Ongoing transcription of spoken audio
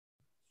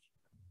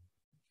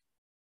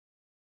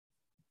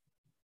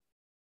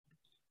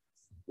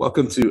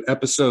Welcome to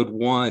episode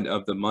 1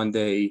 of the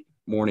Monday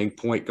Morning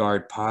Point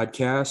Guard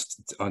podcast.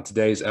 On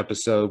today's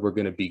episode, we're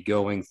going to be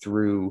going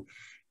through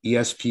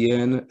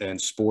ESPN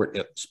and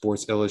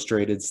Sports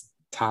Illustrated's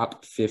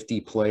top 50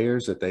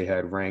 players that they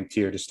had ranked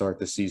here to start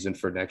the season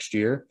for next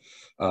year.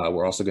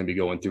 We're also going to be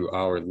going through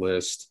our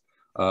list.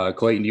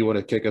 Clayton, do you want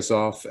to kick us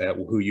off at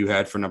who you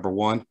had for number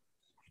 1?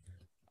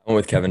 I'm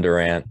with Kevin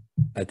Durant.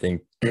 I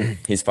think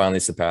he's finally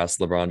surpassed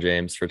LeBron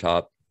James for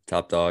top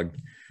dog.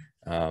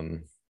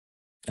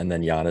 And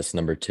then Giannis,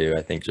 number 2,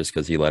 I think just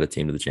because he led a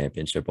team to the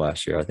championship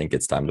last year, I think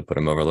it's time to put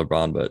him over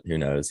LeBron, but who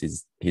knows?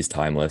 He's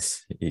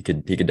timeless. He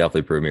could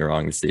definitely prove me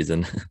wrong this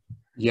season.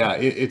 Yeah,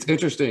 it's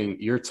interesting.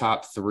 Your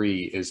top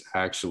 3 is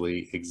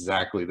actually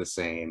exactly the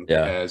same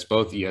as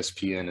both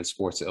ESPN and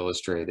Sports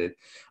Illustrated.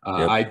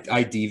 Yep.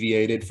 I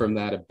deviated from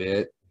that a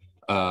bit.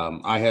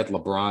 I had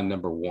LeBron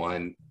number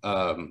 1.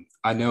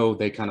 I know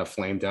they kind of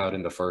flamed out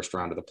in the first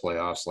round of the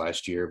playoffs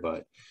last year,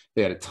 but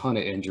they had a ton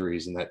of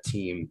injuries and that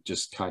team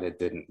just kind of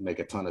didn't make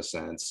a ton of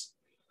sense.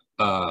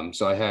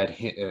 So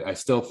I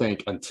still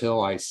think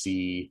until I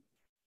see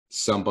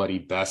somebody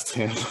best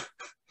him,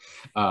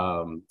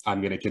 I'm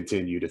going to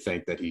continue to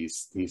think that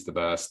he's the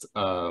best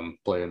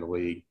player in the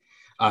league.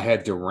 I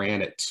had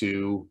Durant at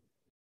 2.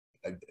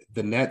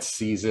 The Nets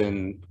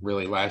season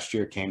really last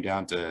year came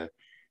down to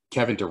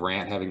Kevin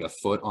Durant having a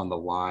foot on the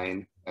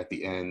line at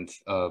the end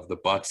of the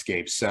Bucks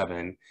game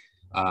 7.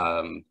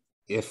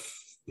 If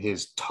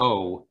his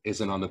toe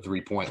isn't on the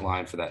 3-point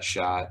line for that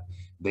shot,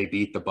 they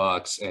beat the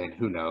Bucks, and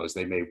who knows,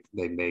 they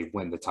may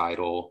win the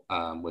title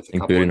with a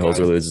couple of guys.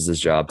 Budenholzer loses his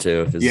job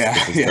too if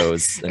his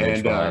toes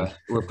and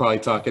we're probably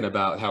talking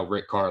about how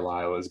Rick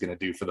Carlisle is going to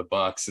do for the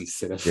Bucks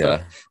instead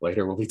of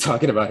later we'll be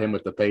talking about him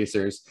with the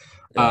Pacers.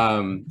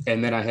 And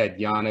then I had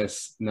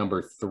Giannis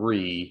number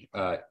 3.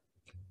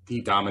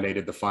 He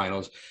dominated the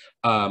finals.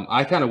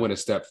 I kind of went a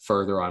step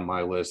further on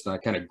my list, and I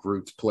kind of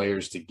grouped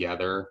players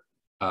together.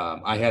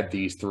 I had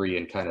these 3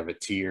 in kind of a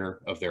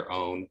tier of their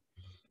own.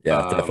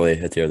 Yeah, definitely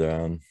a tier of their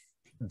own.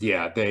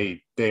 Yeah,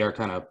 they are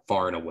kind of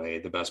far and away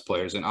the best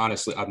players. And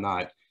honestly,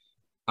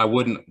 I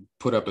wouldn't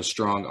put up a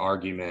strong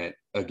argument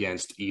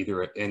against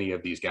any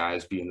of these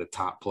guys being the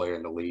top player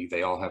in the league.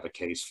 They all have a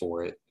case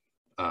for it.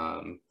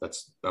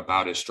 That's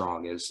about as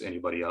strong as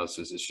anybody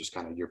else's. It's just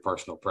kind of your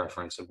personal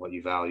preference and what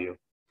you value.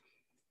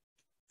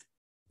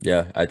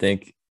 Yeah, I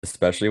think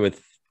especially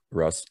with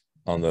Russ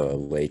on the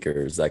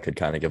Lakers, that could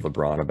kind of give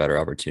LeBron a better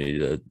opportunity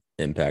to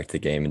impact the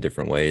game in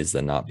different ways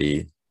and not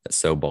be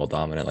so ball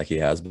dominant like he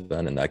has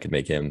been, and that could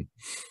make him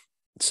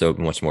so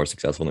much more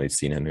successful than we've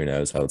seen him. Who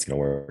knows how it's going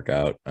to work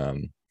out?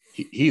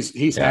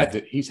 He's had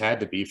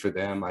to be for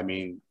them. I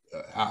mean,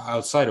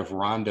 outside of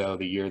Rondo,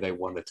 the year they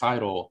won the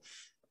title,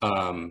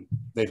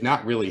 they've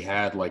not really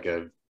had like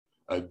a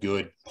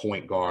good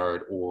point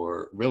guard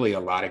or really a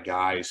lot of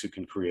guys who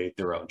can create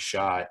their own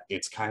shot.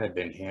 It's kind of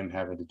been him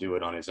having to do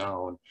it on his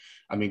own.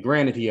 I mean,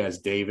 granted, he has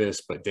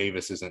Davis, but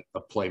Davis isn't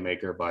a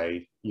playmaker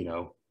by,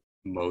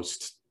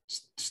 most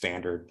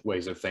standard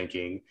ways of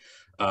thinking.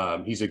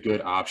 He's a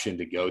good option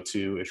to go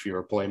to if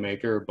you're a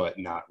playmaker, but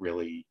not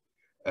really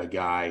a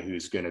guy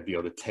who's going to be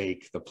able to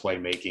take the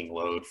playmaking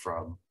load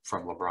from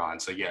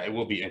LeBron. So yeah, it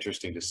will be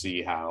interesting to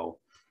see how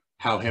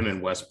him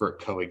and Westbrook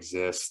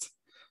coexist.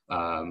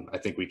 I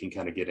think we can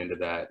kind of get into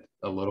that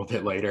a little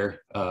bit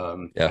later.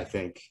 I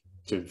think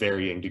to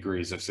varying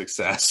degrees of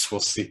success,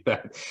 we'll see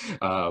that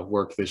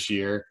work this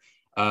year.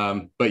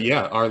 But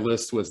yeah, our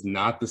list was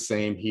not the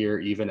same here,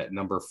 even at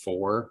number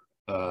 4.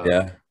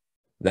 That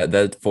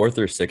 4th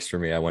or 6th for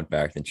me, I went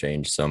back and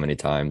changed so many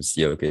times.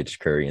 Jokic,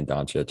 Curry, and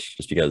Doncic,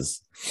 just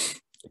because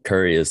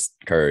Curry is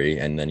Curry,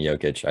 and then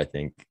Jokic, I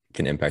think,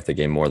 can impact the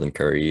game more than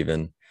Curry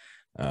even.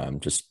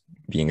 Just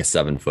being a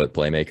 7-foot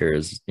playmaker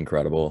is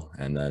incredible.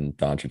 And then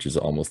Doncic is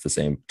almost the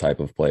same type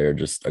of player,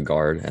 just a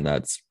guard. And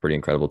that's pretty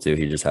incredible too.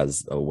 He just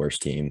has a worse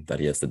team that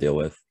he has to deal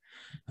with.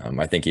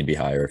 I think he'd be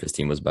higher if his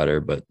team was better,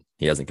 but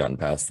he hasn't gotten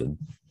past the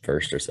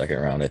 1st or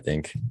 2nd round, I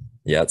think.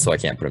 Yeah. So I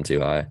can't put him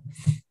too high.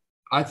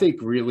 I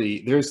think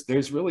really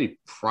there's really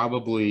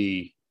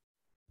probably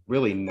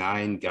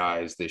 9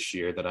 guys this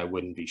year that I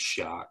wouldn't be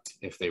shocked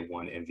if they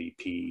won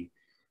MVP.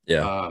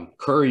 Yeah.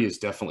 Curry is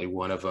definitely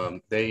one of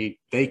them. They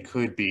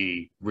could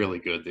be really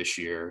good this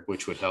year,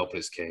 which would help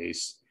his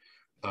case.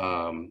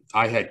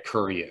 I had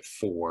Curry at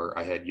 4.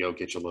 I had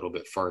Jokic a little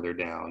bit further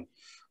down.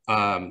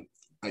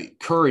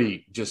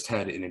 Curry just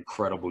had an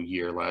incredible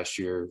year last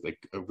year, like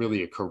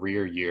really a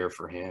career year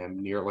for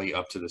him, nearly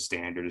up to the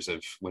standards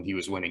of when he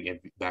was winning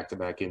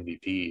back-to-back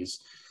MVPs.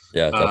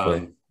 Yeah,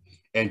 definitely.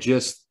 And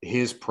just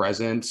his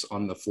presence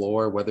on the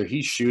floor, whether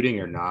he's shooting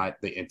or not,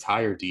 the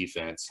entire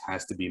defense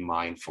has to be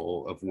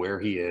mindful of where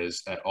he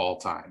is at all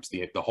times,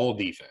 the whole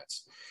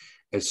defense.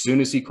 As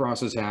soon as he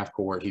crosses half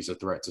court, he's a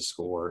threat to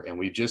score. And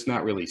we've just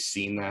not really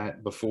seen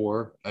that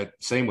before.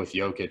 Same with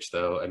Jokic,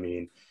 though. I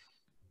mean,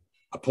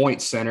 a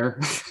point center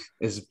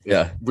is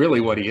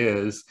really what he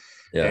is.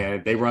 Yeah.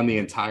 And they run the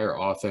entire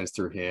offense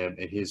through him,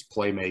 and his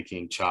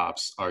playmaking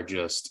chops are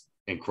just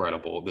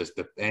incredible.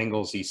 The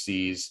angles he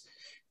sees,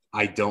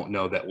 I don't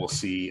know that we'll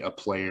see a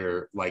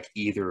player like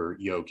either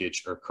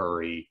Jokic or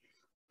Curry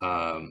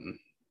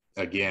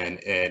again.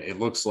 And it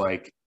looks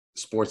like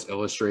Sports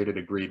Illustrated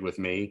agreed with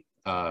me.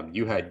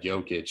 You had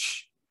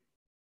Jokic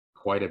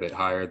quite a bit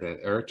higher than,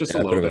 or just a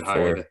I put little him bit at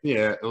higher 4. than,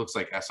 yeah, it looks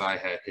like SI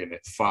had him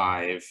at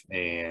 5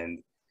 and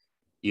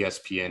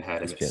ESPN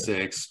had him at ESPN.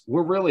 6.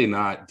 We're really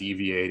not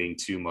deviating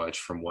too much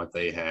from what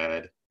they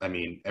had. I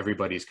mean,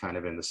 everybody's kind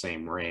of in the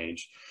same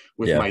range.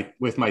 With Yeah.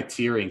 my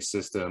tiering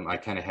system, I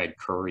kind of had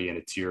Curry in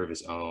a tier of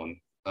his own.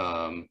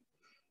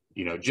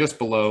 Just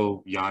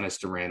below Giannis,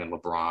 Durant, and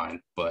LeBron,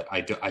 but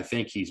I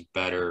think he's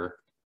better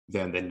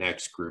than the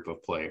next group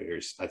of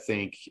players. I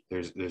think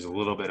there's a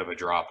little bit of a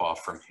drop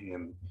off from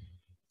him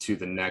to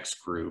the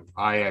next group.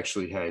 I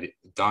actually had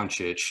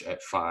Doncic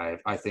at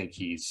 5. I think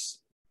he's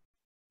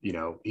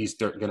going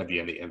to be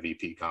in the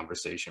MVP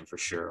conversation for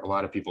sure. A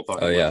lot of people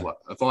thought Oh he would.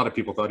 yeah. A lot of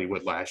people thought he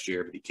would last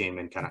year, but he came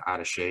in kind of out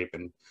of shape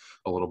and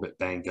a little bit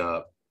banged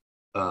up.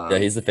 Yeah,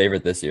 he's the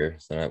favorite this year,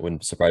 so it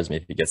wouldn't surprise me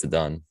if he gets it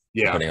done.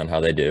 Yeah, Depending on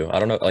how they do. I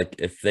don't know, like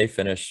if they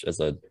finish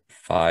as a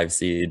 5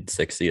 seed,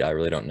 6 seed, I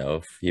really don't know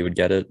if he would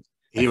get it.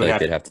 I feel like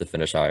they'd have to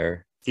finish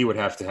higher. He would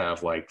have to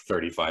have like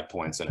 35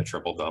 points and a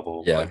triple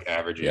double, Yeah, like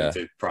averaging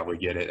to probably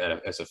get it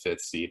as a 5th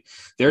seed.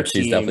 Which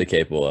he's definitely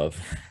capable of.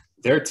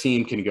 Their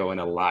team can go in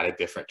a lot of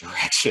different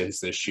directions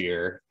this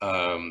year.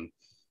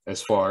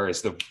 As far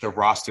as the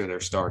roster they're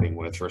starting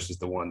with versus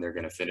the one they're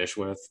going to finish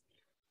with,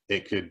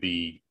 it could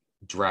be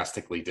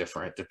drastically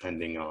different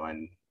depending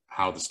on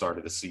how the start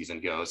of the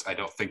season goes. I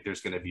don't think there's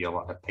going to be a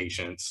lot of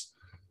patience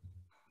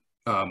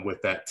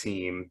with that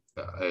team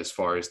as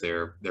far as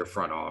their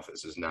front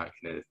office is not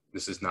going to.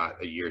 This is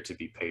not a year to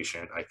be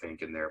patient, I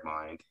think, in their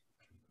mind.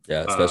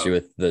 Yeah, especially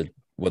with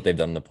what they've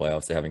done in the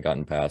playoffs. They haven't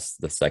gotten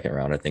past the second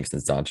round, I think,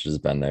 since Doncic has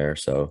been there.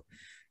 So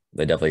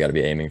they definitely got to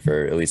be aiming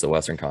for at least a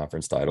Western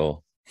Conference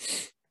title.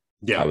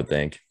 Yeah, I would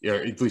think. Yeah,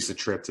 at least a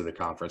trip to the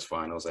conference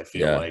finals, I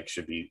feel like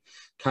should be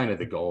kind of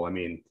the goal. I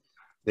mean,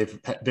 they've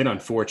been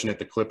unfortunate.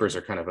 The Clippers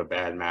are kind of a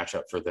bad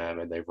matchup for them,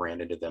 and they've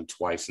ran into them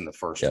twice in the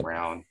first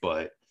round.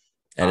 But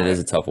it is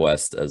a tough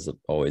West, as it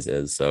always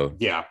is. So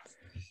yeah,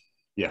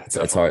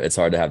 it's hard. It's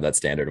hard to have that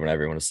standard when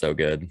everyone is so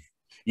good.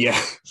 Yeah.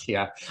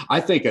 I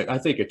think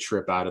a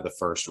trip out of the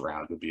first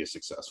round would be a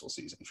successful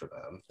season for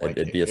them. Like,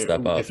 it'd be a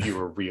step up if you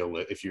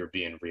were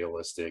being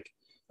realistic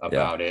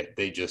about it.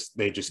 They just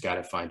got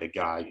to find a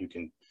guy who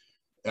can.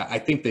 I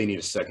think they need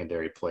a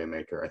secondary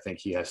playmaker. I think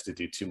he has to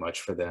do too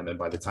much for them. And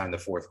by the time the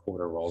fourth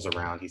quarter rolls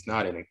around, he's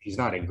not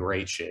in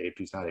great shape.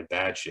 He's not in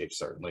bad shape,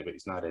 certainly, but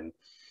he's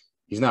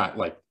not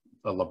like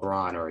a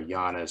LeBron or a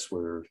Giannis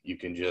where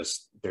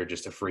they're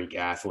just a freak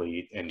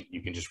athlete and you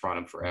can just run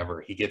him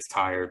forever. He gets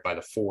tired by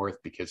the fourth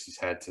because he's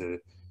had to,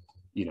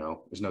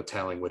 there's no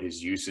telling what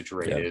his usage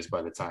rate is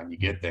by the time you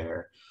get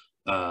there.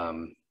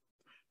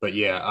 But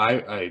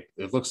yeah,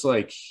 it looks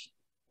like,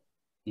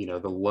 the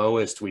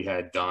lowest we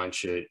had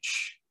Doncic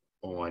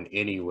on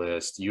any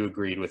list. You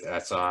agreed with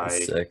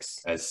SI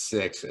as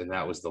 6, and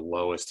that was the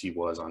lowest he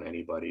was on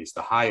anybody's.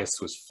 The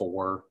highest was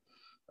 4.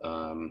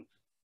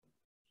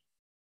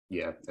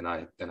 Yeah, and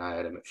I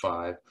had him at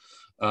 5.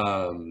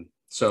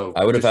 So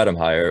I would have had him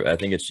higher. I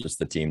think it's just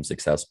the team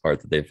success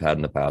part that they've had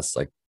in the past.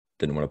 Like,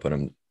 didn't want to put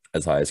him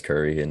as high as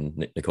Curry and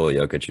Nikola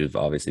Jokic, who've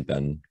obviously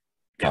been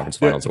conference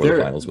finals or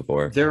the finals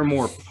before. They're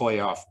more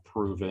playoff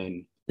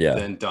proven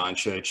than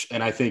Doncic,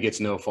 and I think it's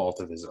no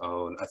fault of his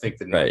own. I think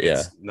the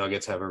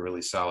Nuggets have a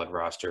really solid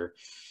roster.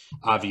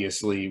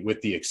 Obviously,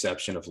 with the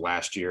exception of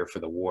last year for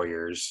the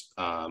Warriors,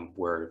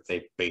 where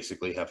they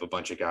basically have a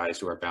bunch of guys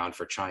who are bound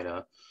for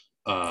China.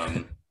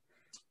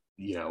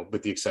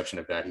 With the exception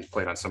of that, he's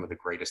played on some of the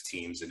greatest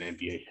teams in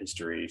NBA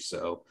history.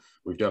 So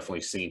we've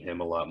definitely seen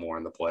him a lot more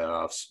in the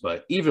playoffs.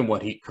 But even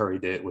what Curry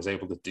was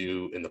able to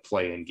do in the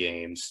play-in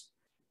games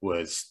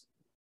was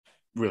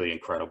really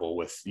incredible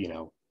with,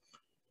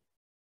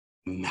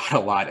 not a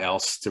lot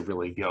else to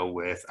really go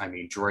with. I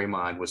mean,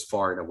 Draymond was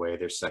far and away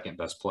their second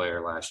best player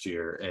last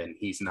year, and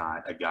he's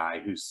not a guy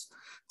who's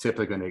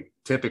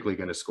typically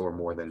going to score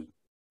more than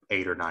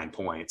 8 or 9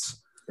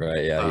 points.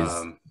 Right. Yeah.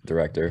 He's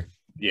director.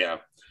 Yeah.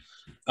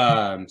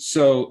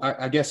 So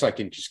I guess I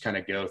can just kind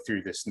of go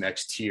through this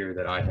next tier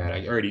that I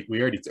had.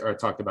 We already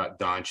talked about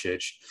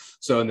Doncic.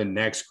 So in the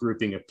next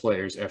grouping of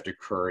players after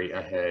Curry,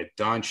 I had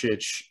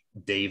Doncic,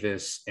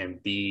 Davis,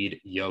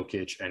 Embiid,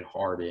 Jokic, and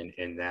Harden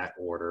in that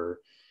order.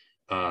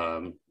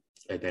 And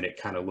then it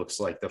kind of looks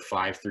like the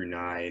 5 through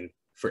 9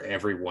 for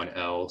everyone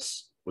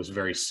else was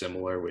very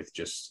similar with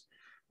just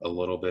a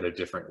little bit of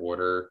different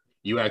order.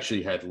 You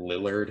actually had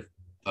Lillard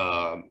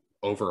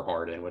over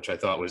Harden, which I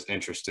thought was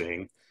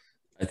interesting.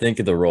 I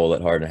think the role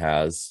that Harden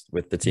has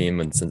with the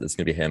team, and since it's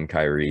going to be him,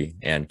 Kyrie,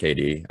 and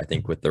KD, I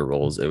think with their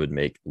roles, it would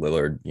make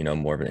Lillard,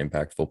 more of an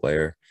impactful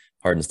player.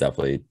 Harden's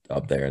definitely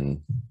up there,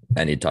 and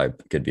any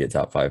type could be a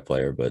top 5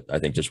 player. But I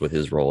think just with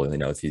his role, they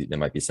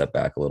might be set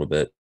back a little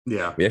bit.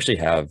 Yeah. We actually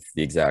have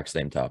the exact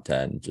same top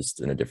 10,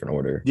 just in a different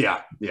order.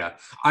 Yeah.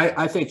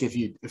 I think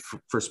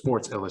for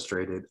Sports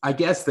Illustrated, I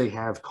guess they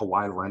have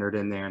Kawhi Leonard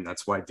in there, and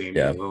that's why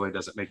Damian Lillard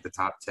doesn't make the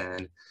top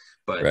 10.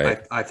 But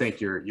Right. I think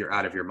you're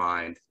out of your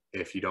mind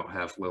if you don't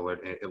have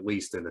Lillard at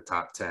least in the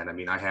top 10. I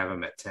mean, I have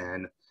him at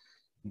 10,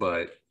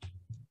 but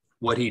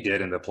what he did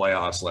in the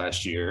playoffs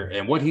last year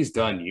and what he's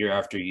done year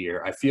after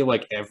year, I feel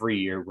like every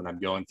year when I'm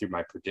going through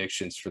my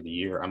predictions for the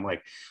year, I'm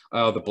like,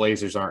 oh, the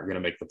Blazers aren't going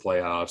to make the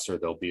playoffs, or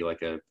they'll be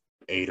like a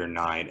 8 or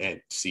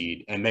 9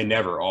 seed, and they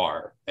never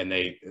are. And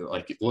they,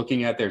 like,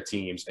 looking at their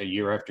teams a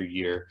year after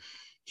year,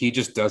 he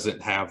just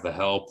doesn't have the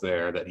help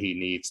there that he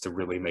needs to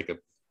really make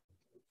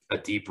a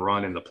deep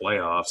run in the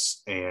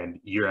playoffs. And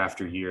year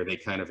after year, they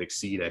kind of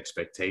exceed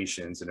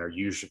expectations and are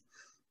usually,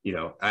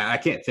 I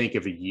can't think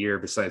of a year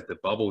besides the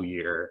bubble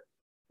year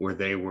where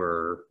they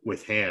were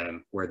with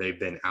him, where they've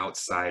been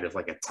outside of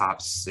like a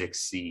top 6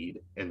 seed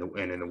in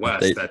the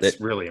West. They That's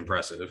really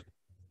impressive.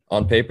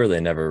 on paper, they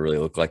never really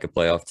look like a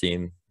playoff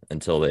team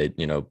until they,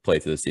 play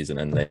through the season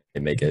and they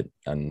make it.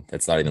 And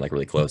it's not even like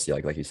really close. Yeah,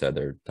 like you said,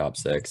 they're top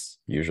 6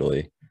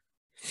 usually.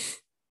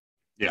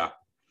 Yeah.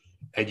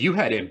 And you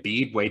had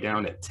Embiid way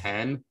down at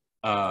 10.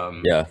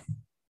 Yeah.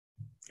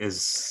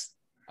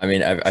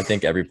 I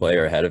think every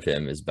player ahead of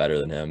him is better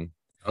than him.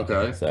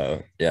 Okay.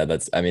 So yeah,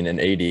 and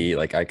AD,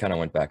 like I kind of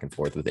went back and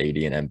forth with AD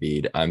and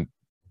Embiid.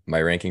 My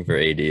ranking for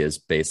AD is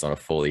based on a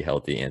fully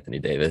healthy Anthony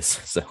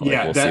Davis. So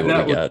we'll see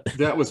what we get.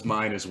 That was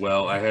mine as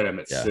well. I had him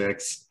at Yeah.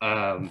 6.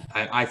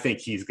 I think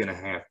he's going to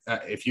have,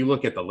 if you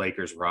look at the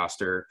Lakers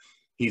roster,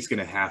 he's going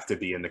to have to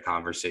be in the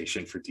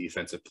conversation for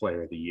Defensive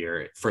Player of the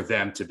Year for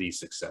them to be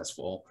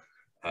successful.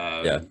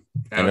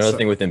 Another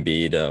thing with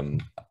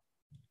Embiid,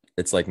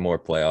 it's like more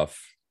playoff,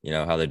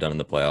 how they've done in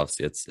the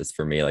playoffs. It's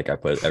for me, like I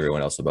put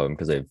everyone else above him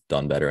because they've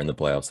done better in the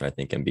playoffs than I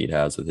think Embiid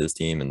has with his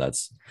team. And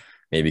that's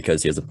maybe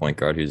because he has a point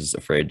guard who's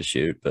afraid to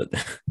shoot, but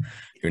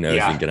who knows?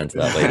 Yeah. We can get into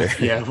that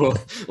later. Yeah,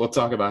 we'll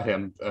talk about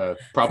him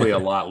probably a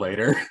lot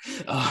later.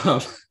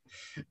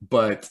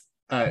 But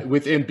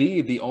with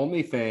Embiid, the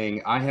only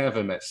thing, I have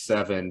him at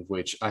 7,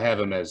 which I have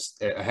him as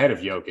ahead of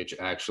Jokic,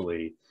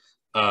 actually.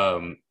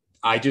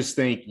 I just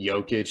think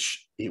Jokic,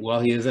 while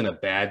he isn't a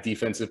bad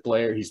defensive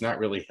player, he's not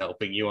really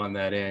helping you on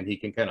that end. He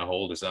can kind of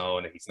hold his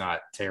own, and he's not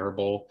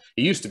terrible.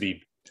 He used to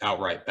be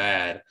outright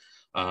bad,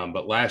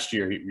 but last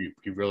year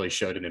he really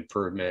showed an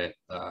improvement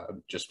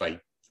just by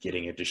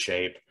getting into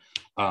shape.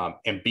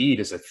 Embiid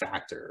is a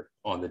factor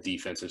on the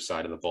defensive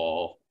side of the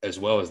ball as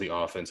well as the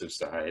offensive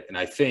side, and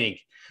I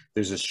think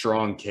there's a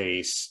strong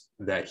case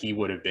that he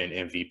would have been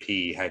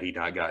MVP had he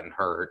not gotten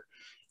hurt.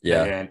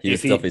 Yeah, and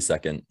he's definitely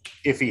second.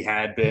 If he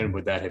had been,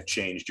 would that have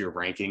changed your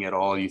ranking at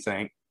all, you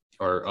think,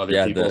 or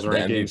other people's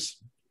rankings?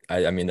 The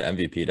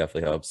MVP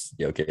definitely helps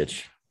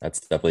Jokic. That's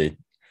definitely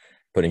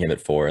putting him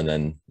at 4. And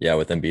then,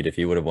 with Embiid, if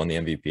he would have won the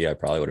MVP, I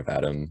probably would have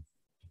had him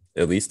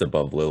at least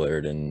above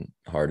Lillard and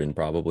Harden,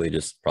 probably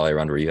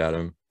around where you had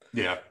him.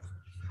 Yeah,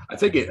 I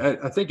think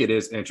it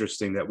is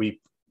interesting that we,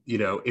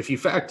 if you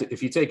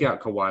take out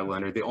Kawhi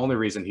Leonard, the only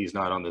reason he's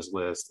not on this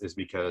list is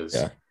because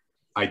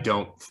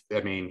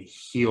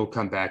he'll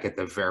come back at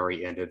the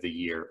very end of the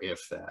year,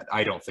 if that.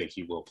 I don't think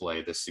he will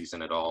play this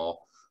season at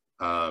all.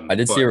 I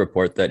did see a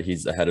report that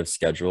he's ahead of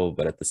schedule,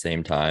 but at the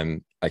same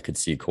time, I could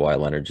see Kawhi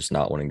Leonard just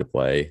not wanting to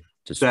play,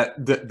 just for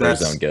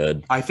his own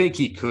good. I think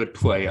he could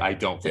play. I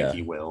don't think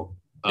he will.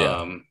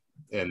 Yeah.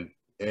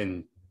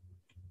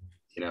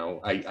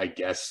 I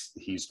guess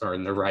he's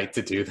earned the right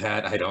to do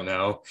that. I don't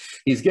know.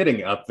 He's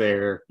getting up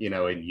there,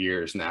 in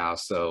years now.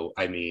 So,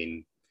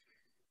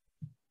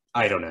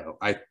 I don't know.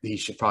 He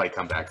should probably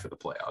come back for the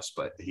playoffs,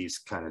 but he's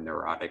kind of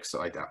neurotic,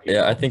 so I doubt he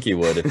will. I think he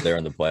would if they're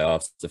in the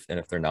playoffs.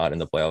 If they're not in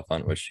the playoff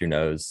hunt, which who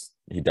knows,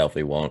 he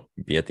definitely won't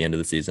be at the end of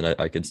the season.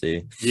 I could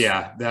see.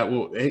 Yeah,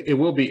 it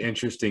will be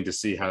interesting to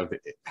see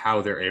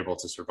how they're able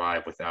to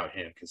survive without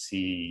him, because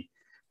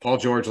Paul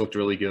George looked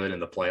really good in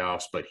the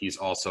playoffs, but he's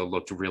also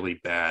looked really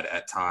bad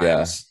at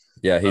times.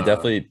 Yeah, he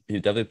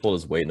definitely pulled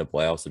his weight in the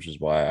playoffs, which is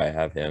why I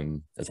have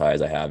him as high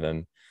as I have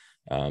him,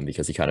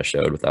 because he kind of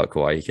showed without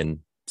Kawhi he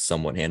can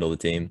somewhat handle the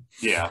team.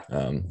 Yeah.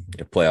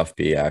 Playoff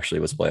P actually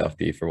was playoff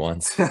P for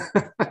once.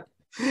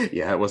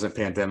 Yeah, it wasn't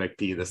pandemic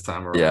P this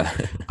time around. Yeah.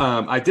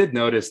 I did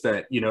notice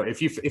that,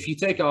 if you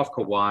take off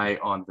Kawhi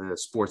on the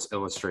Sports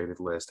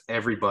Illustrated list,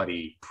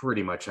 everybody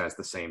pretty much has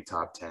the same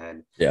top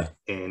 10. Yeah.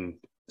 In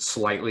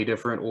slightly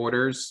different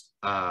orders.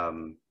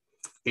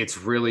 It's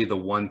really the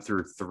 1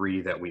 through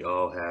 3 that we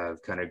all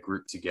have kind of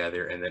grouped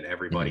together, and then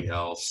everybody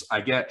else.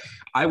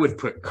 I would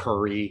put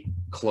Curry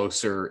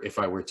closer if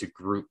I were to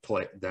group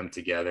them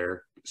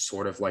together,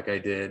 sort of like I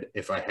did.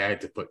 If I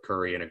had to put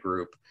Curry in a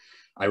group,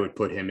 I would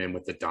put him in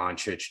with the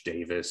Doncic,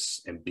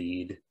 Davis, and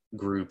Embiid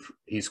group.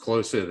 He's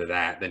closer to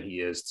that than he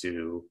is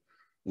to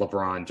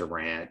LeBron,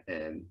 Durant,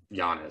 and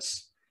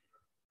Giannis.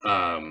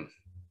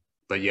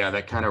 But yeah,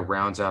 that kind of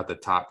rounds out the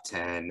top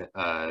 10.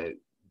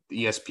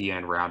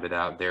 ESPN rounded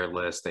out their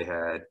list. They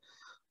had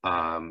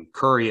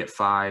Curry at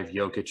 5,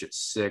 Jokic at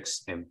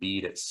 6,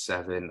 Embiid at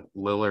 7,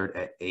 Lillard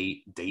at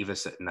 8,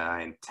 Davis at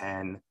 9,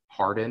 10,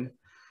 Harden.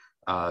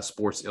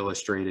 Sports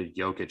Illustrated,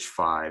 Jokic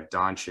 5,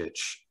 Doncic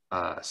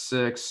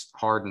 6,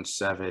 Harden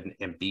 7,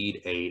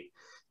 Embiid 8,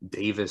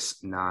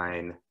 Davis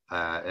 9,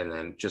 and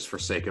then just for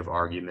sake of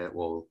argument,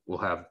 we'll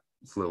have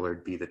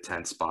Lillard be the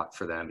 10th spot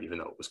for them, even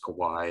though it was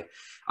Kawhi.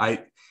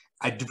 I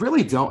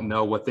really don't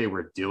know what they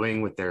were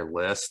doing with their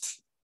list,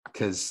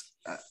 because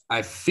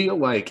I feel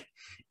like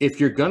if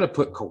you're going to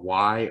put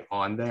Kawhi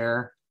on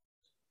there,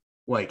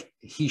 like,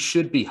 he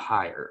should be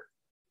higher,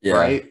 Yeah.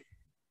 right?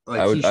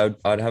 Like,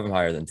 I'd have him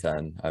higher than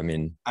 10. I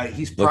mean,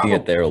 he's looking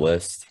at their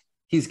list,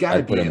 he's got to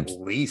I'd put be him at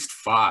least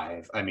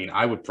 5. I mean,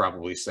 I would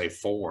probably say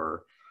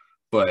 4,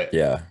 but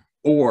yeah.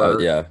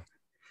 or Yeah.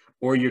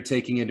 or you're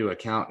taking into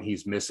account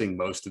he's missing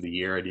most of the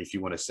year, and if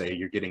you want to say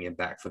you're getting him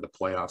back for the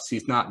playoffs,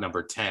 he's not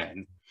number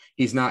 10.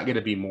 He's not going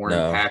to be more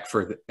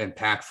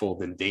impactful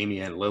than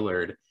Damian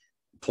Lillard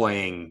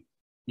playing,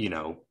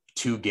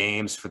 2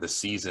 games for the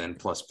season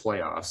plus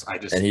playoffs.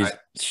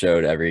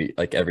 Showed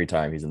every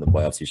time he's in the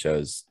playoffs, he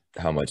shows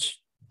how much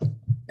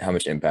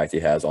impact he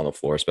has on the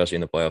floor, especially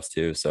in the playoffs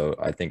too. So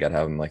I think I'd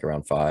have him like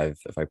around 5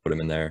 if I put him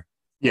in there.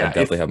 Yeah, I'd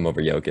definitely have him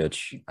over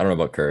Jokic. I don't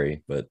know about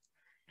Curry, but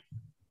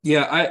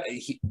yeah,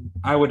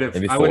 I would have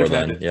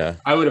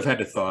had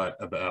to thought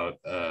about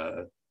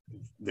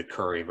the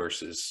Curry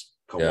versus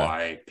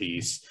Kawhi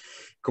piece.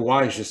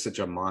 Kawhi is just such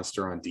a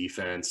monster on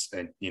defense,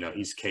 and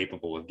he's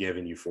capable of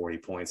giving you 40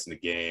 points in the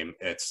game.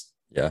 It's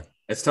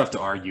tough to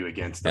argue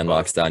against, and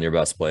locks down your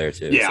best player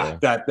too. Yeah,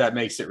 so that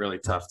makes it really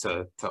tough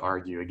to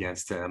argue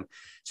against him.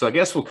 So I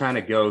guess we'll kind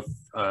of go.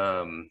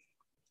 I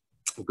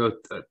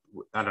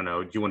don't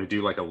know. Do you want to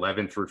do like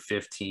 11 through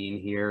 15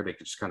 here? They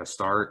could just kind of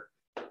start.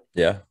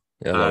 Yeah,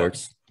 that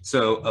works.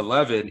 So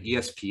 11,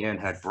 ESPN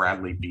had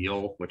Bradley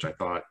Beal, which I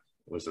thought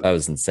that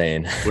was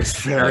insane. Was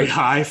very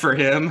high for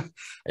him.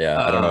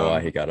 Yeah, I don't know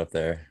why he got up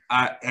there.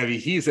 I mean,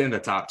 he's in the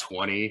top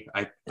 20.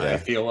 I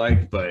feel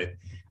like, but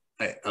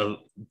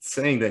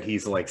saying that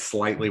he's like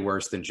slightly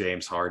worse than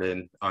James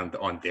Harden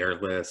on their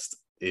list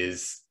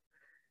is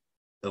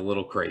a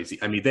little crazy.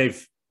 I mean,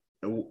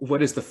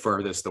 what is the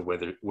furthest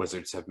the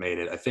Wizards have made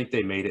it? I think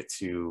they made it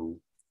to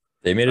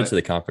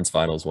the conference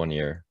finals one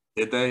year.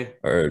 Did they?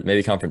 Or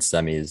maybe conference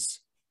semis.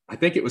 I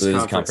think it was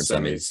conference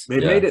semis.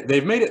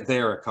 They've made it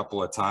there a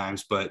couple of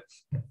times, but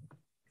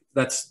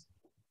that's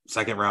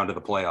second round of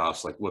the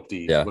playoffs. Like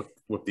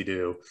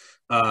whoop-de-doo.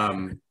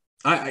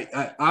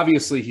 I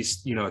obviously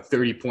he's a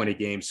 30-point a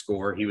game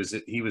scorer. He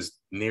was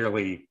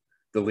nearly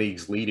the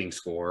league's leading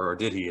scorer, or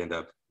did he end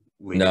up?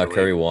 No,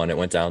 Curry won. It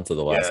went down to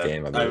the last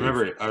game. I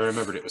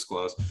remembered it was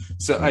close.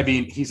 So I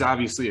mean, he's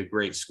obviously a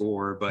great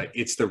scorer, but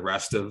it's the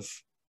rest of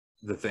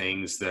the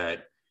things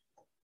that,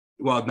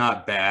 well,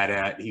 not bad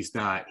at.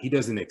 He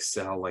doesn't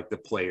excel like the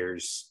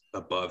players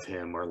above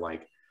him or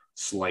like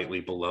slightly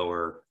below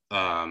her.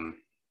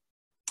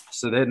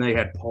 So then they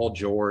had Paul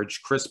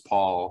George, Chris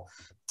Paul,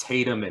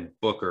 Tatum, and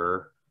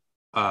Booker.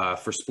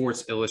 For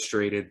Sports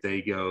Illustrated,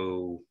 they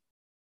go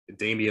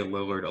Damian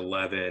Lillard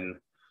 11,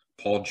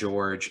 Paul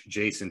George,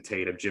 Jason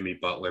Tatum, Jimmy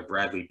Butler,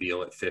 Bradley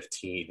Beal at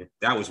 15.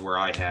 That was where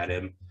I had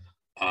him.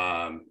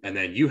 And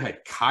then you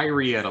had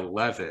Kyrie at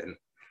 11.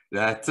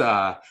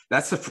 That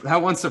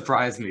one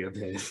surprised me a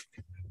bit.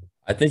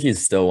 I think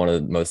he's still one of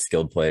the most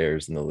skilled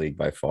players in the league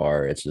by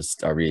far. It's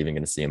just, are we even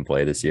going to see him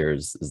play this year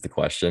is the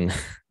question.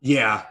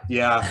 Yeah.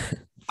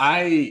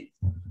 I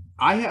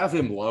have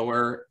him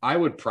lower. I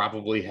would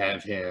probably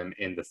have him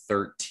in the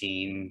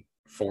 13,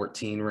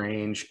 14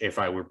 range if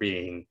I were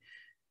being,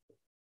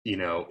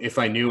 if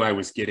I knew I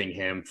was getting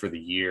him for the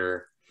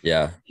year.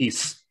 Yeah. He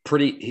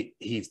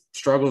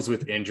struggles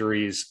with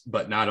injuries,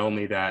 but not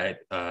only that,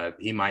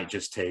 he might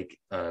just take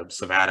a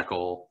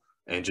sabbatical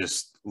and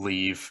just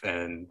leave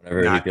and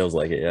whenever he feels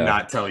like it,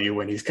 not tell you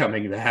when he's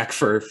coming back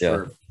for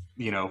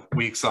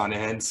weeks on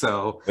end.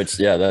 So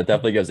that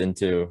definitely goes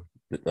into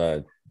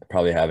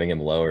probably having him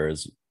lower.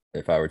 Is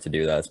if I were to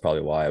do that, that's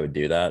probably why I would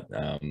do that.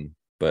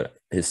 But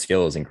his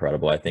skill is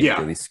incredible. I think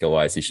at least skill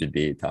wise, he should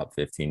be a top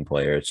 15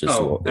 player. It's just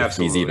if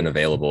he's even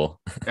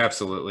available.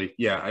 Absolutely.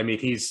 Yeah. I mean,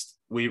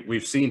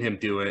 we've seen him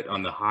do it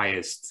on the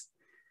highest,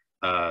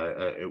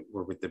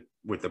 with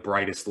the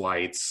brightest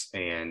lights,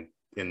 and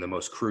in the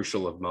most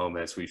crucial of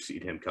moments, we've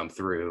seen him come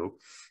through,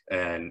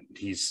 and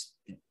he's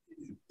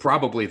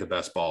probably the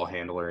best ball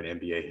handler in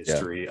NBA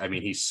history. Yeah. I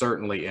mean, he's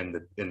certainly in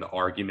the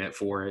argument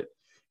for it.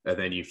 And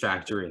then you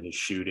factor in his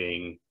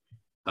shooting.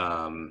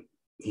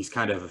 He's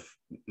kind of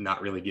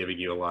not really giving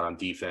you a lot on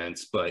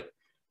defense, but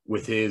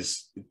with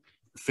his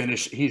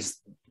finish, he's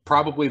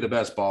probably the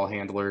best ball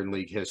handler in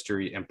league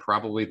history, and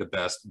probably the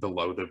best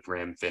below the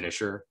rim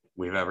finisher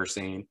we've ever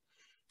seen.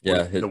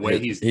 Yeah, the way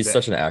he's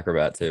such an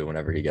acrobat too.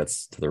 Whenever he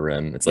gets to the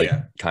rim, it's like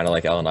kind of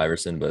like Allen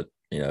Iverson, but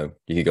you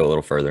could go a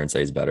little further and say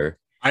he's better.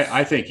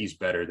 I think he's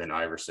better than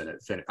Iverson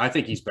I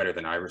think he's better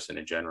than Iverson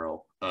in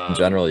general.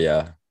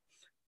 Yeah.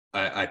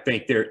 I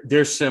think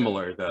they're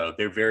similar though.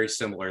 They're very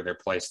similar, their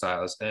play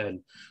styles, and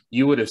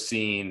you would have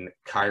seen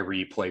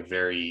Kyrie play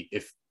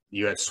if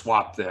you had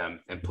swapped them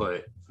and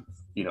put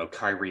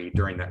Kyrie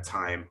during that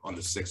time on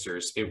the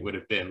Sixers, it would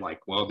have been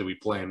like, well, do we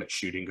play him at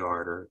shooting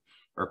guard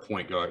or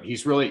point guard?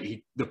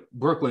 The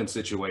Brooklyn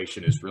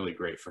situation is really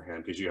great for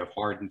him because you have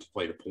Harden to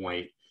play the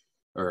point,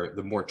 or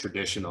the more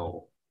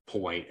traditional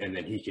point, and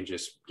then he can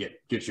just get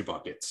you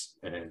buckets.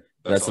 And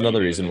That's all you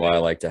another need reason him to why I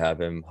do. like to have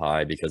him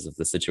high, because of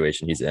the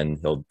situation he's in.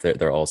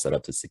 They're all set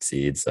up to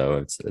succeed.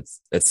 So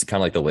it's kind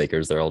of like the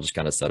Lakers. They're all just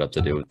kind of set up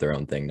to do their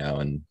own thing now,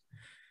 and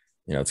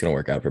it's going to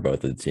work out for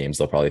both of the teams.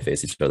 They'll probably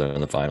face each other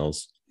in the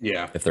finals.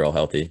 Yeah, if they're all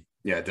healthy.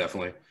 yeah,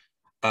 definitely.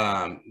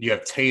 You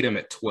have Tatum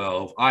at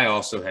 12. I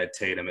also had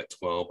Tatum at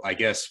 12. I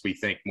guess we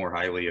think more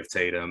highly of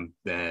Tatum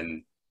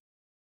than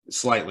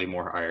slightly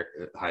more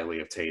highly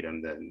of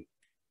Tatum than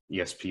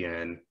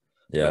ESPN.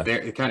 Yeah. But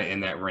they're kind of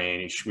in that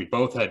range. We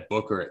both had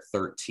Booker at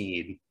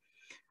 13.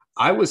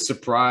 I was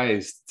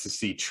surprised to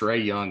see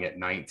Trae Young at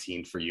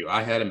 19 for you.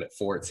 I had him at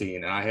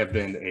 14, and I have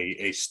been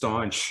a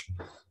staunch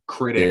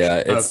critic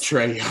of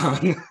Trae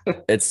Young.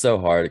 It's so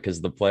hard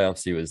because the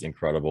playoffs, he was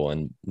incredible,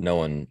 and no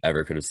one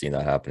ever could have seen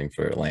that happening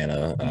for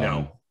Atlanta.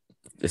 No.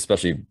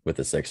 Especially with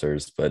the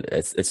Sixers, but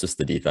it's just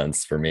the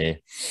defense for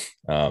me.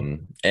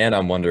 And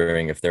I'm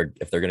wondering if they're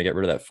going to get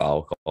rid of that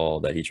foul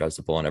call that he tries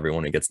to pull on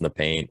everyone who gets in the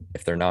paint.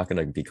 If they're not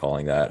going to be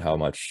calling that, how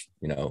much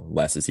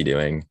less is he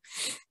doing?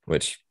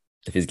 Which,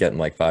 if he's getting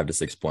like 5 to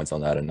 6 points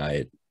on that a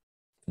night,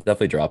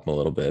 definitely drop him a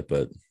little bit.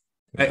 But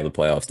the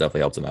playoffs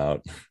definitely helps him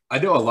out. I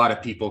know a lot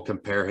of people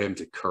compare him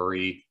to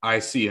Curry. I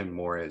see him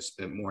more as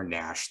more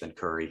Nash than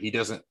Curry.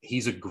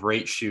 He's a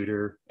great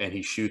shooter, and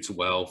he shoots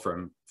well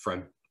from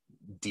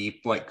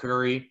deep like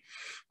Curry,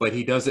 but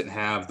he doesn't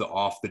have the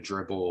off the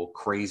dribble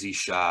crazy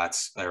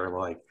shots or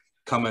like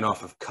coming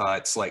off of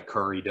cuts like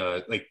Curry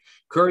does. Like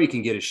Curry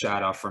can get a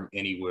shot off from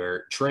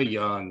anywhere. Trae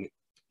Young,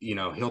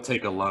 he'll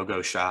take a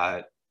logo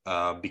shot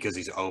because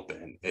he's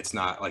open. It's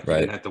not like he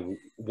didn't have to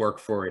work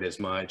for it as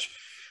much.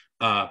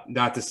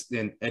 Not this,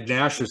 and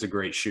Nash was a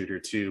great shooter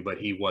too, but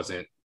he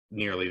wasn't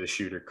nearly the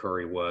shooter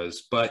Curry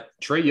was. But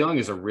Trae Young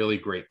is a really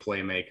great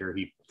playmaker.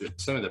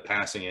 Some of the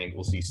passing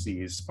angles he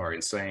sees are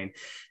insane.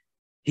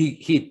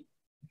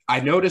 I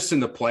noticed in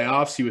the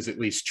playoffs he was at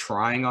least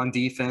trying on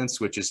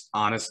defense, which is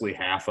honestly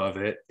half of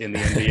it in the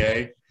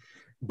NBA.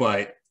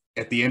 But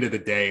at the end of the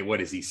day, what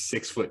is he,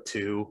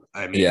 6'2"?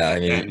 I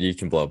mean, you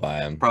can blow by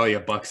him. Probably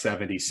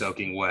 $170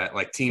 soaking wet.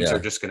 Like teams are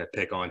just going to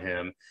pick on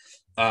him.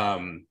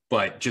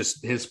 But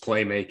just his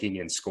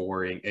playmaking and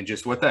scoring and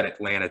just what that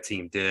Atlanta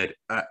team did,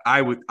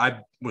 I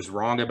was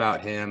wrong about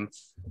him.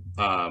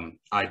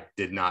 I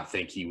did not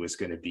think he was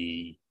going to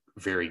be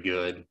very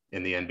good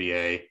in the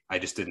NBA. I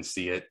just didn't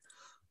see it.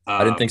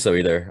 I didn't think so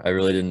either. I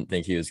really didn't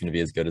think he was going to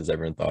be as good as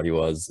everyone thought he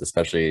was,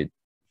 especially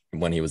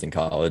when he was in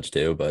college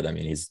too. But I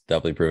mean, he's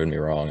definitely proven me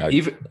wrong.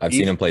 I've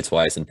seen him play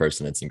twice in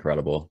person. It's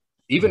incredible.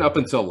 Even up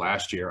until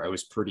last year, I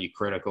was pretty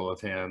critical of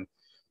him.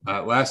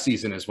 Last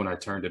season is when I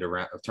turned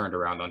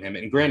around on him.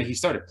 And granted, he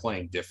started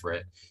playing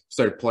different,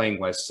 started playing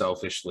less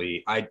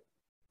selfishly.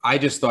 I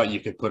just thought you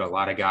could put a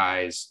lot of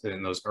guys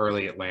in those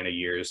early Atlanta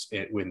years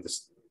with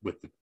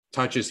the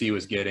touches he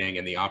was getting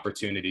and the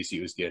opportunities he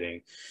was getting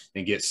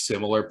and get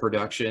similar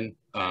production.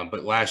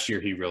 But last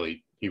year he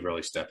really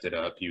stepped it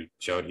up. He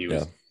showed he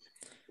was,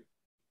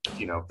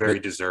 very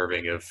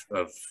deserving of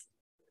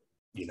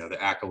the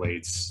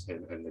accolades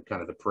and the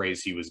kind of the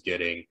praise he was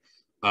getting.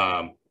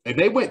 And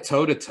they went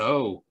toe to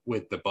toe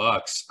with the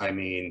Bucks. I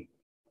mean,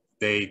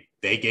 they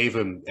gave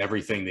him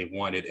everything they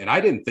wanted. And I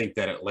didn't think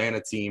that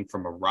Atlanta team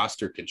from a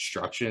roster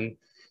construction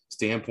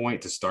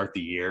standpoint to start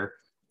the year,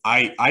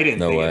 I didn't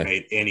think it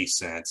made any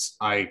sense.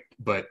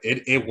 But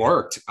it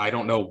worked. I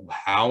don't know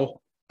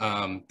how.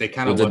 They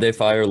kind of did they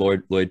fire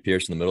Lloyd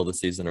Pierce in the middle of the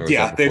season, or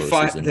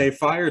they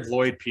fired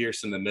Lloyd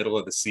Pierce in the middle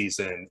of the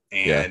season,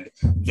 and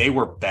they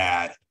were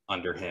bad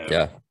under him.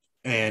 Yeah,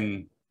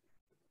 and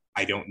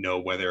I don't know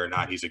whether or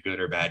not he's a good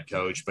or bad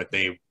coach, but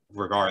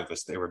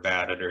regardless, they were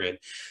bad under him.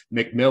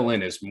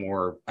 McMillan is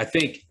more. I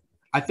think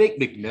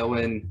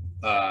McMillan.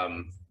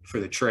 For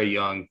the Trae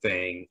Young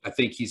thing, I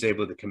think he's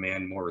able to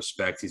command more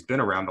respect. He's been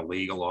around the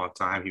league a long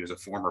time. He was a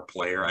former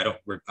player. I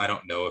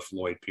don't know if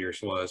Lloyd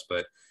Pierce was,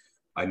 but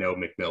I know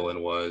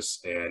McMillan was,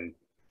 and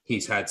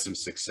he's had some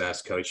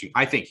success coaching.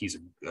 I think he's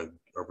a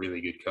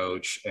really good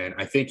coach, and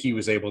I think he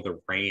was able to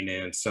rein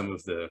in some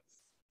of the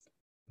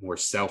more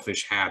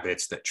selfish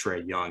habits that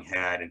Trae Young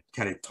had and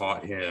kind of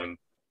taught him,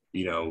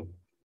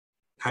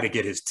 how to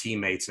get his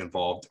teammates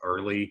involved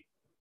early.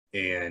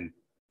 And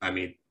I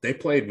mean, they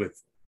played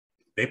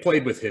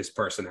with his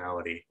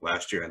personality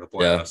last year in the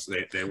playoffs.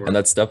 Yeah. They were, and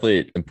that's definitely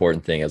an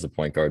important thing as a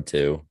point guard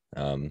too.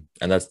 And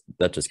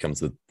that just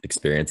comes with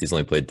experience. He's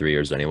only played 3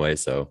 years anyway,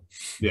 so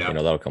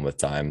that'll come with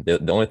time.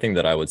 The only thing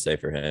that I would say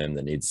for him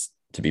that needs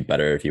to be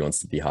better if he wants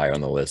to be higher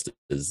on the list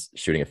is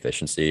shooting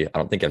efficiency. I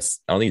don't think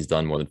he's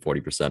done more than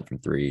 40% from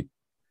three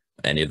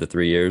any of the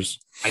 3 years.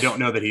 I don't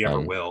know that he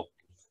ever will.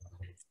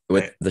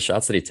 With the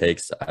shots that he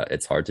takes,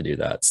 it's hard to do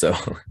that. So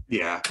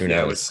who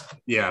knows?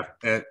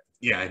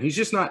 And he's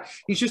just not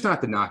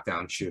the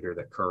knockdown shooter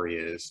that Curry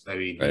is. I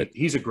mean,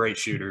 he's a great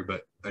shooter,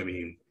 but I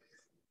mean,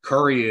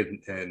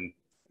 Curry and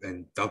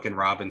Duncan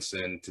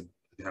Robinson, to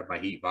have my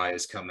Heat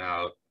bias come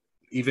out,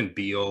 even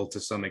Beal to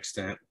some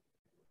extent.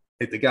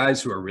 The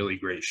guys who are really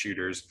great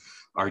shooters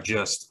are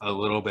just a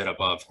little bit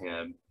above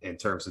him in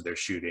terms of their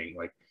shooting.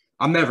 Like,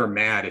 I'm never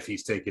mad if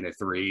he's taking a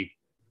three.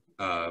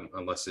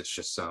 unless it's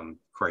just some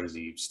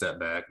crazy step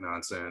back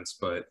nonsense.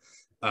 But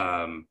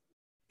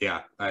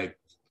yeah, I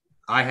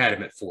had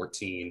him at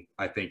 14.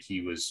 I think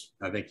he was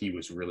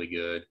really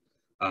good.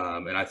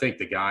 And I think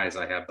the guys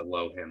I have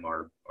below him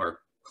are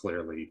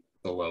clearly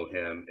below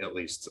him, at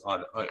least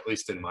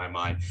in my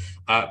mind.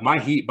 My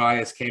Heat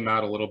bias came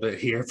out a little bit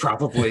here,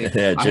 probably.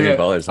 Yeah, Jimmy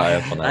Butler's high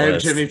up on that list. I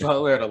have Jimmy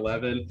Butler at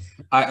 11.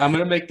 I'm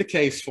going to make the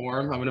case for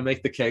him. I'm going to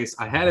make the case.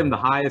 I had him the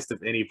highest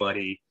of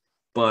anybody,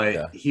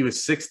 but he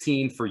was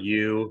 16 for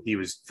you. He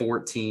was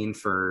 14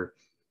 for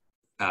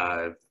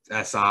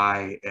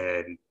SI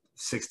and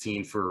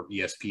 16 for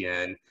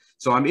ESPN.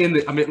 So I'm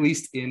at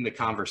least in the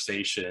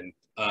conversation.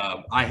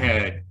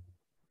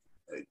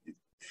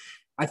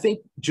 I think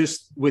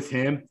just with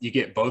him, you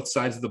get both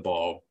sides of the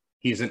ball.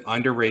 He's an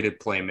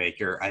underrated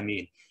playmaker. I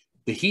mean,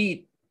 the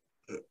Heat,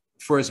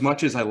 for as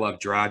much as I love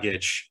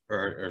Dragic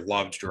or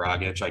loved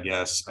Dragic, I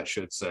guess I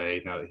should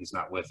say, now that he's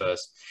not with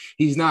us,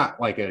 he's not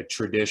like a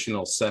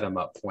traditional set him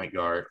up point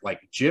guard.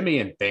 Like Jimmy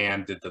and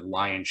Bam did the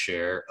lion's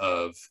share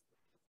of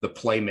the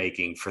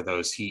playmaking for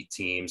those Heat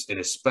teams, and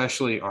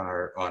especially on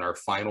our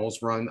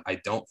finals run. I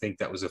don't think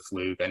that was a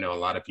fluke. I know a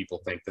lot of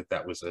people think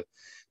that was a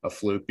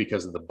fluke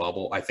because of the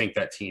bubble. I think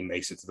that team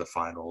makes it to the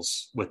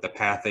finals with the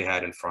path they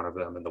had in front of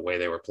them and the way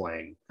they were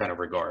playing, kind of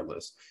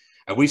regardless.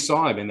 And we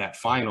saw him in that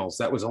finals.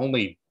 That was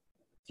only,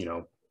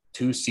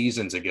 2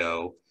 seasons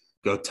ago,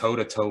 go toe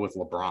to toe with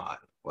LeBron,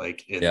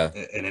 like in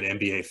an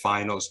NBA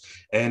finals.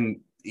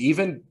 And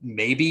even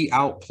maybe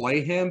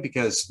outplay him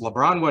because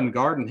LeBron wasn't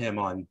guarding him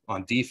on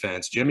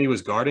defense. Jimmy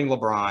was guarding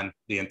LeBron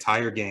the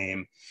entire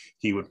game.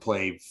 He would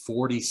play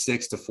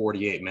 46 to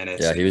 48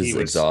 minutes. Yeah, he was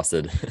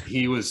exhausted.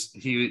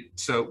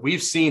 So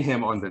we've seen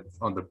him on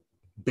the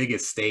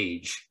biggest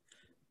stage,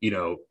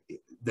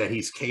 that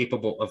he's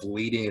capable of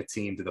leading a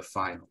team to the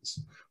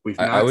finals.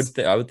 I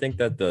would think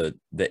that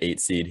the 8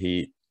 seed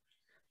Heat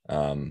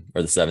or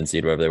the 7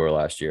 seed, whatever they were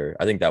last year,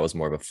 I think that was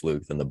more of a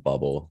fluke than the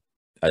bubble.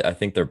 I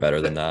think they're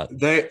better than that.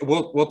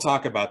 We'll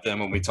talk about them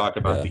when we talk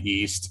about the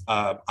East.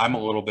 I'm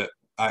a little bit,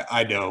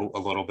 I know a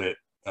little bit,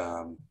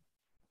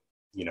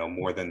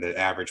 more than the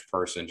average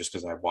person, just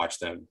because I've watched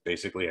them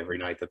basically every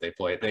night that they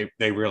play.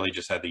 They really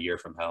just had the year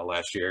from hell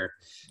last year.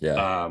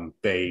 Yeah.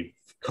 They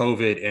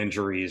COVID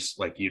injuries,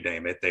 like you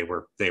name it, they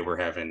were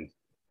having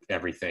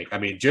everything. I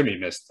mean, Jimmy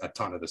missed a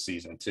ton of the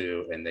season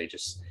too, and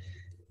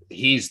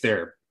he's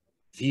a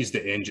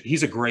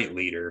great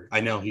leader. I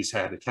know he's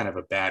had kind of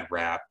a bad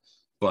rap,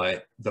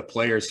 but the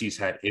players he's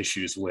had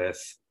issues with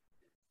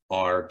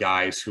are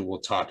guys who we'll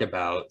talk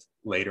about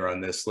later on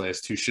this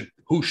list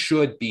who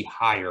should be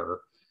higher,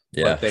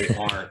 but they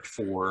aren't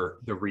for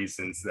the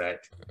reasons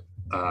that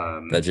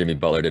Jimmy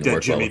Butler didn't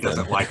work Jimmy well with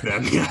doesn't like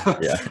them.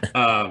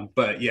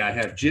 But I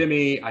have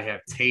Jimmy, I have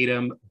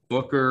Tatum,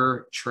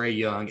 Booker, Trae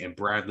Young, and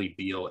Bradley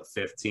Beal at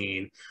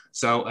 15.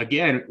 So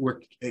again,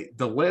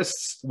 the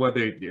lists,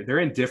 whether they're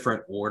in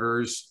different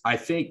orders, I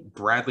think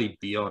Bradley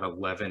Beal at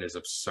 11 is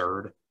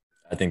absurd.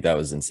 I think that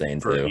was insane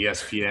for too.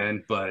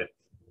 ESPN, but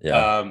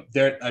 11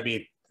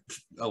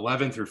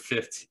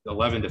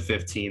 to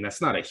 15,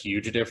 that's not a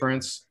huge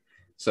difference.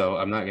 So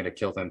I'm not going to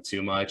kill them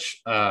too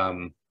much.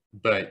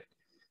 But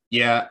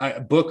yeah,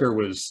 Booker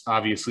was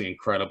obviously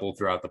incredible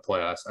throughout the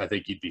playoffs. I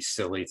think you'd be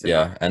silly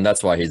to and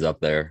that's why he's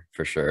up there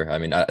for sure. I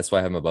mean, that's why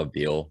I have him above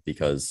Beal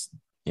because,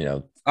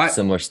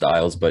 similar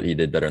styles, but he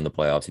did better in the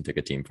playoffs. He took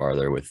a team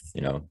farther with,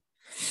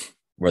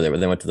 where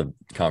they went to the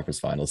conference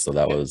finals. So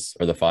that was,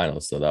 or the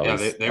finals. So that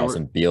was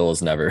awesome. Beal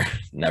is never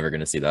going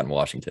to see that in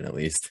Washington, at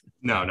least.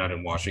 No, not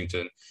in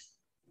Washington.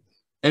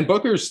 And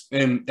Booker's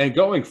and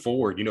going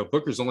forward,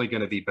 Booker's only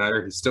going to be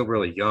better. He's still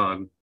really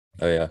young.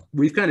 Oh yeah.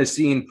 We've kind of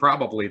seen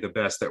probably the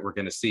best that we're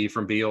going to see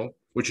from Beal,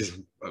 which is,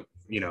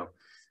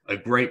 a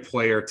great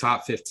player,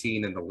 top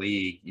 15 in the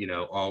league,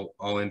 all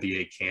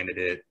NBA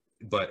candidate,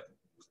 but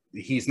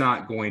he's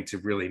not going to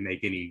really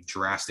make any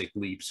drastic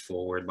leaps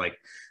forward. Like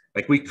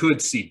we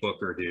could see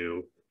Booker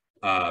do,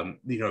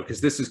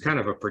 because this is kind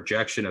of a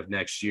projection of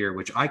next year,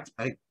 which I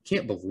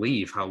can't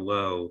believe how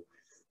low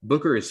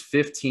Booker is.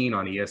 15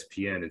 on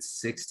ESPN and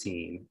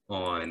 16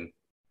 on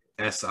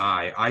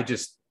SI.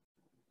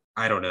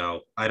 I don't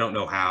know. I don't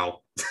know how.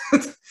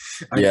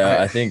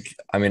 I think,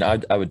 I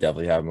would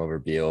definitely have him over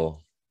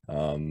Beal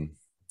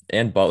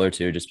and Butler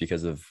too, just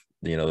because of,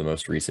 the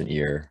most recent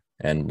year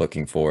and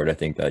looking forward. I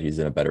think that he's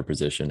in a better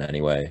position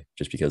anyway,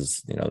 just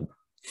because,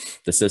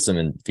 the system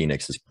in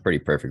Phoenix is pretty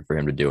perfect for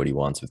him to do what he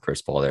wants with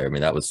Chris Paul there. I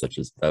mean, that was such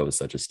a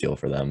steal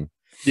for them.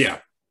 Yeah.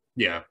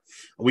 Yeah.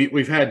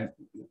 We've had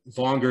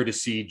longer to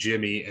see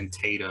Jimmy and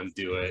Tatum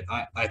do it.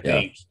 I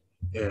think,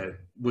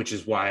 which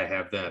is why I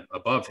have them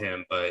above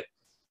him. But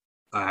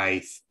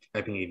I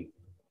mean,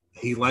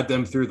 he led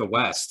them through the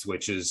West,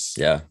 which is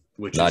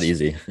not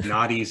easy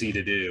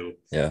to do.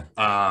 Yeah.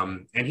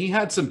 And he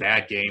had some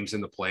bad games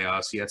in the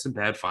playoffs. He had some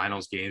bad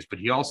finals games, but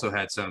he also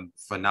had some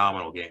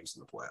phenomenal games in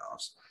the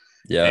playoffs.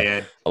 Yeah.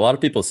 And a lot of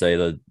people say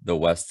that the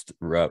West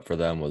route for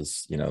them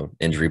was,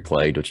 injury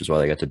plagued, which is why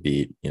they got to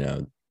beat,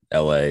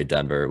 LA,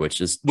 Denver,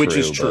 which is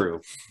true.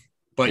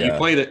 But Yeah,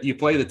 you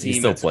play the he team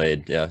still that's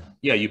played. Yeah,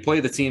 you play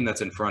the team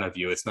that's in front of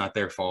you. It's not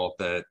their fault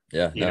that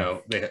yeah,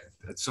 no,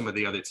 some of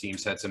the other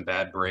teams had some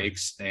bad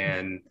breaks,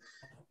 and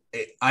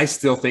I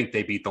still think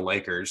they beat the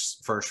Lakers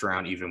first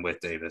round even with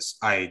Davis.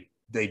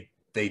 The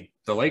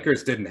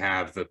Lakers didn't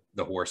have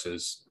the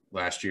horses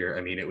last year.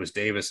 I mean, it was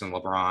Davis and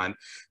LeBron.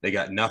 They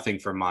got nothing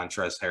from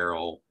Montrezl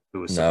Harrell,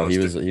 who was no. He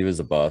supposed was to. he was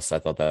a bust. I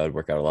thought that would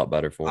work out a lot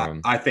better for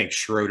him. I think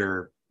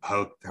Schroeder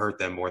hurt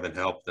them more than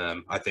helped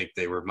them. I think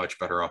they were much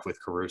better off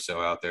with Caruso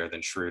out there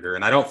than Schroeder.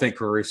 And I don't think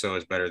Caruso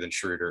is better than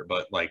Schroeder,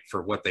 but like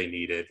for what they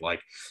needed, like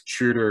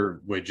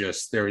Schroeder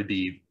there would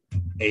be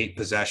 8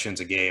 possessions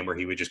a game where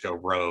he would just go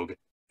rogue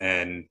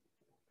and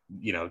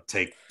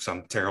take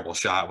some terrible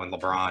shot when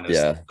LeBron is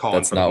calling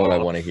That's for the not ball. what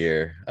I want to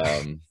hear.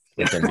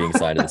 With him being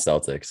signed to the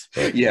Celtics.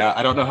 But, yeah,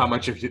 I don't know how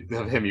much of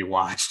him you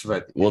watched,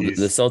 but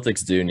the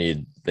Celtics do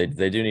need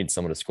they do need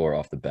someone to score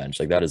off the bench.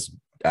 Like that is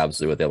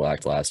absolutely what they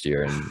lacked last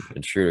year,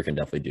 and Schroeder can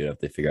definitely do it if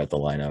they figure out the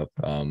lineup.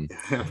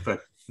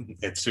 But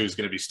it's who's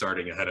going to be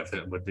starting ahead of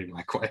him would be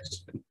my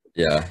question.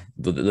 Yeah,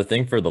 the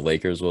thing for the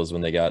Lakers was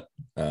when they got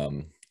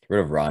rid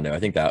of Rondo. I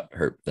think that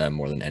hurt them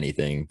more than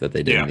anything that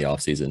they did in the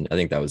offseason. I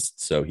think that was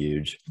so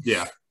huge.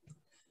 Yeah.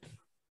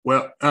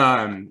 Well,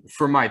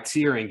 for my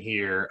tiering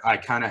here, I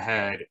kind of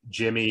had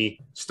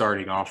Jimmy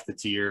starting off the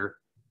tier,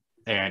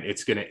 and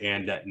it's going to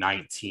end at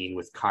 19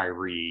 with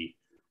Kyrie.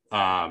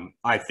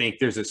 I think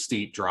there's a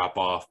steep drop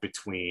off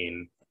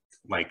between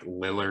like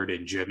Lillard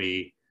and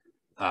Jimmy.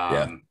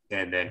 And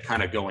then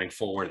kind of going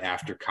forward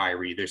after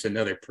Kyrie, there's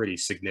another pretty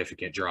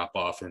significant drop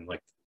off in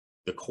like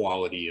the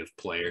quality of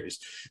players.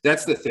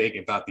 That's the thing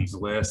about these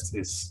lists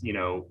is,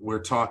 we're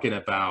talking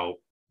about,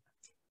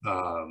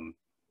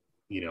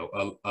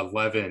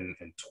 11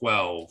 and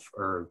 12,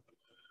 or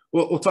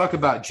we'll talk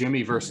about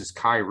Jimmy versus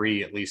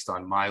Kyrie, at least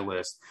on my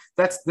list.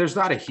 There's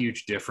not a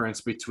huge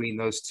difference between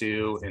those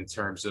two in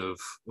terms of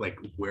like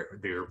where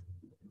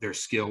their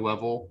skill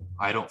level,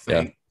 I don't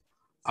think.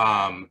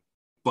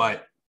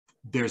 But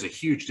there's a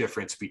huge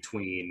difference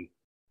between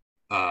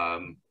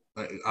up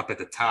at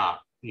the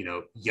top,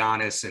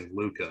 Giannis and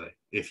Luka.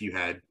 If you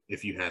had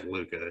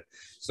Luka,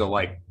 so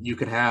like you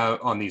can have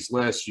on these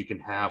lists, you can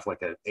have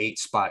like an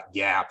 8-spot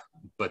gap,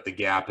 but the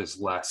gap is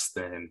less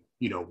than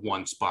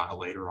 1 spot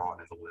later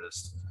on in the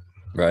list.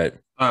 Right.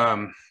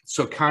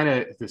 So kind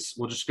of this,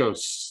 we'll just go,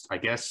 I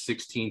guess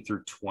 16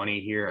 through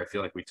 20 here. I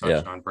feel like we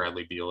touched on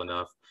Bradley Beal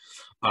enough.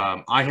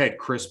 I had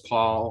Chris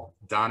Paul,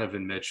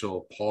 Donovan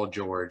Mitchell, Paul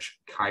George,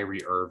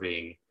 Kyrie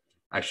Irving.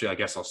 Actually, I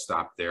guess I'll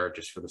stop there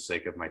just for the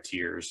sake of my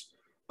tiers.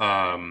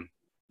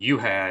 You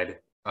had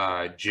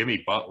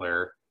Jimmy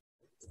Butler.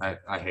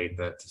 I hate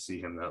that to see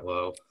him that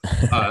low.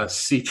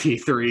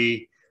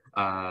 CP3,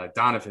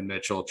 Donovan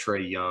Mitchell,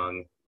 Trae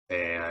Young,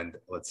 and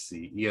let's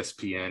see,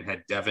 ESPN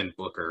had Devin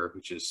Booker,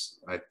 which is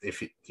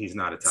he's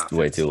not a top 50.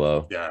 Way too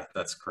low. Yeah,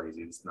 that's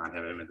crazy. It's not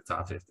having him in the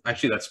top 50.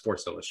 Actually, that's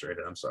Sports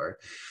Illustrated. I'm sorry.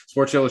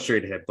 Sports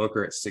Illustrated had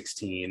Booker at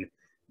 16,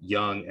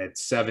 Young at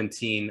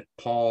 17,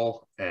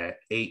 Paul at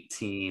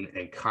 18,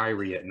 and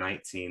Kyrie at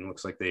 19.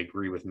 Looks like they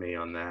agree with me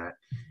on that.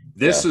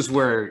 This is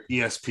where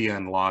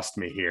ESPN lost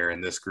me here in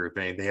this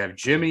grouping. They have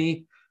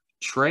Jimmy,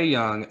 Trae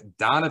Young,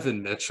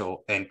 Donovan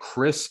Mitchell, and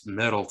Chris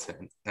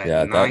Middleton. He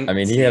had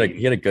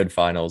a good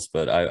finals,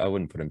 but I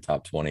wouldn't put him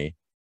top 20.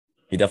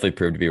 He definitely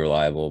proved to be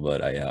reliable,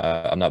 but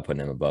I'm not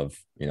putting him above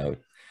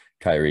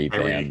Kyrie,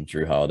 Bam,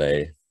 Drew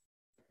Holiday.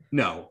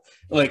 No,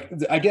 like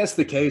I guess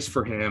the case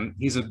for him,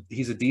 he's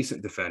a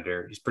decent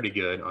defender. He's pretty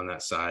good on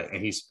that side,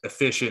 and he's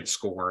efficient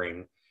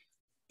scoring.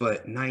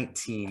 But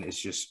 19 is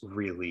just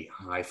really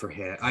high for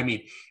him. I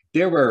mean,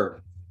 there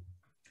were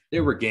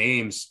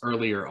games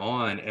earlier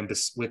on and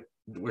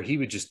where he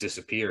would just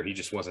disappear. He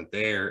just wasn't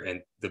there,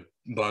 and the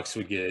Bucks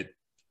would get,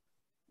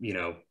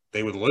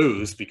 they would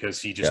lose because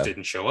he just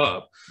didn't show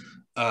up.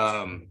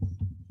 I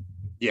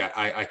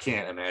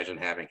can't imagine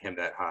having him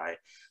that high.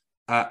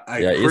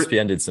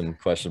 ESPN did some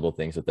questionable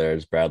things with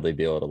theirs. Bradley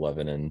Beal at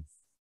 11 and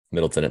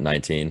Middleton at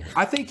 19.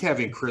 I think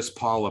having Chris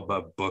Paul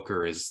above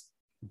Booker is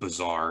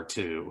bizarre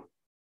too.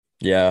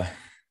 Yeah.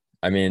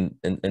 I mean,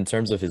 in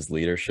terms of his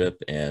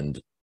leadership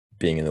and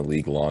being in the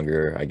league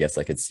longer, I guess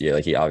I could see it.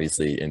 Like he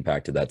obviously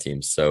impacted that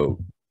team so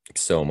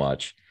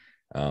much.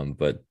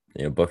 But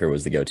Booker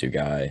was the go-to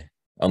guy.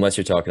 Unless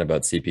you're talking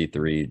about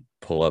CP3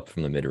 pull up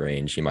from the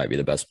mid-range, he might be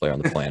the best player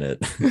on the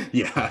planet.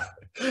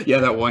 Yeah,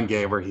 that one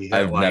game where he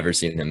had never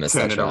seen him miss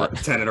that shot.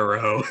 10 in a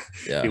row.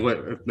 Yeah. He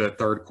went the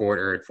third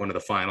quarter at one of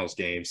the finals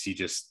games. He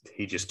just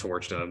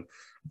torched him.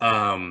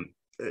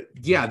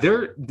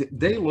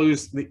 They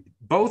lose.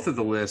 Both of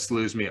the lists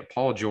lose me at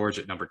Paul George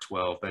at number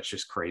 12. That's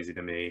just crazy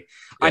to me.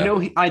 Yeah.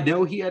 I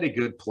know he had a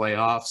good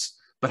playoffs,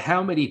 but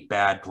how many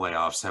bad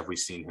playoffs have we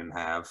seen him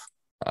have?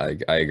 I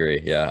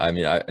agree. Yeah. I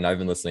mean, I've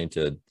been listening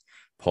to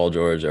Paul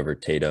George over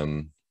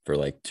Tatum for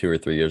like 2 or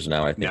 3 years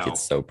now. I think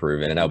it's so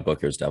proven. And now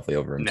Booker's definitely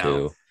over him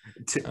too.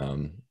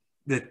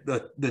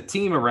 The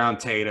team around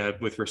Tatum,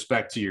 with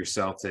respect to your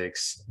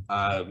Celtics,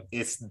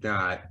 it's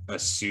not a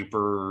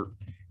super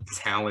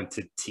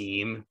talented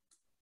team,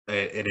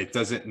 and it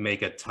doesn't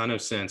make a ton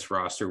of sense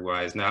roster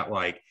wise. Not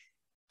like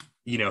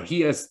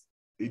he has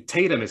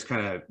Tatum is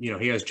kind of,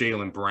 he has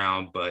Jaylen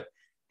Brown, but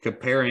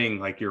comparing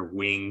like your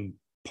wing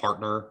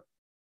partner,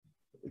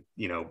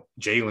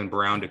 Jaylen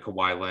Brown to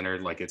Kawhi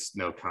Leonard, like it's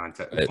no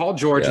contest. Right. Paul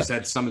George has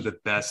had some of the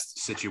best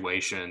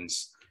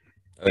situations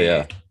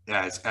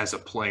as a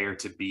player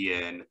to be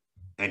in,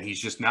 and he's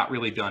just not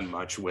really done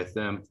much with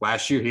them.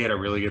 Last year, he had a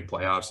really good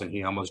playoffs, and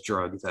he almost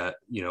drugged that,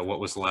 what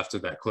was left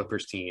of that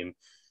Clippers team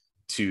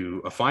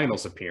to a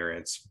finals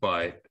appearance,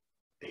 but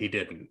he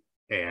didn't.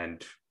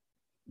 And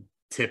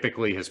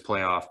typically his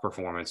playoff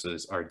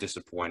performances are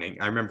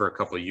disappointing. I remember a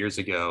couple of years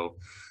ago,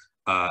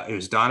 it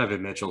was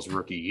Donovan Mitchell's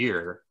rookie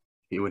year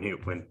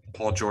when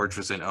Paul George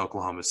was in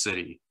Oklahoma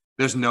City.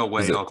 There's no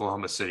way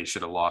Oklahoma City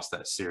should have lost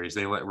that series.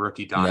 They let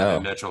rookie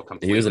Donovan Mitchell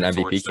completely. He was an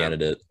MVP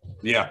candidate.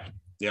 Yeah.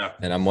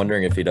 And I'm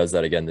wondering if he does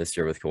that again this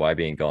year with Kawhi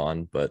being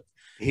gone. But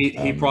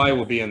he probably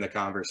will be in the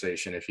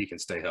conversation if he can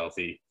stay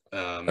healthy.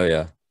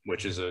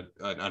 Which is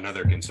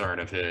another concern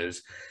of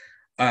his.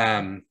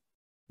 The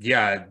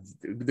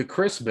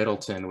Chris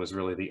Middleton was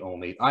really the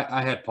only.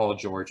 I had Paul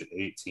George at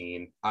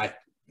 18.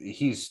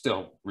 He's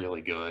still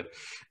really good,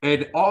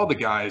 and all the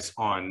guys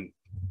on,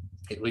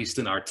 at least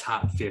in our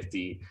top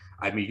 50.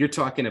 I mean, you're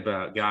talking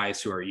about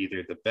guys who are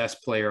either the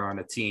best player on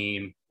a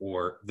team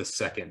or the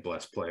second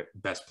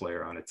best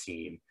player on a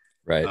team.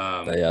 Right.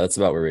 That's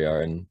about where we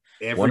are. And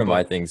one of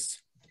my things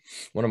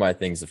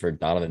for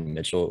Donovan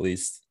Mitchell, at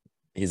least,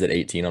 he's at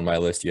 18 on my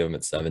list. You have him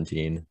at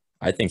 17.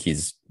 I think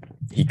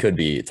he could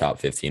be top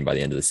 15 by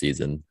the end of the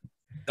season.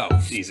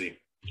 Oh, easy.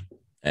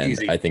 And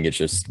easy. I think it's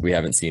just we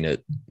haven't seen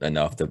it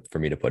enough for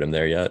me to put him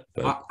there yet.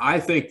 But I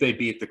think they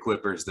beat the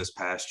Clippers this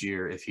past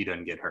year if he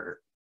doesn't get hurt.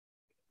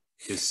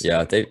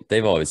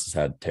 They've always just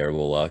had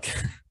terrible luck.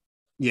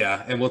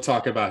 Yeah, and we'll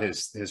talk about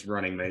his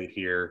running mate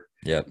here.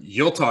 Yeah,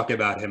 you'll talk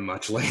about him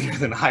much later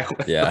than I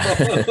will. Yeah,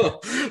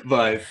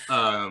 but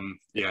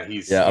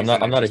he's I'm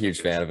not a huge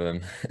fan of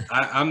him.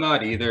 I'm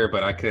not either,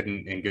 but I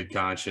couldn't, in good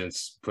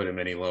conscience, put him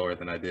any lower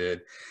than I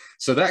did.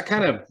 So that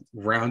kind of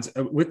rounds,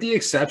 with the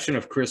exception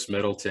of Chris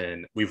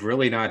Middleton, we've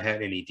really not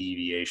had any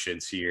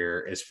deviations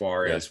here as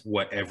far as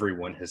what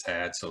everyone has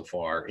had so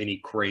far. Any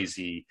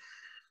crazy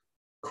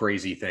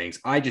things.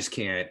 I just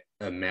can't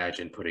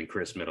imagine putting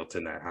Chris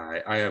Middleton that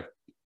high. I have,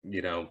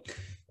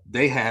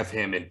 they have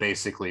him in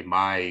basically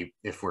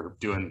if we're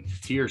doing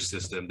tier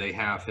system, they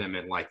have him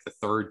in like the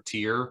third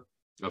tier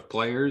of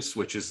players,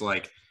 which is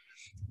like,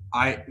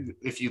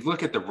 if you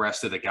look at the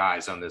rest of the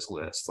guys on this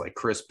list, like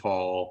Chris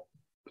Paul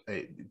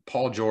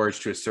George,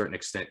 to a certain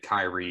extent,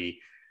 Kyrie,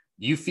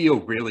 you feel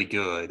really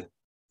good,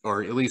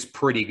 or at least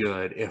pretty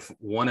good, if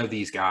one of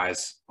these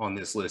guys on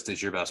this list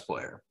is your best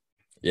player.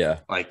 Yeah.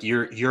 Like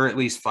you're at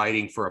least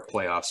fighting for a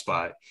playoff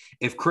spot.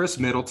 If Chris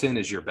Middleton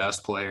is your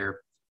best player,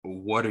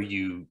 what are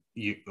you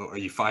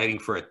fighting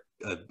for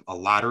a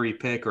lottery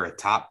pick or a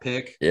top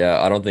pick?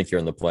 Yeah, I don't think you're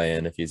in the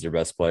play-in if he's your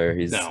best player.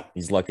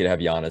 He's lucky to have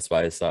Giannis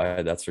by his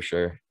side, that's for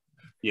sure.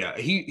 Yeah,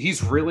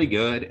 he's really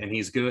good, and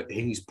he's good.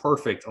 And he's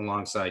perfect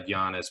alongside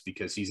Giannis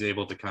because he's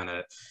able to kind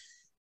of,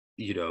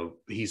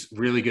 he's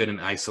really good in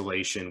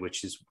isolation,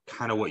 which is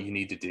kind of what you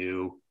need to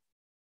do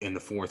in the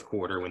fourth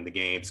quarter when the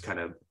game's kind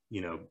of,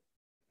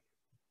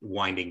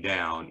 winding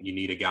down. You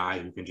need a guy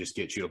who can just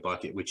get you a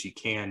bucket, which he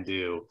can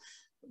do,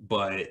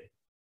 but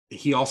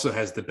he also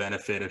has the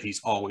benefit of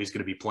he's always going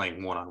to be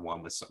playing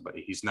one-on-one with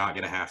somebody. He's not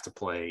going to have to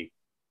play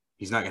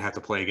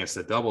against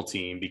a double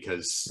team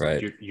because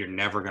you're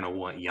never going to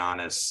want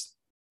Giannis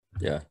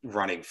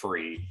running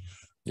free.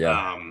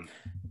 Yeah.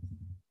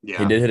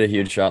 He did hit a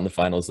huge shot in the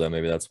finals, though.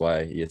 Maybe that's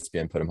why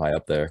ESPN put him high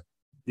up there.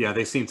 Yeah,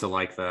 they seem to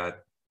like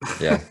that.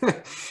 Yeah.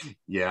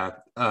 Yeah.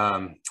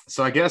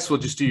 So I guess we'll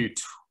just do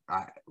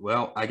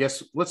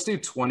let's do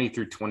 20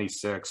 through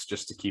 26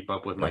 just to keep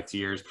up with my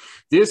tiers.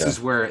 This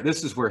is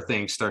where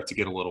things start to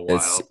get a little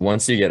wild.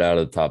 Once you get out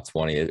of the top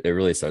 20, it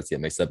really starts to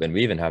get mixed up. And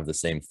we even have the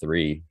same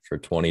three for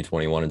 20,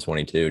 21, and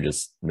 22,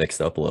 just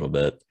mixed up a little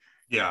bit.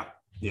 Yeah.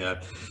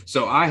 Yeah.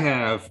 So I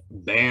have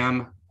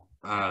Bam,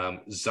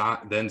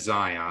 then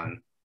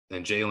Zion,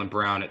 then Jaylen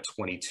Brown at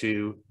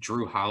 22,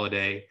 Drew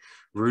Holiday,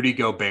 Rudy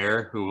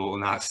Gobert, who we'll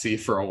not see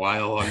for a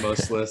while on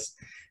most lists,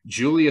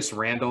 Julius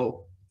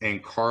Randle,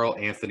 and Karl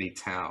Anthony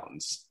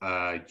Towns.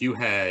 You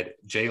had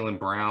Jaylen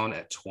Brown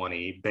at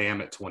 20,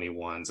 Bam at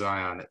 21,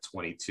 Zion at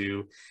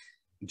 22,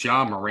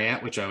 Ja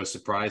Morant, which I was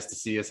surprised to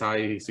see as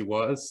high as he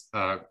was,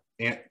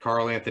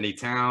 Karl Anthony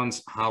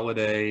Towns,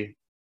 Holiday,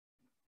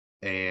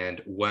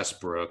 and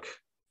Westbrook.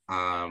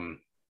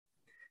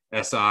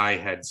 SI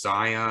had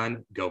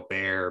Zion,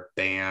 Gobert,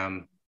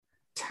 Bam,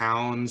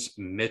 Towns,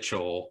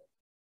 Mitchell.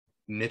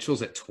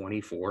 Mitchell's at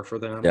 24 for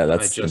them. Yeah,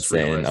 that's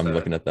insane. I'm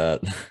looking at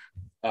that.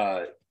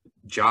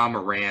 Ja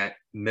Morant,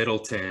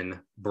 Middleton,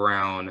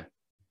 Brown.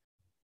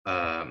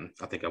 I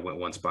think I went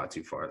one spot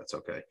too far. That's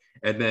okay.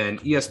 And then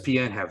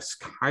ESPN has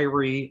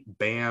Kyrie,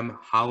 Bam,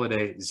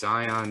 Holiday,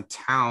 Zion,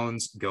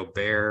 Towns,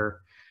 Gobert,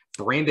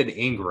 Brandon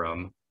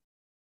Ingram,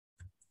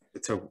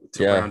 to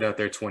round out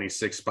their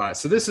 26 spot.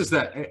 So this is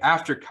that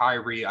after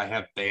Kyrie, I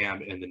have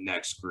Bam in the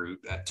next group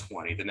at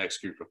 20, the next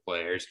group of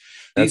players.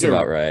 That's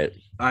about right.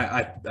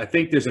 I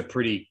think there's a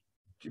pretty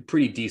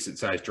decent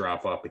sized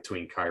drop off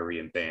between Kyrie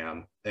and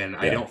Bam. And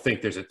I don't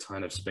think there's a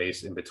ton of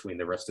space in between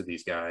the rest of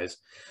these guys.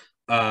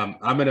 I'm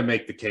going to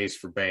make the case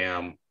for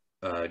Bam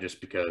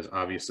just because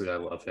obviously I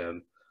love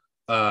him.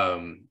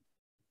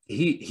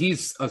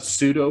 He's a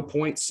pseudo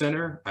point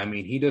center. I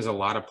mean, he does a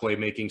lot of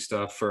playmaking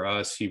stuff for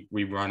us.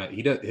 We run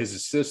it. His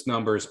assist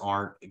numbers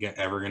aren't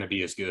ever going to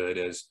be as good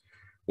as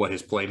what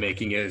his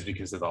playmaking is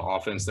because of the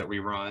offense that we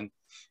run.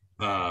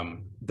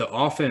 The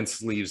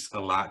offense leaves a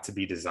lot to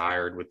be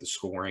desired with the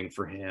scoring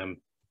for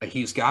him.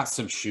 He's got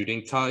some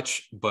shooting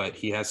touch, but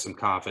he has some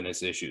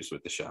confidence issues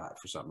with the shot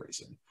for some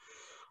reason.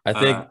 I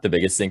think the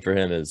biggest thing for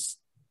him is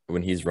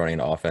when he's running an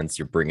offense,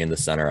 you're bringing the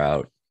center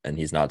out and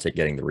he's not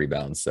getting the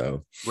rebounds.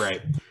 So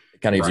right.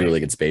 It kind of gives you really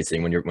good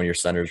spacing when your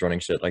center's running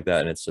shit like that.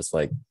 And it's just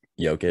like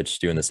Jokic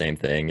doing the same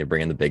thing. You're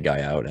bringing the big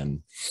guy out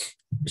and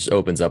it just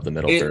opens up the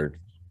middle third.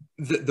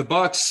 The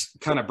Bucks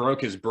kind of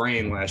broke his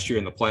brain last year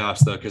in the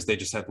playoffs, though, because they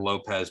just had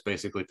Lopez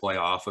basically play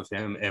off of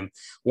him. And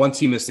once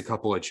he missed a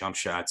couple of jump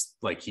shots,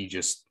 like he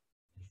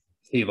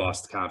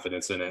lost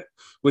confidence in it,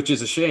 which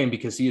is a shame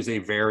because he is a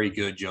very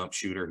good jump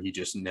shooter. He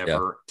just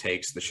never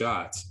takes the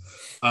shots.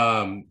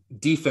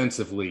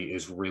 Defensively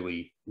is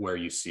really where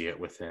you see it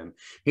with him.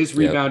 His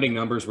rebounding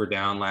numbers were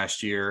down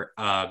last year.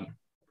 A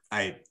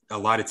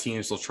lot of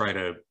teams will try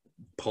to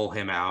pull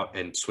him out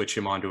and switch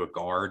him onto a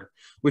guard,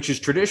 which is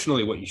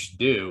traditionally what you should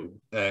do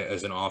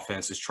as an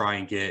offense, is try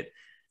and get,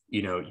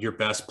 your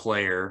best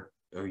player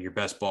or your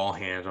best ball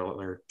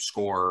handler,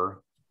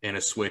 scorer, and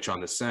a switch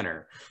on the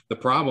center. The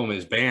problem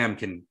is Bam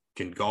can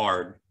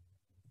guard,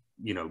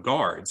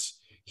 guards.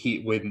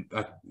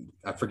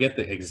 I forget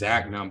the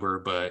exact number,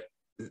 but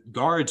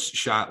guards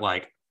shot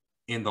like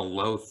in the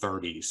low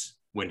 30s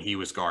when he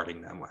was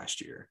guarding them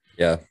last year.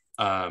 Yeah.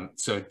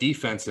 So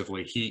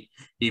defensively,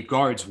 he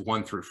guards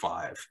 1 through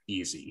 5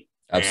 easy.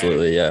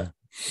 Absolutely,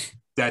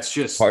 That's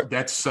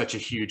that's such a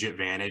huge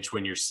advantage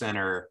when you're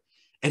center,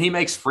 and he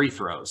makes free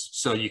throws,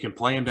 so you can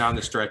play him down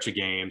the stretch of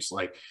games.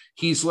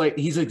 He's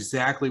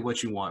exactly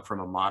what you want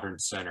from a modern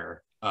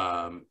center.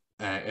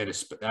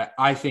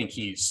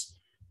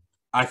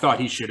 I thought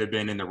he should have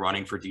been in the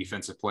running for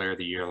Defensive Player of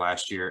the Year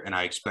last year, and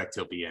I expect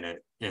he'll be in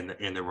it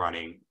in the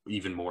running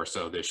even more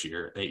so this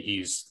year.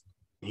 He's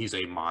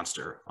a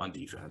monster on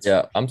defense.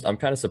 Yeah, I'm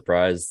kind of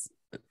surprised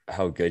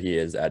how good he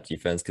is at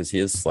defense because he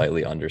is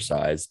slightly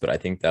undersized, but I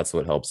think that's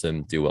what helps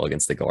him do well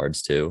against the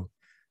guards too.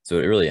 So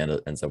it really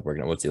ends up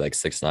working out. What's he like,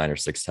 6'9" or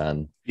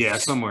 6'10"? Yeah,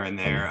 somewhere in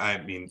there.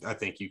 I mean, I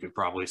think you could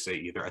probably say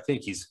either. I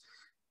think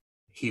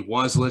he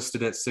was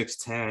listed at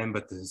 6'10",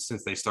 but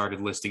since they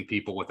started listing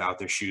people without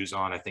their shoes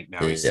on, I think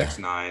now he's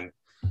 6'9".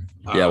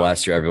 Yeah,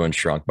 last year everyone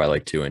shrunk by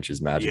like 2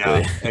 inches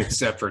magically. Yeah,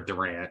 except for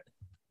Durant,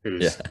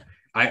 who's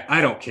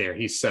I don't care.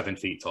 He's 7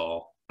 feet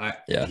tall.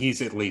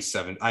 He's at least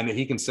 7. I mean,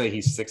 he can say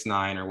he's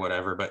 6'9" or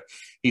whatever, but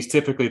he's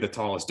typically the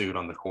tallest dude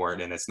on the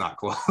court, and it's not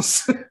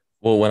close.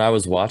 Well, when I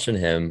was watching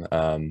him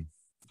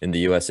in the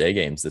USA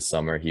games this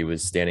summer, he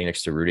was standing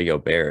next to Rudy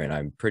Gobert, and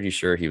I'm pretty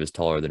sure he was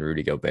taller than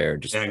Rudy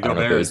Gobert. I don't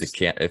know if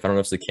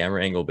it's the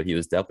camera angle, but he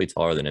was definitely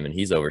taller than him, and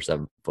he's over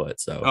 7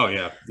 foot. So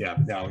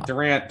no,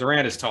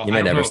 Durant is tall. He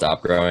might never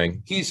stop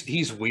growing.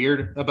 He's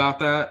weird about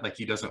that. Like,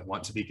 he doesn't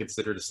want to be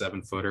considered a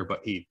 7-footer,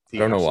 but he I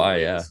don't know why.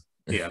 Is.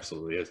 He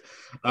absolutely is.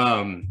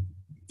 And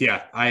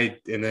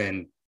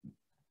then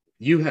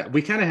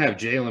we kind of have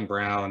Jaylen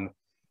Brown,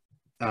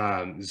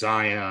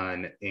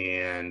 Zion,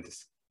 and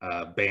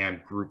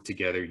Bam grouped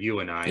together, you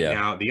and I.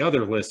 Now the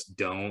other lists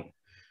don't.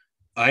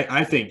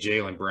 I think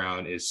Jaylen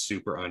Brown is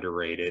super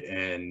underrated,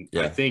 and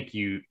I think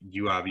you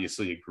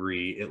obviously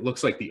agree. It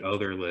looks like the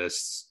other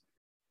lists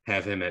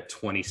have him at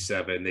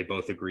 27. They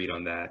both agreed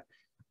on that.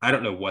 I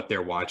don't know what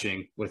they're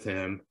watching with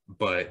him,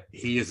 but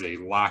he is a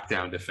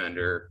lockdown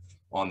defender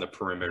on the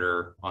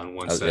perimeter on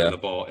one side of the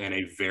ball and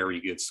a very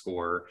good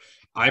scorer.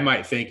 I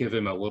might think of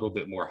him a little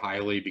bit more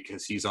highly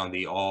because he's on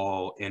the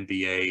all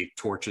NBA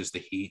Torches the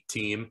Heat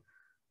team.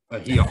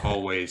 He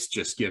always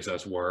just gives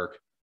us work,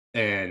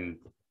 and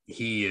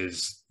he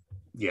is,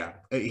 I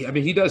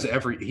mean, he does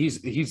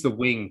he's the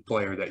wing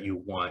player that you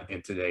want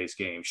in today's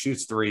game.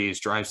 Shoots threes,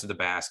 drives to the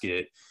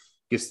basket,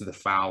 gets to the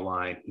foul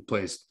line. He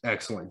plays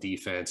excellent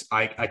defense.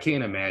 I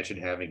can't imagine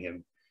having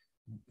him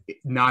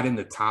not in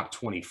the top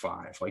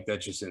 25. Like,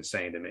 that's just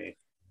insane to me.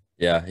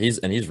 Yeah,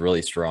 he's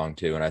really strong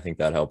too, and I think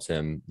that helps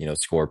him,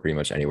 score pretty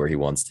much anywhere he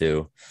wants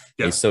to.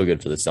 Yeah. He's so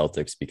good for the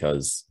Celtics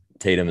because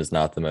Tatum is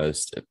not the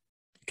most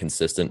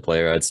consistent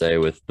player, I'd say,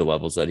 with the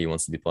levels that he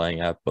wants to be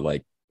playing at. But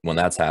like, when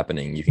that's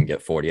happening, you can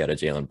get 40 out of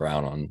Jaylen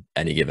Brown on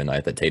any given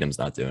night that Tatum's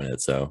not doing it.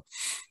 So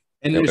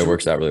it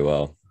works out really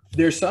well.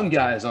 There's some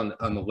guys on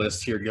the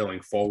list here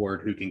going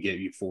forward who can get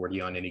you 40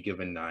 on any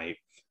given night,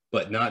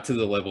 but not to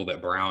the level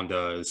that Brown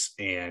does.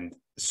 And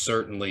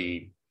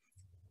certainly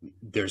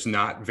there's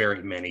not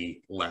very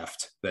many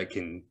left that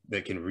can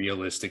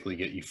realistically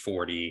get you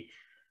 40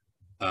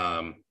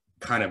 kind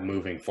of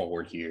moving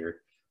forward here.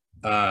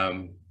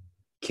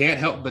 Can't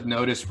help but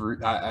notice.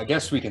 I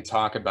guess we can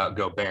talk about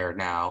Gobert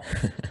now.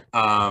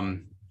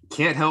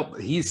 Can't help.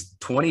 He's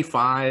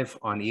 25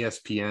 on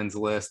ESPN's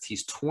list.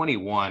 He's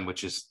 21,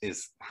 which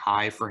is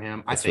high for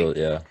him. That's really,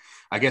 yeah.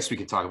 I guess we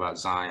can talk about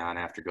Zion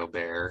after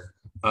Gobert.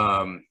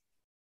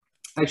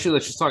 Actually,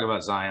 let's just talk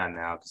about Zion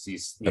now because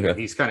he's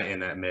he's kind of in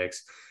that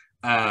mix.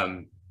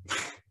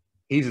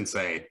 He's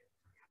insane.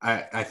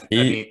 I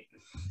mean,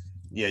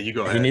 yeah, you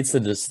go ahead. He needs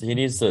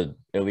to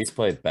at least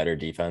play better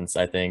defense,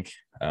 I think.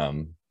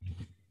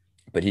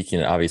 But he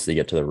can obviously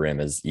get to the rim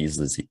as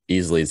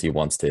easily as he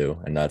wants to,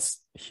 and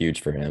that's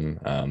huge for him.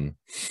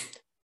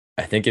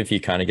 I think if he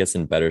kind of gets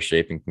in better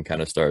shape and can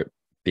kind of start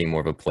being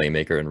more of a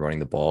playmaker and running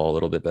the ball a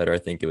little bit better, I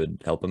think it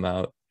would help him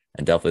out.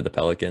 And definitely the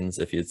Pelicans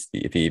if he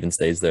even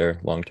stays there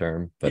long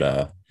term. But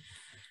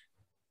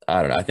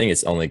I don't know. I think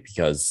it's only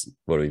because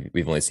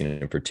we've only seen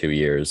him for 2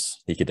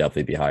 years. He could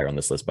definitely be higher on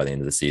this list by the end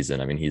of the season.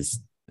 I mean,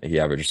 he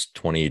averaged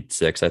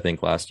 26, I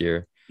think, last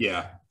year.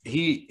 Yeah,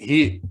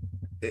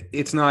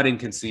 it's not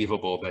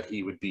inconceivable that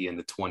he would be in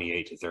the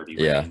 28 to 30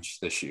 range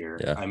this year.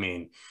 Yeah. I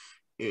mean,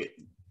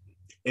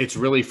 it's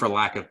really for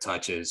lack of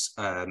touches.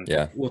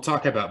 We'll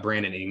talk about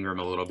Brandon Ingram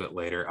a little bit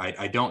later.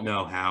 I don't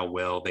know how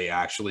well they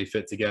actually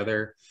fit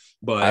together,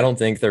 but I don't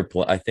think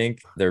I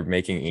think they're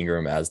making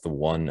Ingram as the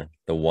one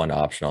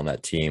option on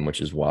that team, which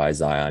is why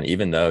Zion,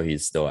 even though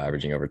he's still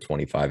averaging over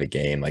 25 a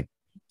game, like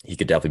he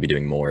could definitely be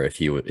doing more if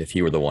he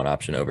were the one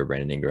option over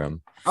Brandon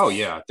Ingram. Oh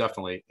yeah,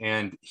 definitely.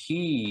 And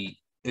he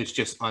is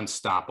just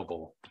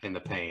unstoppable in the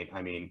paint.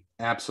 I mean,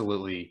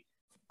 absolutely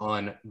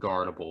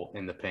unguardable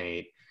in the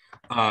paint.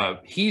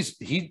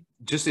 He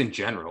just in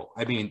general,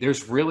 I mean,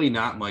 there's really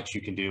not much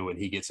you can do when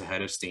he gets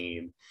ahead of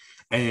steam.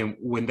 And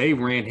when they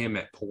ran him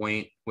at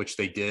point, which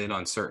they did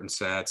on certain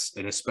sets,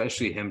 and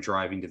especially him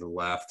driving to the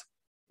left,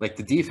 like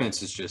the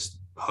defense is just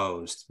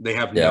hosed. They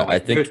have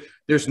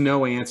there's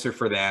no answer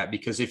for that,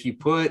 because if you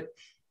put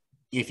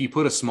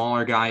a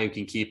smaller guy who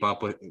can keep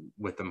up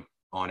with them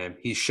on him,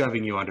 he's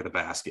shoving you under the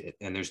basket,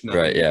 and there's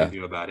nothing you can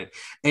do about it.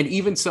 And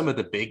even some of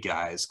the big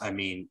guys, I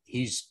mean,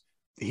 he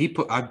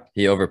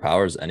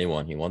overpowers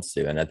anyone he wants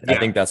to, and I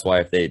think that's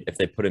why if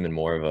they put him in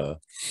more of a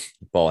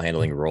ball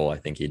handling role, I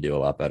think he'd do a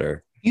lot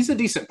better. He's a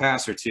decent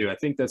passer too. I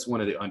think that's one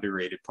of the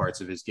underrated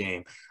parts of his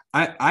game.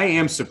 I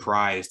am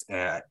surprised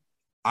at.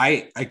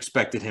 I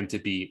expected him to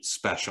be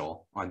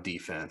special on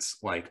defense,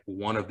 like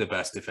one of the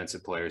best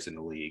defensive players in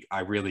the league.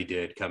 I really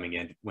did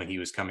when he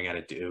was coming out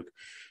of Duke.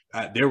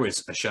 There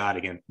was a shot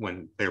again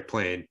when they're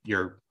playing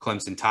your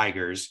Clemson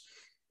Tigers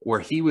where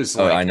he was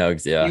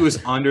he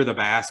was under the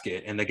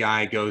basket, and the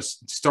guy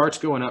starts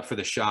going up for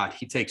the shot.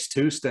 He takes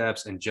 2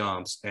 steps and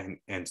jumps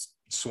and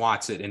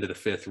swats it into the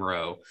 5th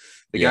row.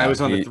 The guy was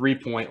on the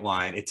 3-point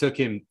line. It took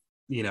him,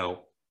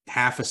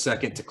 half a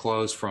second to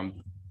close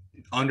from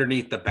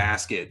underneath the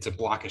basket to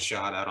block a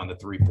shot out on the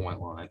 3-point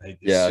line.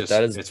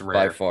 It's rare.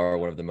 By far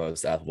one of the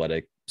most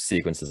athletic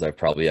sequences I've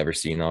probably ever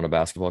seen on a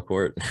basketball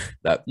court.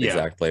 That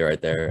exact play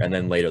right there. And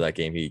then later that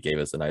game, he gave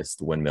us a nice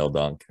windmill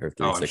dunk or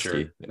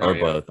 360 or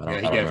both.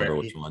 I don't remember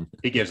which one.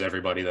 He gives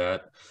everybody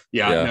that.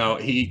 No,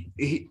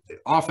 he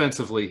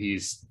offensively,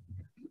 he's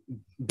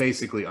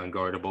basically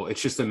unguardable.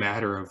 It's just a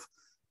matter of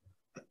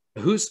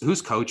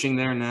who's coaching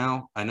there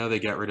now. I know they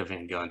got rid of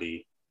Van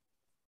Gundy.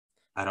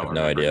 I don't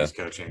remember who's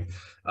coaching.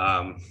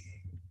 Van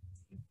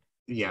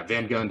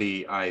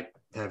Gundy, I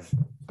have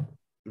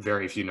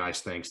very few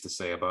nice things to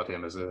say about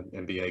him as an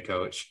NBA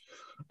coach.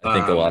 I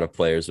think a lot of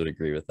players would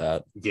agree with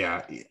that.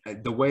 Yeah,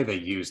 the way they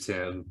used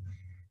him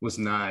was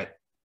not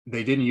 –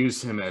 they didn't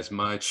use him as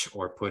much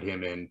or put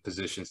him in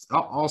positions.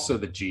 Also,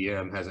 the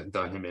GM hasn't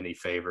done him any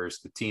favors.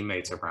 The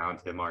teammates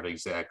around him aren't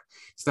exact.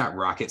 It's not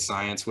rocket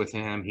science with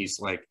him. He's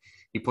like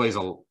 – he plays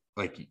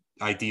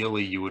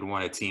ideally you would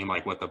want a team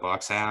like what the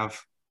Bucks have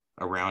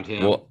around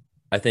him. Well,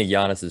 I think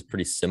Giannis is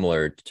pretty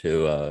similar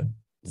to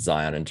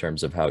Zion in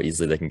terms of how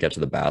easily they can get to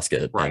the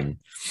basket. Right.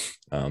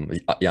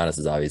 And Giannis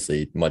is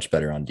obviously much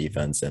better on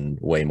defense and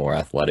way more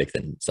athletic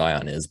than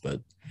Zion is.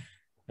 But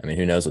I mean,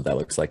 who knows what that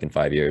looks like in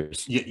 5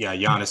 years? Yeah,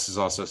 Giannis is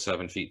also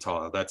 7 feet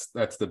tall. That's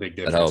the big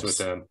difference with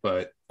him.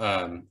 But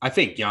I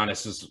think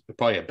Giannis is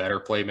probably a better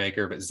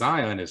playmaker, but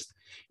Zion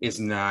is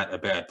not a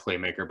bad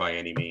playmaker by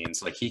any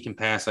means. Like, he can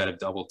pass out of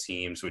double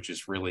teams, which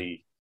is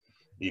really,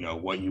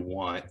 what you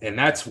want. And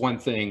that's one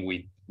thing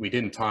we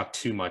didn't talk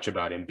too much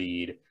about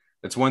Embiid.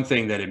 That's one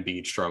thing that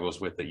Embiid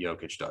struggles with that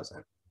Jokic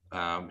doesn't.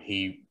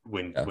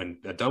 When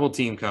a double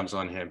team comes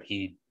on him,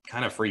 he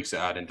kind of freaks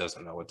out and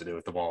doesn't know what to do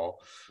with the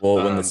ball. Well,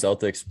 when the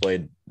Celtics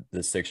played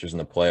the Sixers in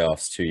the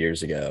playoffs 2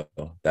 years ago,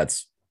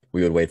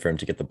 we would wait for him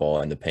to get the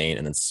ball in the paint,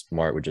 and then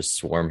Smart would just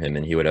swarm him,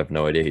 and he would have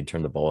no idea. He'd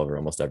turn the ball over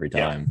almost every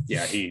time.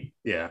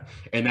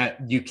 And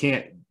that you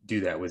can't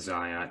do that with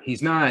Zion.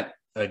 He's not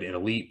an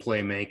elite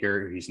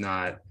playmaker. He's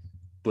not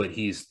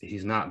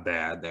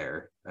bad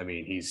there. I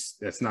mean,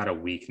 that's not a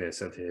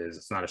weakness of his.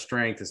 It's not a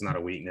strength. It's not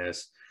a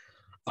weakness.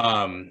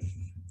 So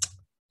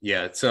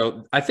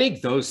I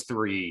think those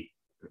three,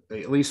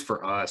 at least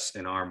for us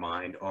in our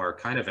mind, are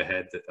kind of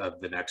ahead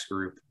of the next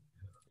group.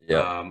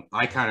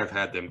 I kind of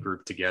had them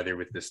grouped together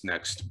with this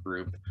next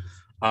group.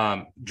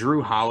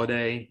 Drew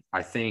Holiday,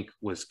 I think,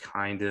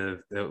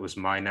 that was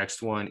my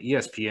next one.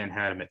 ESPN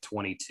had him at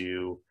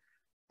 22.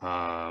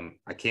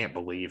 I can't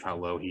believe how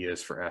low he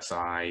is for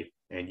SI,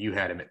 and you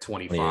had him at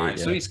 25.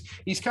 So Yeah.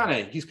 he's kind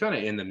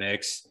of in the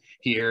mix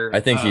here. I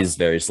think he's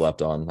very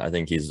slept on. I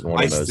think he's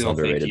one of the most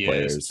underrated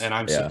players. And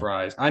I'm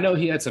surprised. I know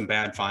he had some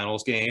bad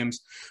finals games,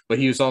 but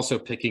he was also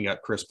picking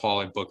up Chris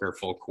Paul and Booker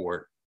full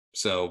court.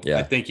 So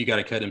I think you got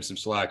to cut him some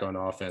slack on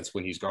offense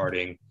when he's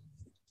guarding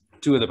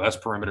two of the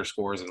best perimeter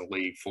scorers in the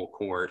league full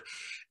court.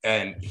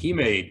 And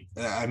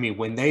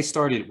when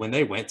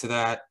they went to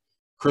that,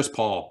 Chris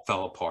Paul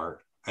fell apart.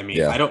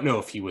 I don't know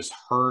if he was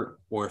hurt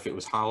or if it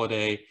was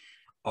Holiday.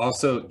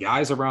 Also,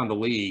 guys around the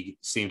league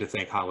seem to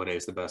think Holiday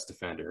is the best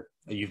defender.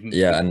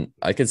 And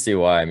I could see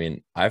why.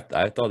 I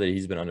thought that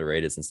he's been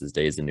underrated since his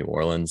days in New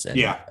Orleans,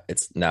 and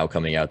it's now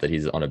coming out that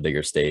he's on a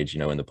bigger stage,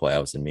 in the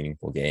playoffs and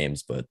meaningful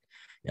games. But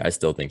I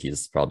still think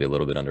he's probably a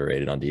little bit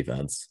underrated on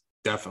defense.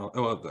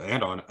 Definitely.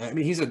 Well,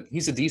 he's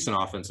a decent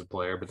offensive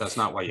player, but that's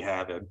not why you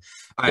have him.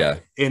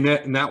 In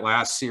that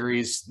last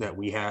series that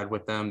we had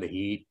with them, the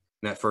Heat,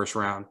 in that first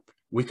round,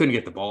 we couldn't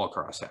get the ball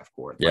across half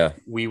court.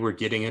 We were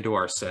getting into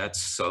our sets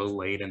so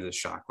late into the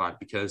shot clock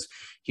because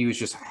he was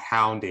just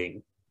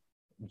hounding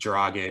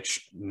Dragic,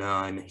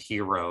 Nunn,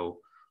 Hero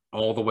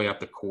all the way up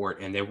the court.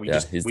 And then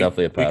he's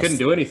definitely a pest. We couldn't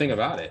do anything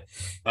about it.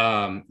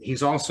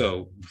 He's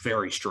also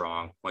very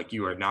strong. Like,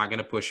 you are not going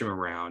to push him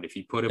around. If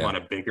you put him on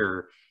a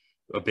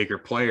bigger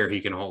player, he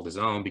can hold his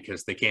own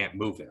because they can't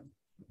move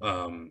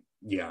him.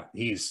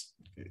 He's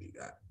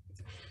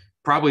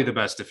probably the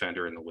best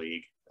defender in the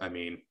league.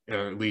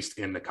 At least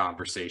in the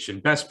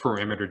conversation. Best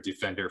perimeter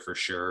defender for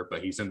sure,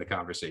 but he's in the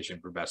conversation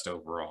for best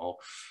overall.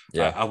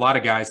 A lot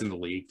of guys in the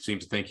league seem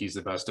to think he's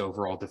the best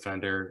overall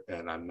defender,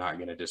 and I'm not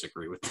going to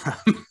disagree with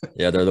them.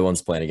 They're the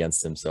ones playing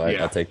against him, so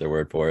I'll take their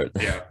word for it.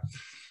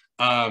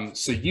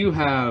 So you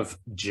have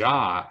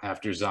Ja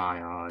after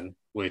Zion,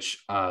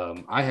 which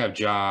I have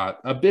Ja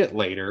a bit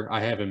later.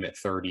 I have him at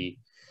 30.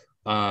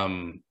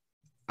 Was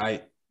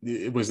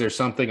there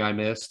something I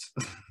missed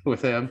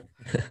with him?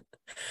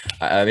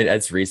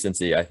 It's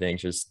recency. I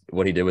think just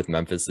what he did with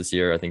Memphis this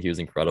year. I think he was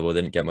incredible.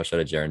 They didn't get much out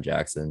of Jaren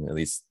Jackson, at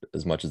least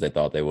as much as they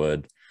thought they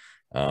would.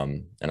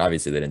 And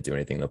obviously they didn't do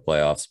anything in the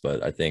playoffs,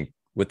 but I think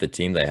with the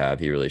team they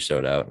have, he really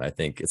showed out. And I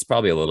think it's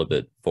probably a little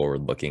bit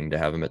forward looking to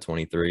have him at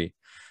 23.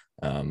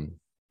 But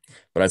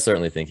I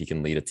certainly think he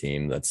can lead a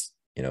team that's,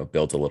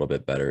 built a little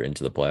bit better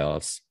into the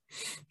playoffs.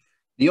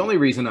 The only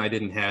reason I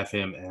didn't have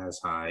him as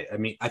high,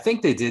 I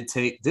think they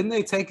didn't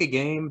they take a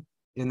game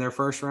in their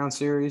first round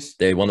series?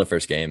 They won the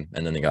first game,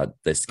 and then they got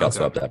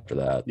swept after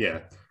that. Yeah,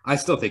 I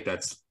still think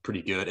that's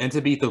pretty good. And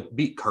to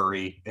beat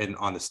Curry and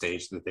on the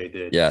stage that they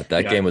did. Yeah,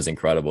 that game was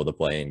incredible. The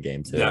play-in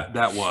game too.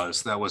 That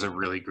was a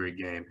really great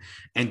game.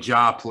 And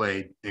Ja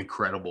played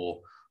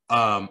incredible.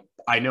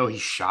 I know he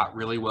shot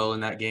really well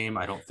in that game.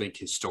 I don't think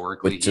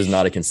historically, which is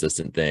not a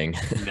consistent thing.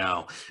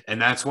 No,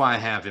 and that's why I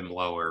have him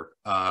lower.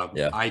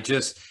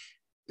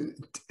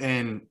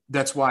 And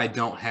that's why I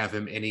don't have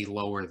him any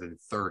lower than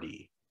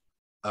 30.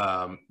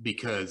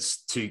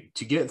 Because to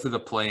get to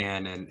the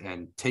play-in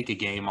and take a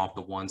game off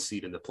the 1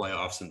 seed in the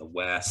playoffs in the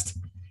West,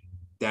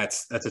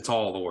 that's a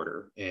tall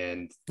order.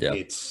 And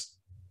it's,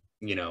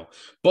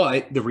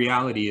 but the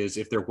reality is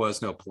if there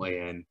was no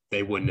play-in,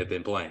 they wouldn't have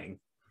been playing.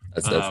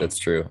 That's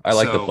true. I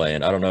like the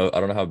play-in. I don't know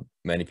how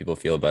many people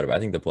feel about it, but I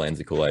think the play-in's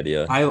a cool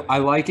idea. I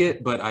like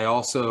it, but I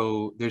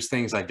also, there's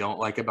things I don't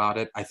like about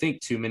it. I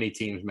think too many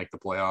teams make the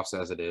playoffs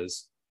as it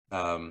is.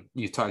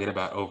 You're talking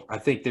about, I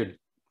think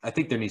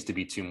there needs to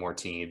be 2 more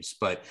teams,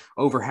 but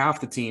over half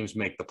the teams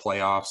make the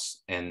playoffs,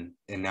 and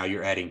now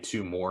you're adding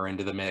 2 more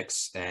into the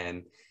mix.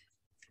 And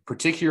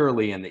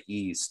particularly in the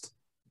East,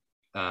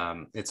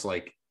 it's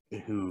like,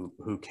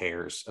 who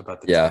cares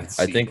about the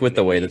I think with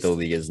the way that the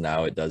league is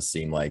now, it does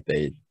seem like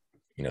they,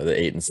 the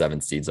 8 and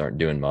 7 seeds aren't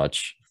doing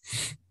much.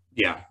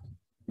 But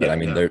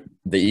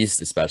the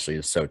East especially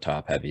is so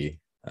top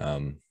heavy.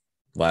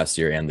 Last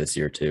year and this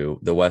year too.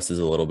 The West is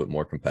a little bit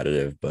more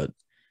competitive, but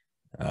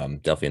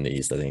definitely in the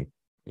East, I think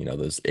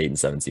those 8 and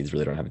 7 seeds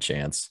really don't have a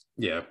chance.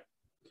 Yeah.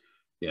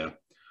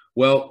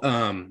 Well,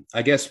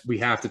 I guess we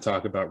have to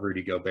talk about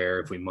Rudy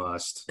Gobert if we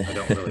must. I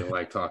don't really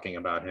like talking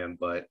about him,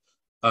 but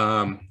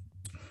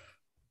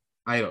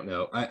I don't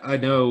know. I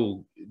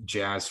know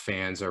Jazz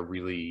fans are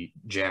really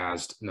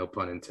jazzed, no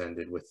pun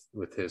intended,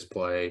 with his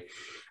play,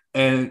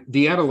 and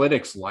the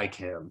analytics like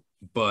him.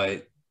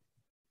 But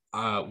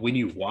when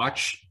you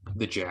watch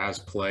the Jazz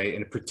play,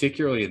 and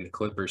particularly in the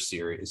Clippers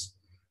series,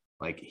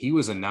 like, he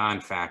was a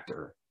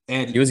non-factor.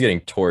 And he was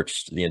getting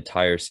torched the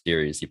entire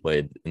series he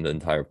played in the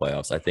entire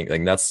playoffs. I think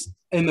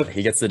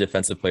he gets the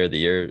defensive player of the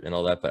year and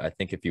all that, but I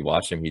think if you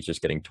watch him, he's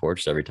just getting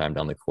torched every time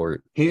down the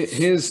court.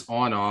 His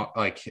on-off,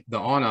 the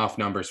on-off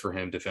numbers for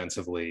him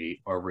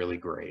defensively are really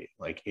great.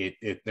 Like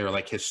they're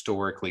like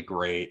historically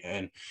great,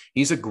 and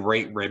he's a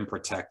great rim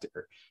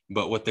protector.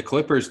 But what the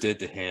Clippers did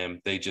to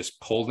him, they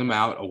just pulled him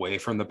out away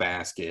from the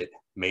basket,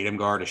 made him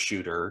guard a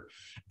shooter,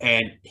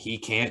 and he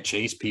can't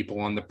chase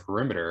people on the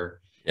perimeter.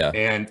 Yeah.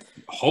 And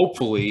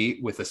hopefully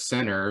with a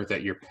center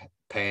that you're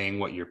paying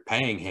what you're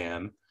paying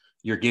him,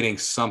 you're getting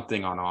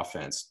something on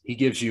offense. He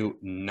gives you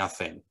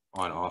nothing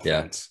on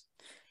offense.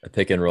 A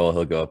pick and roll,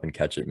 he'll go up and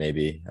catch it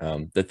maybe.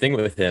 The thing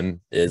with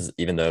him is,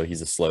 even though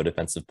he's a slow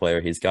defensive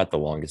player, he's got the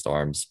longest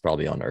arms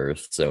probably on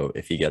earth. So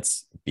if he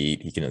gets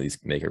beat, he can at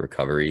least make a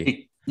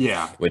recovery.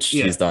 Which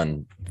he's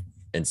done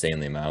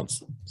insanely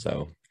amounts.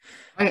 So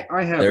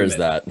I have there's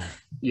that.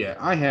 Yeah,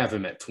 I have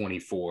him at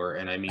 24,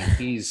 and I mean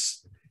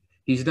he's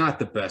not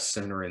the best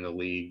center in the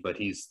league, but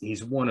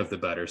he's one of the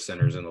better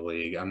centers in the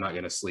league. I'm not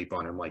going to sleep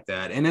on him like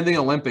that. And in the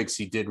Olympics,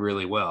 he did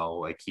really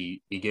well. Like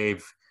he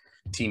gave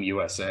Team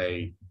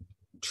USA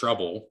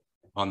trouble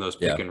on those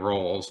pick and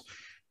rolls,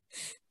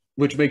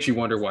 which makes you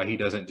wonder why he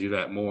doesn't do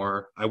that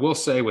more. I will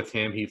say with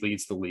him, he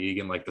leads the league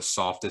in like the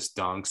softest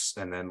dunks,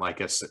 and then like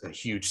a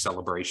huge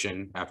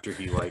celebration after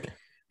he like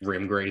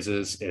rim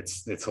grazes.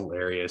 It's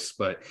hilarious.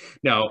 But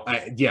no,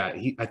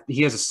 he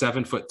has a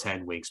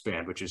 7'10"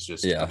 wingspan, which is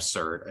just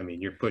absurd. I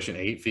mean, you're pushing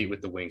 8 feet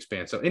with the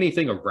wingspan, so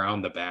anything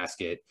around the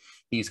basket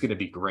he's going to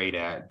be great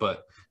at.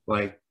 But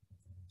like,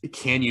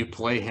 can you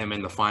play him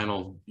in the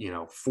final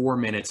 4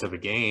 minutes of a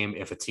game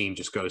if a team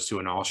just goes to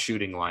an all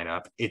shooting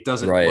lineup? It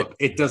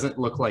doesn't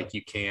look like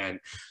you can.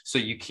 So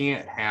you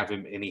can't have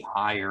him any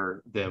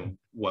higher than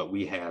what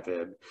we have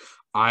him.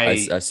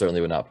 I certainly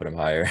would not put him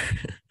higher.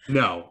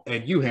 No,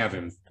 and you have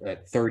him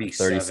at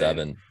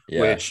 37,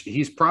 which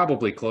he's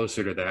probably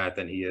closer to that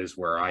than he is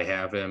where I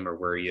have him, or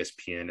where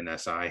ESPN and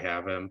SI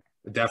have him.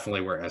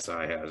 Definitely where SI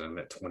has him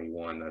at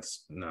 21.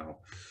 That's no.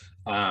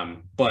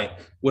 But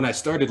when I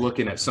started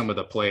looking at some of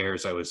the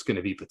players I was going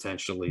to be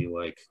potentially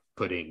like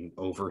putting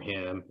over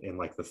him in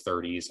like the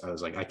 30s, I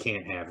was like, I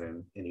can't have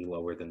him any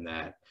lower than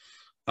that.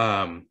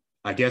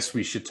 I guess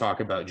we should talk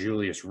about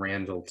Julius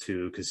Randle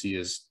too, because he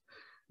is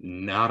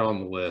not on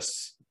the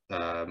list,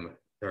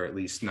 or at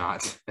least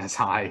not as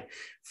high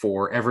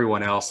for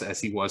everyone else as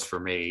he was for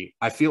me.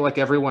 I feel like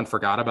everyone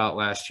forgot about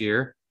last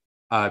year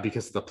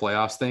because of the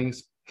playoffs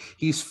things.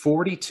 He's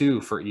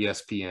 42 for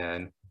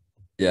ESPN.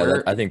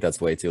 Yeah, I think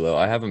that's way too low.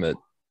 I have him at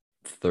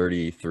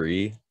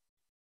 33,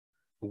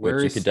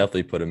 which you could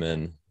definitely put him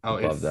in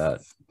above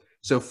that.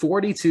 So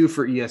 42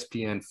 for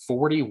ESPN,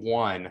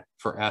 41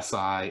 for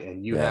SI,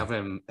 and you have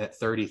him at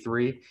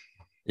 33.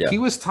 Yeah. He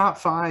was top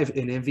 5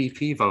 in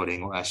MVP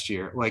voting last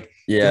year. Like,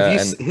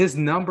 his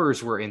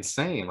numbers were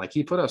insane. Like,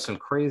 he put up some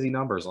crazy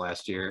numbers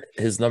last year.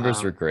 His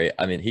numbers were great.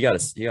 I mean, he got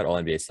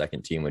All NBA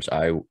second team, which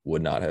I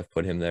would not have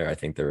put him there. I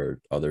think there were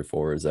other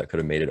forwards that could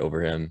have made it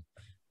over him.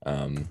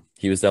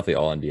 He was definitely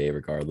All NBA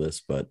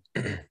regardless, but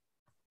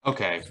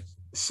okay.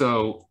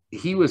 So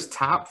he was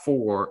top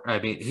 4. I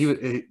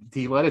mean,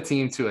 he led a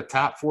team to a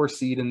top 4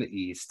 seed in the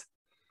East.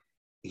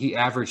 He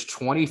averaged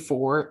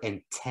 24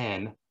 and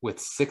 10 with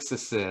 6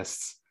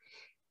 assists,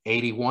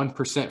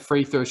 81%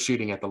 free throw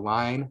shooting at the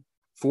line,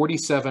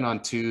 47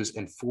 on twos,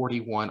 and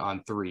 41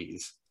 on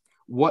threes.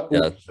 What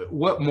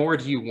more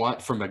do you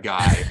want from a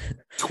guy?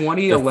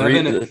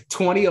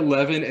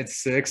 2011 and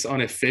 6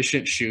 on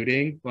efficient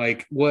shooting.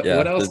 Like what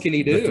else can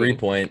he do? The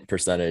 3-point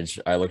percentage,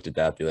 I looked at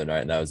that the other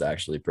night, and that was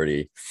actually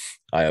pretty.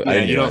 I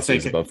didn't realize he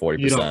was above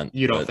 40%.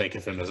 You don't think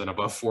of him as an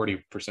above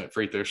 40%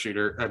 free throw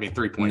shooter? I mean,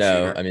 3-point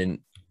shooter. No, I mean,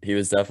 he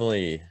was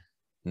definitely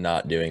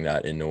not doing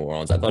that in New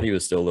Orleans. I thought he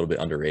was still a little bit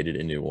underrated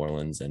in New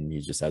Orleans, and he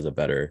just has a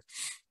better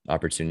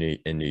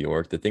opportunity in New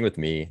York. The thing with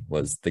me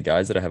was the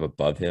guys that I have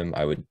above him,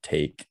 I would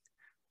take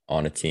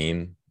on a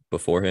team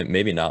before him.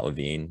 Maybe not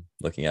Levine,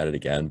 looking at it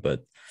again,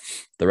 but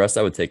the rest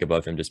I would take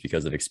above him just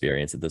because of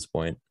experience at this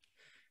point.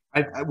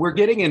 We're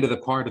getting into the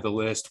part of the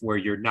list where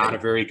you're not a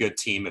very good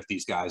team if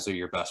these guys are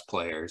your best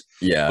players.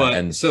 Yeah.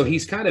 But so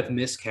he's kind of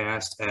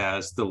miscast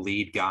as the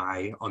lead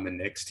guy on the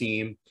Knicks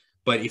team.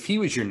 But if he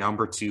was your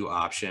number 2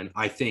 option,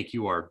 I think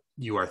you are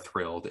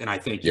thrilled. And I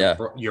think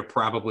you're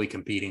probably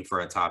competing for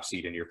a top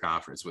seed in your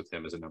conference with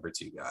him as a number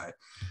 2 guy.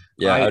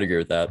 Yeah, I'd agree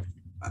with that.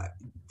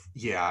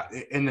 Yeah.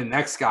 And the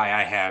next guy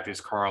I have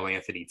is Karl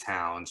Anthony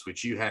Towns,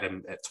 which you had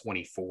him at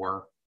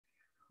 24.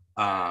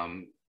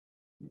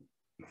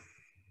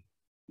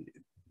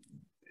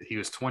 He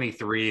was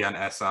 23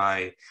 on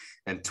SI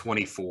and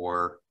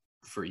 24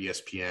 for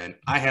ESPN.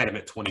 I had him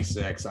at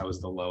 26. I was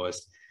the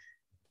lowest.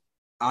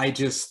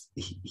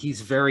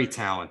 He's very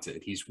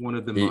talented. He's one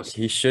of the most.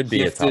 He should be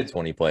gifted. A top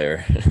 20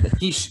 player.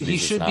 he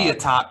should be a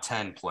top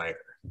 10 player.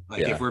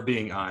 Like, if we're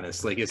being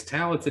honest, like, as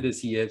talented as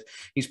he is,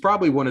 he's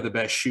probably one of the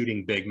best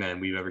shooting big men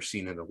we've ever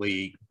seen in the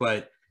league.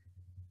 But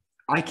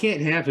I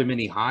can't have him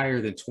any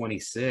higher than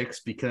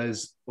 26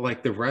 because,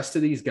 like, the rest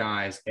of these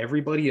guys,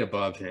 everybody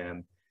above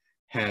him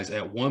has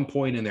at one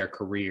point in their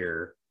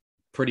career,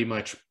 pretty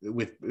much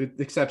with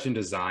exception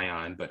to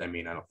Zion, but I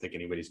mean, I don't think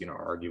anybody's going to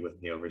argue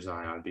with me over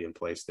Zion being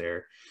placed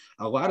there.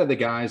 A lot of the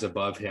guys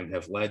above him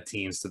have led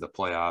teams to the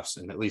playoffs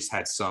and at least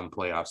had some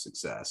playoff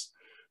success.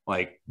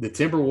 Like, the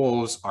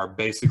Timberwolves are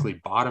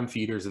basically bottom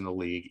feeders in the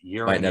league year in and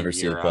year out. Might never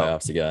see the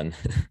playoffs again.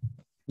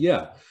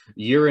 Yeah,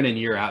 year in and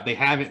year out. They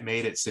haven't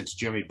made it since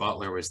Jimmy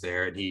Butler was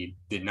there, and he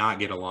did not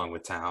get along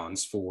with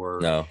Towns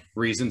for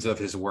reasons of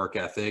his work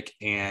ethic.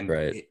 And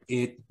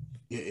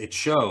it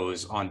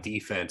shows on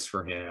defense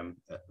for him,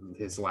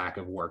 his lack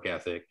of work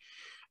ethic.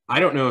 I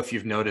don't know if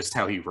you've noticed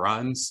how he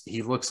runs.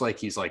 He looks like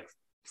he's like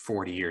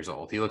 40 years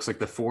old. He looks like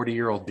the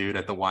 40-year-old dude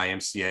at the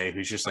YMCA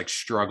who's just like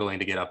struggling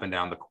to get up and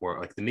down the court.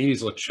 Like the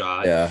knees look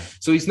shot. Yeah.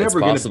 So he's never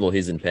going to. It's possible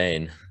he's in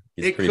pain.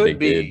 He's it could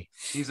be. Dude.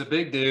 He's a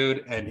big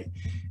dude, and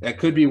that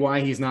could be why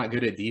he's not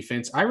good at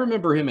defense. I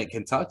remember him at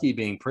Kentucky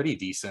being pretty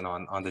decent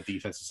on the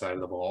defensive side of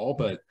the ball,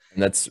 but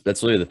and that's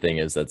really the thing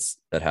is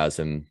that has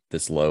him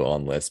this low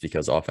on list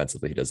because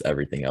offensively he does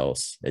everything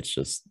else. It's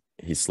just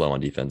he's slow on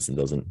defense and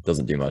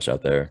doesn't do much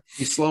out there.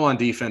 He's slow on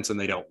defense and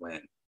they don't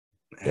win.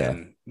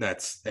 And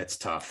that's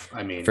tough.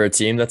 I mean, for a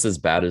team that's as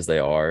bad as they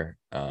are,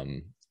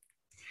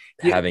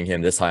 having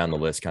him this high on the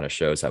list kind of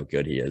shows how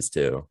good he is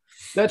too.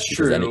 That's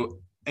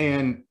true.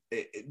 And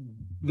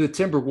the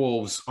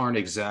Timberwolves aren't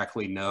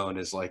exactly known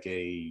as like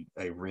a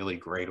really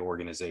great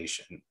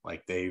organization.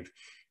 Like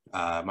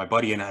my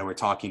buddy and I were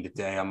talking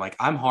today. I'm like,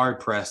 I'm hard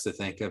pressed to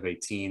think of a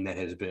team that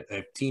has been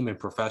a team in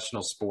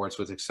professional sports,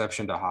 with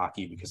exception to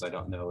hockey, because I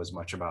don't know as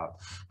much about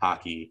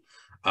hockey.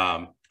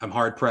 I'm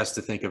hard pressed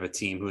to think of a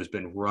team who has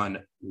been run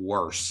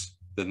worse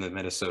than the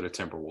Minnesota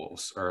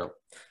Timberwolves. Or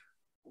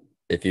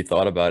if you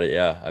thought about it,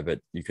 yeah, I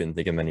bet you couldn't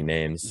think of many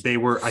names.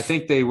 I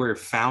think they were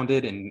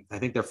founded, and I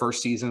think their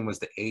first season was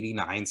the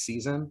 89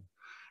 season,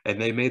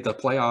 and they made the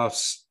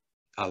playoffs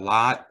a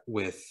lot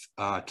with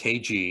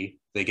KG.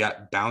 They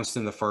got bounced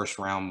in the first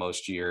round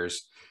most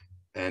years,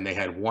 and they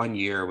had 1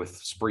 year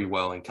with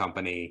Sprewell and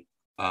company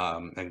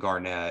and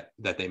Garnett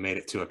that they made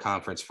it to a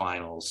conference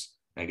finals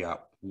and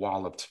got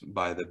walloped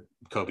by the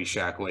Kobe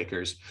Shaq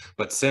Lakers.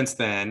 But since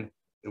then,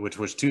 which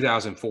was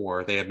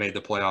 2004, they had made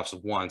the playoffs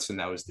once, and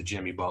that was the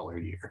Jimmy Butler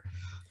year.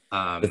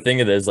 The thing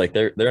is, like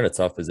they're in a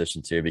tough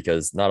position too,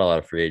 because not a lot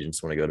of free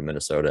agents want to go to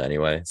Minnesota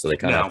anyway, so they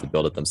kind of have to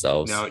build it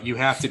themselves. No, you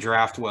have to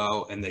draft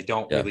well, and they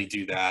don't really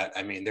do that.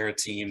 I mean, they're a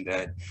team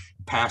that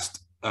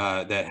passed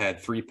that had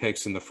 3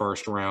 picks in the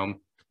first round.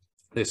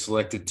 They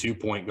selected 2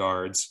 point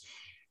guards,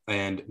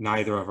 and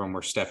neither of them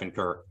were Stephen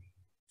Curry.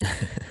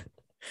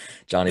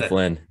 Johnny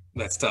Flynn.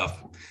 That's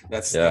tough.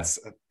 That's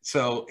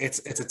so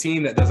it's a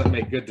team that doesn't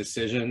make good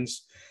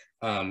decisions,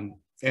 and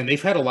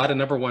they've had a lot of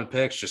number 1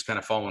 picks just kind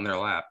of fall in their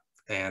lap,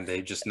 and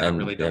they just not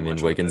really done. I mean,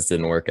 much Wiggins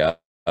didn't work out,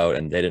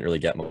 and they didn't really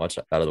get much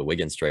out of the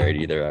Wiggins trade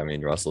either. I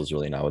mean, Russell's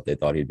really not what they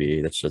thought he'd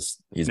be. That's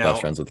just he's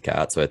best friends with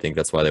Cat, so I think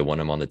that's why they want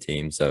him on the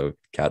team. So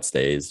Cat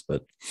stays,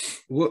 but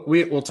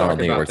we'll talk. I don't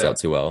think it works out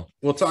too well.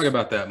 We'll talk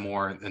about that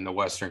more in the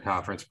Western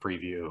Conference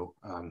preview,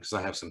 because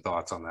I have some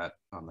thoughts on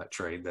that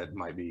trade that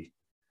might be,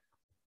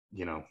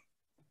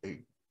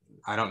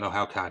 I don't know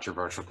how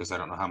controversial, because I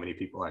don't know how many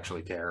people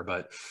actually care,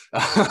 but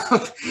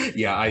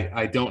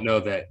I don't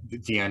know that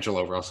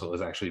D'Angelo Russell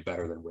is actually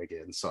better than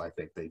Wiggins. So I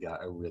think they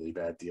got a really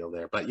bad deal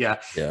there, but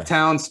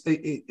Towns,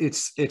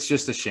 it's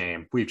just a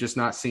shame. We've just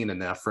not seen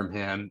enough from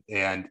him.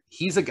 And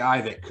he's a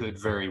guy that could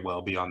very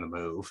well be on the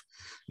move.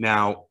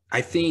 Now,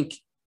 I think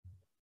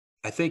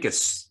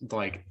it's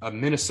like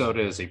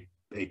Minnesota is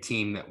a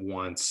team that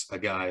wants a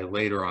guy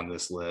later on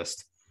this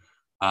list.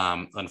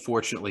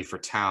 Unfortunately for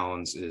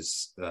Towns,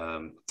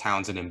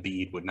 Towns and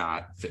Embiid would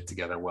not fit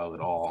together well at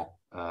all.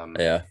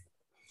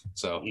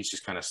 So he's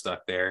just kind of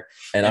stuck there.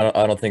 And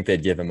I don't think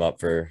they'd give him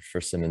up for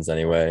Simmons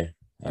anyway.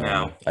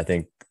 No, I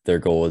think their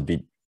goal would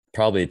be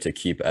probably to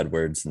keep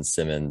Edwards and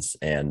Simmons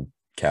and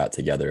Cat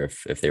together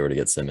if they were to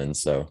get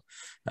Simmons. So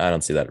I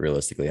don't see that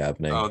realistically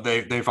happening. Oh,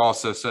 they've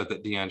also said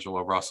that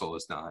D'Angelo Russell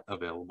is not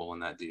available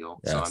in that deal.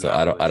 Yeah, so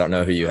I don't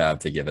know who you have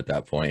to give at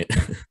that point.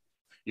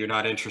 You're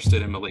not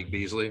interested in Malik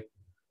Beasley?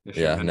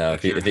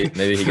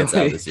 Maybe he gets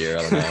out this year.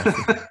 I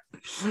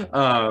don't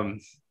know.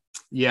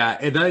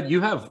 And then you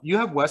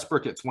have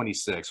Westbrook at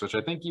 26, which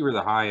I think you were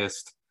the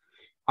highest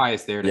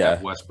there to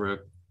have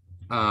Westbrook.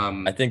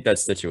 I think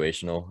that's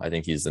situational. I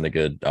think he's in a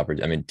good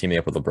opportunity. I mean, teaming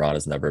up with LeBron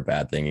is never a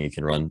bad thing. You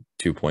can run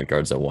 2 point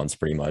guards at once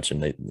pretty much,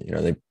 and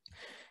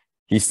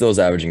he still is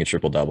averaging a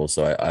triple double.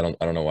 So I don't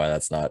know why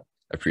that's not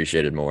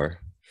appreciated more.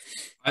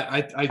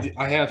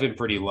 I have him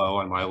pretty low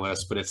on my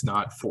list, but it's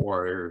not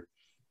for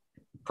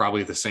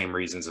probably the same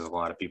reasons as a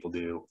lot of people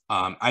do.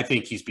 I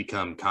think he's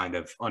become kind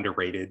of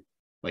underrated.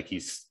 Like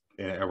he's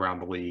around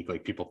the league.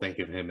 Like people think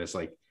of him as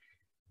like,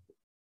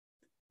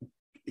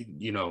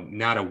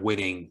 not a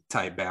winning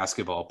type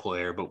basketball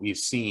player, but we've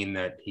seen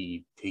that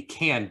he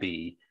can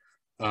be.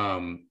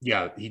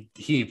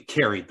 He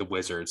carried the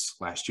Wizards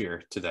last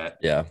year to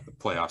that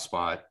playoff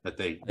spot that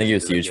I think he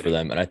was huge for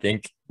them. And I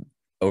think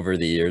over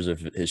the years of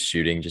his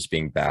shooting just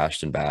being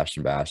bashed,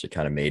 it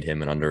kind of made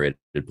him an underrated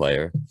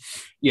player.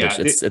 Yeah,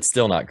 it's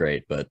still not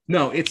great, but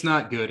no, it's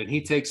not good. And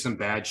he takes some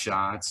bad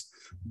shots,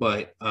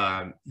 but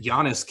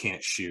Giannis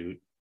can't shoot,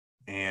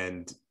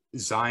 and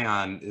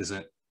Zion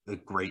isn't a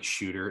great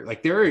shooter.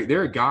 Like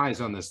there are guys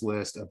on this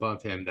list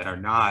above him that are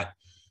not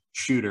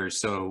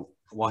shooters. So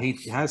while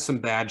he has some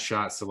bad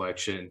shot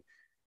selection,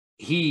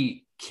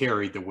 he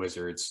carried the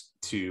Wizards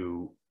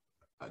to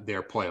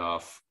their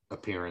playoff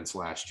appearance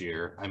last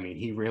year. I mean,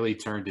 he really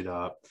turned it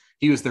up.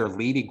 He was their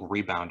leading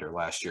rebounder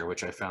last year,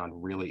 which I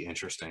found really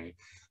interesting.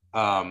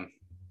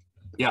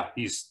 Yeah,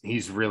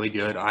 he's really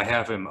good. I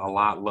have him a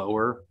lot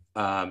lower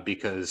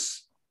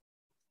because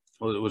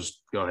we'll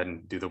just go ahead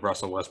and do the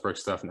Russell Westbrook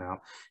stuff now.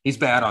 He's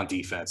bad on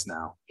defense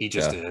now. He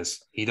just Yeah. is.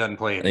 He doesn't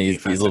play I any think he's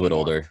defense a little bit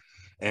anymore. older.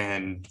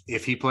 And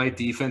if he played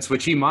defense,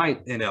 which he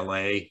might in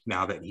LA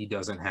now that he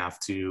doesn't have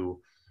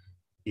to,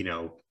 you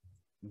know,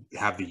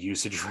 have the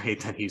usage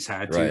rate that he's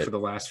had to Right. for the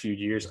last few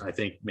years, I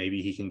think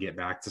maybe he can get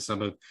back to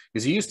some of,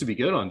 because he used to be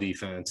good on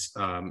defense,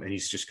 and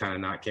he's just kind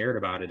of not cared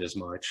about it as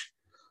much.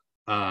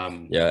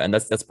 Yeah, and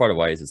that's part of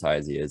why he's as high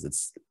as he is.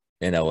 It's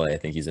in LA. I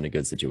think he's in a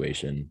good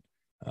situation.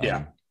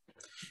 Yeah.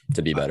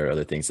 To be better.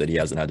 Other things that he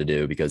hasn't had to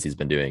do because he's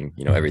been doing,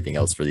 everything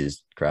else for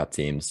these crap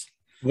teams.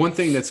 One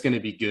thing that's going to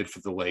be good for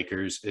the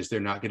Lakers is they're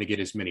not going to get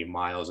as many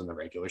miles in the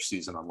regular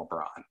season on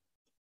LeBron.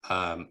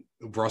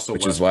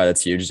 Which is why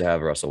that's huge to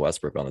have Russell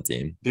Westbrook on the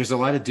team. There's a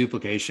lot of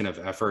duplication of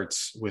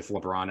efforts with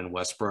LeBron and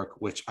Westbrook,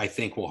 which I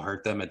think will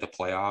hurt them at the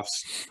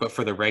playoffs. But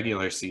for the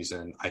regular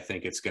season, I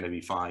think it's going to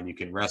be fine. You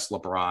can rest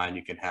LeBron.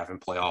 You can have him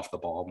play off the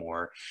ball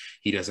more.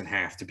 He doesn't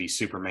have to be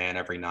Superman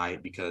every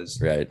night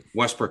because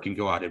Westbrook can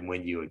go out and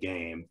win you a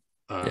game.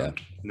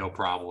 No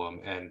problem.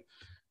 And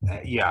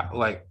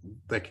like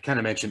I kind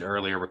of mentioned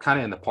earlier, we're kind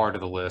of in the part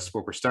of the list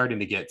where we're starting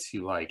to get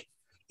to like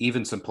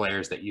even some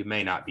players that you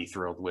may not be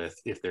thrilled with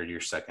if they're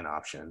your second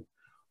option.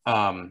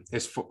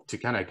 To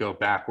kind of go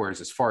backwards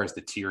as far as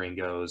the tiering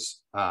goes,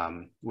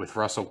 with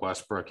Russell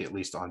Westbrook, at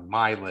least on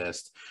my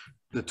list,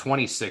 the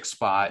 26th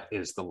spot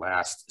is the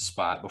last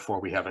spot before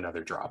we have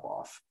another drop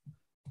off.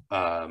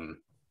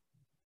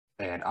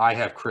 And I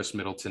have Chris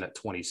Middleton at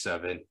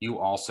 27. You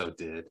also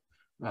did.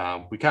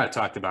 We kind of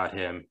talked about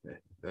him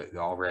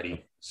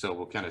already, so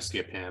we'll kind of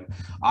skip him.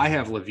 I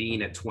have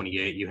Levine at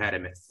 28. You had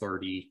him at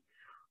 30.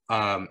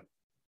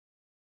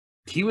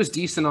 He was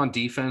decent on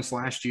defense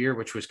last year,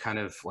 which was kind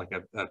of like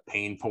a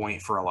pain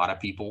point for a lot of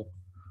people.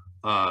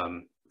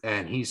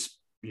 And he's,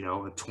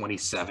 a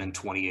 27,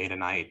 28 a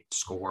night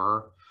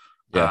scorer.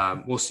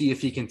 Yeah. We'll see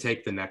if he can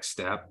take the next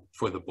step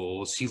for the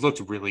Bulls. He looked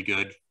really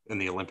good in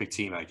the Olympic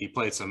team. Like he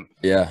played some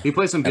good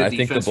defense. I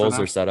think the Bulls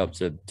are set up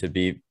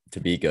to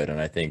be good. And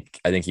I think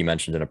he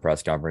mentioned in a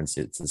press conference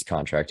it's his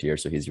contract year,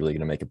 so he's really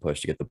going to make a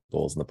push to get the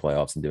Bulls in the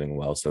playoffs and doing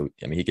well. So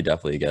I mean, he could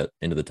definitely get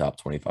into the top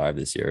 25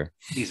 this year.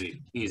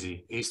 Easy.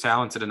 He's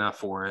talented enough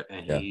for it,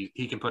 and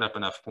he can put up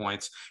enough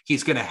points.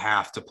 He's going to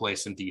have to play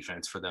some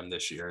defense for them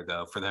this year,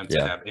 though, for them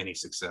to have any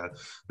success.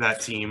 That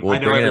team. Well,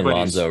 bringing in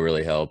Lonzo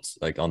really helped,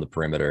 like on the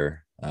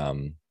perimeter.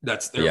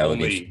 That's their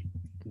only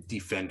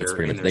defender.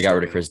 They got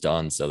rid of Chris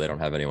Dunn, so they don't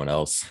have anyone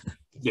else.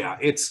 Yeah,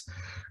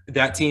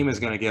 that team is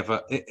going to give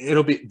up.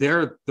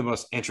 They're the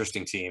most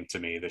interesting team to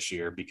me this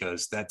year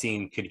because that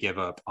team could give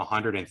up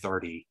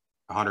 130,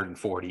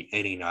 140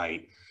 any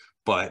night,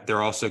 but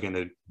they're also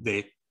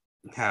they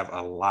have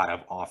a lot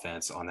of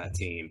offense on that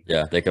team.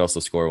 Yeah, they could also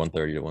score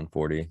 130 to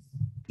 140.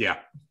 Yeah.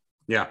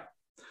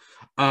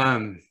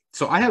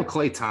 So I have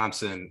Klay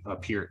Thompson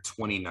up here at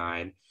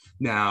 29.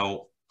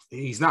 Now,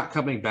 he's not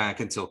coming back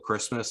until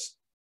Christmas.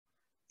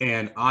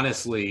 And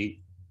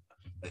honestly,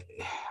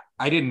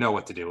 I didn't know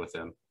what to do with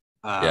him.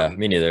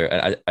 Me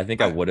neither. I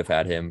think I would have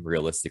had him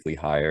realistically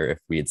higher if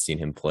we had seen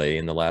him play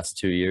in the last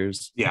 2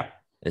 years. Yeah.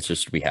 It's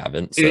just we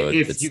haven't. So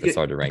it's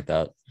hard to rank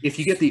that. If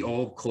you get the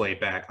old Klay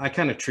back, I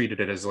kind of treated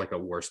it as like a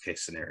worst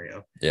case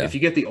scenario. Yeah. If you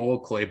get the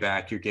old Klay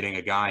back, you're getting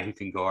a guy who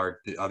can guard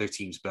the other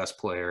team's best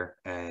player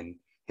and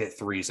hit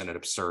threes at an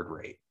absurd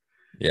rate.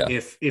 Yeah.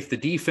 If the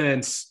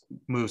defense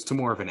moves to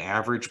more of an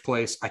average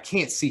place, I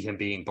can't see him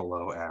being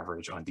below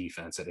average on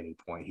defense at any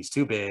point. He's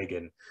too big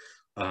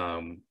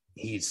and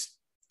he's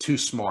too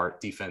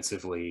smart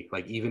defensively.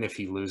 Like even if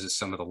he loses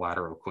some of the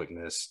lateral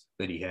quickness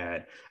that he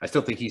had, I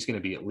still think he's going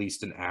to be at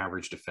least an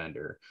average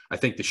defender. I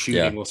think the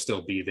shooting will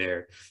still be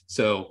there.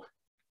 So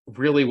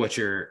really what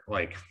you're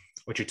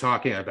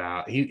talking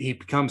about, he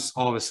becomes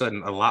all of a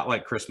sudden a lot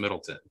like Chris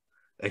Middleton,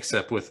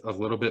 except with a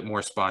little bit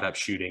more spot up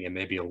shooting and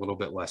maybe a little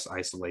bit less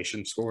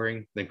isolation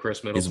scoring than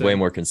Chris Middleton. He's way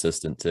more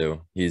consistent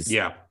too. He's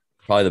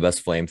probably the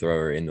best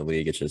flamethrower in the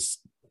league. It's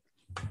just,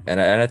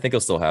 and I think he'll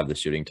still have the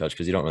shooting touch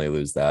because you don't really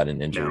lose that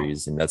in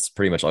injuries. No. And that's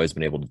pretty much all he's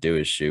been able to do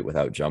is shoot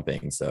without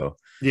jumping. So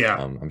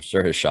I'm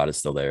sure his shot is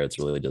still there. It's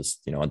really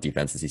just, on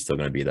defenses, he's still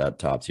going to be that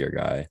top tier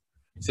guy.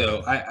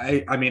 So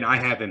I mean, I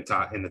have him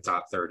in the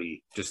top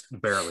 30, just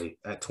barely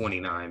at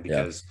 29,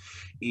 because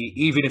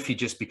even if he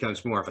just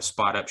becomes more of a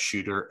spot up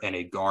shooter and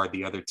a guard,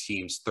 the other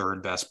team's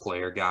third best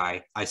player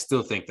guy, I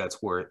still think that's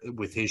where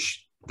with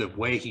the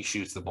way he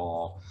shoots the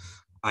ball,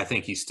 I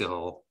think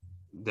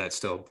that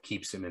still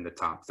keeps him in the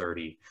top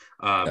 30.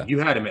 You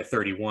had him at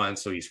 31,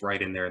 so he's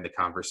right in there in the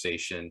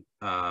conversation.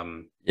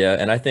 And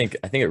I think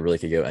it really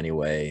could go any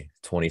way,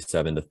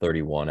 27 to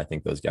 31. I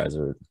think those guys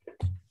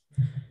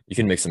you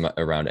can mix them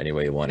around any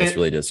way you want. It's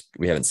really just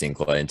we haven't seen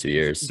Klay in 2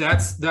 years.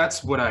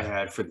 That's what I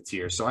had for the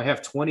tier. So I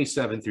have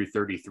 27 through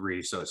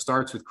 33. So it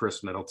starts with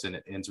Chris Middleton,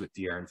 it ends with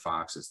De'Aaron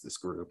Fox as this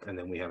group, and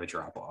then we have a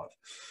drop off.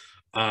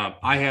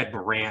 I had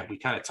Morant. We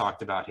kind of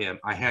talked about him.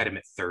 I had him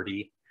at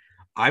 30.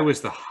 I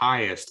was the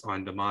highest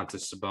on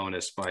Domantas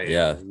Sabonis by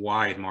a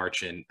wide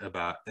margin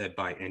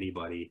by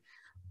anybody.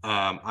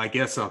 I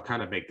guess I'll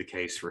kind of make the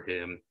case for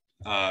him.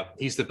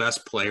 He's the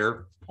best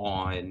player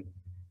on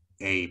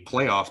a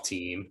playoff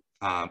team.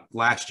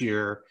 Last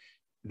year,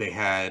 they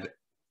had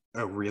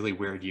a really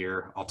weird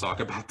year. I'll talk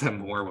about them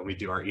more when we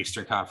do our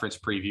Eastern Conference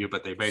preview,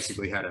 but they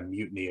basically had a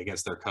mutiny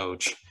against their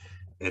coach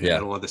in the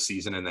middle of the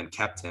season and then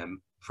kept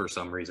him for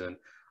some reason.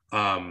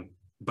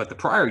 But the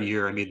prior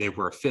year, I mean, they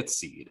were a 5th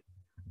seed.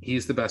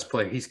 He's the best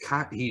player.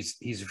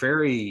 He's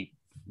very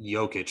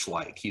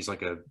Jokic-like. He's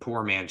like a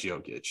poor man's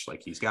Jokic.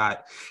 Like he's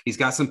got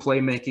some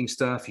playmaking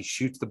stuff. He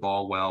shoots the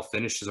ball well,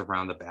 finishes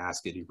around the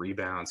basket. He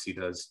rebounds.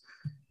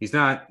 He's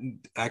not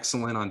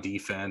excellent on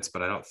defense,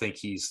 but I don't think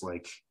he's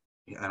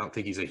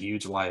a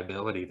huge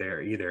liability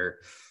there either.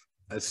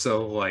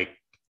 So like,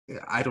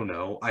 I don't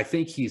know. I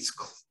think he's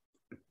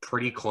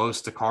pretty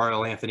close to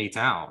Karl Anthony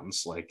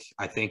Towns. Like,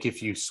 I think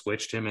if you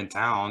switched him in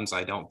Towns,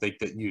 I don't think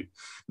that you'd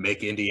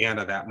make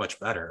Indiana that much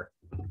better.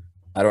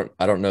 I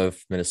don't know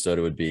if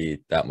Minnesota would be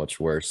that much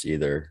worse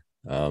either,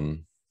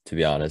 to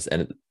be honest.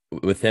 And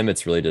with him,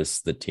 it's really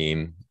just the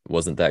team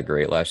wasn't that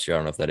great last year. I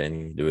don't know if that had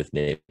anything to do with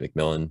Nate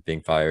McMillan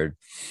being fired.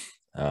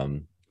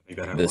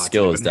 The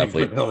skill is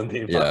definitely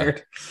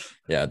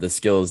the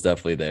skill is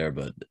definitely there,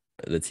 but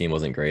the team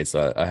wasn't great.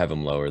 So I have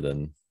him lower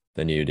than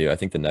you do. I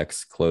think the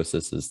next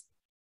closest is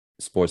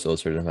Sports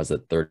Illustrated has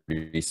at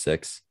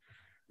 36.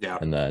 Yeah.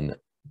 And then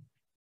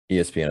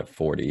ESPN at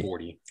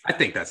 40. I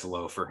think that's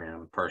low for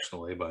him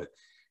personally, but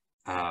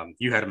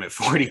you had him at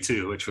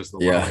 42, which was the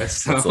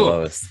lowest. So, that's the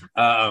lowest.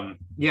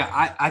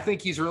 I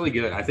think he's really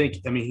good. I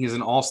mean, he's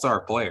an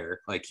all-star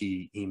player. Like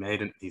he's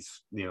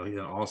an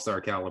all-star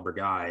caliber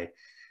guy.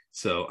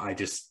 So I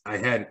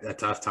had a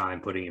tough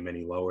time putting him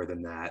any lower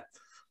than that.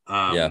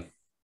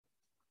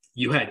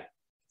 You had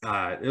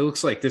it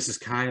looks like this is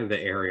kind of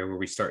the area where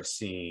we start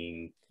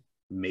seeing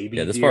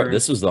maybe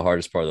this was the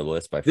hardest part of the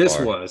list by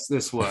far.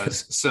 This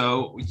was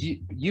so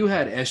you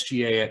had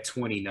SGA at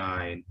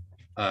 29,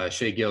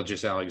 Shai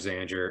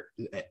Gilgeous-Alexander.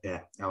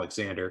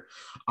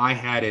 I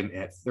had him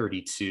at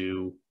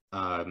 32.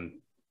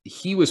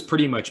 He was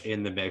pretty much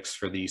in the mix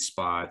for these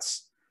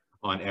spots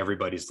on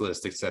everybody's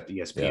list except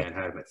ESPN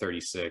had him at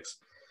 36.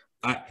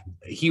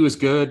 He was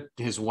good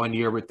his 1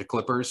 year with the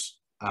Clippers.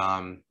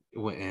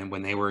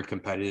 When they were a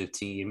competitive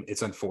team.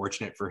 It's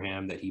unfortunate for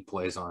him that he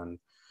plays on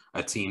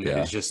a team that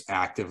is just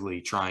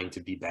actively trying to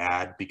be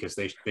bad because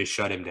they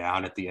shut him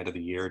down at the end of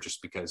the year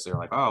just because they're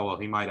like, oh, well,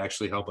 he might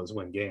actually help us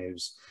win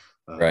games.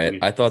 Right.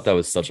 I thought that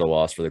was such a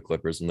loss for the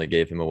Clippers when they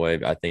gave him away.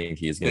 I think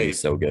he's going to be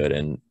so good.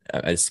 And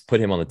I just put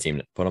him on the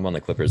team, put him on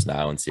the Clippers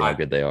now and see how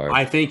good they are.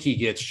 I think he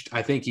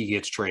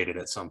gets traded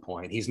at some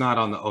point. He's not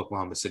on the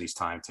Oklahoma City's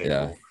timetable.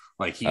 Yeah.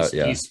 Like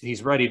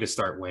he's ready to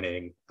start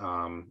winning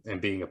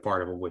and being a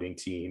part of a winning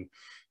team.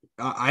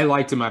 I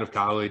liked him out of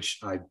college.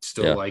 I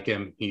still like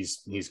him.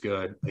 He's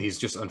good. He's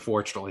just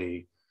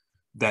unfortunately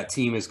that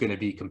team is going to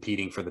be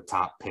competing for the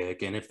top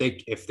pick. And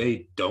if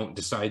they don't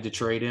decide to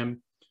trade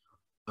him,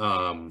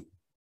 then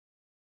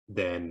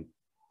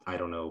I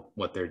don't know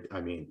what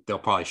they'll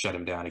probably shut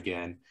him down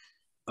again.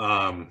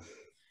 Well,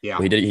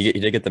 he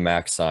did get the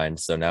max signed,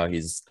 so now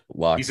he's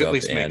locked up. He's at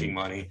least making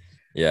money.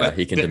 Yeah, but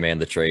he can demand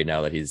the trade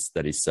now that he's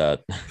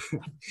set.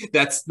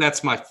 that's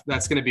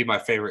going to be my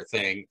favorite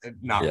thing.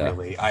 Not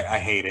really. I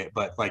hate it,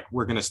 but like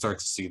we're going to start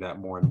to see that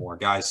more and more.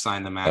 Guys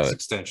sign the max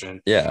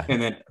extension. Yeah. And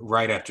then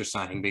right after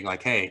signing, being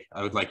like, hey,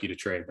 I would like you to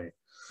trade me.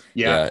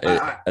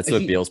 That's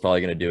what Beal's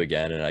probably going to do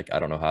again. And I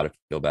don't know how to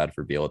feel bad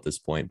for Beal at this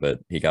point, but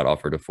he got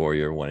offered a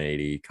 4-year,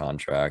 180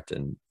 contract.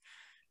 And,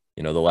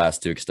 the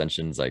last 2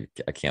 extensions, I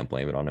can't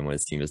blame it on him when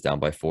his team is down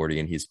by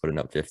 40 and he's putting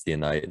up 50 a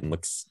night and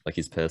looks like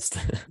he's pissed.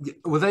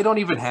 Well, they don't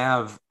even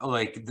have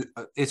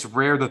it's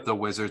rare that the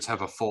Wizards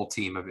have a full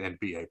team of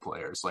NBA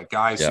players, like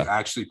guys who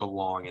actually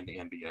belong in the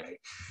NBA.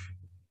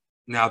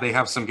 Now they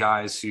have some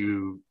guys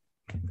who,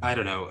 I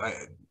don't know,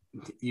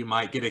 you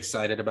might get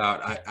excited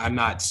about. I'm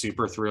not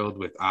super thrilled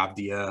with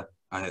Avdia.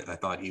 I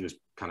thought he was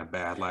kind of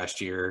bad last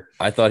year.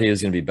 I thought he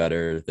was going to be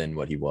better than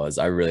what he was.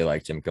 I really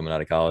liked him coming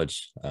out of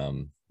college.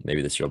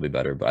 Maybe this year will be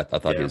better, but I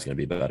thought he was going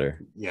to be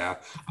better. Yeah.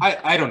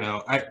 I don't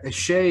know.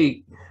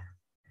 Shai,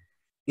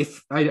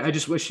 I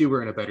just wish he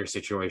were in a better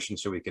situation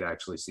so we could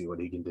actually see what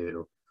he can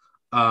do.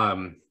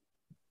 A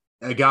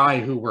guy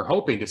who we're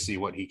hoping to see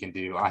what he can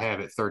do, I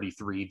have at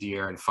 33,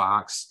 De'Aaron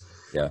Fox.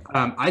 Yeah.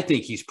 I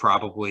think he's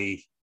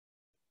probably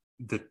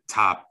the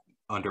top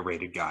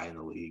underrated guy in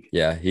the league.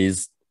 Yeah, he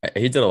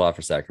did a lot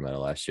for Sacramento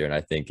last year, and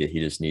I think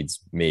he just needs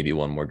maybe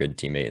one more good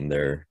teammate in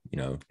there,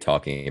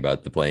 talking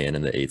about the play-in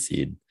and the 8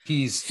 seed.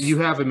 You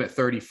have him at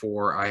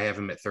 34. I have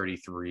him at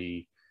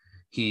 33.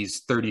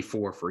 He's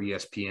 34 for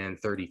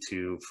ESPN,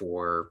 32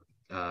 for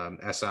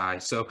SI.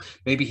 So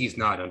maybe he's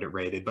not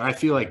underrated, but I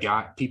feel like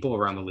people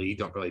around the league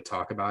don't really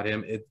talk about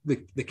him.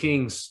 The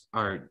Kings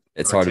are.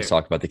 It's hard to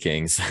talk about the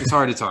Kings. It's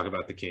hard to talk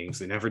about the Kings.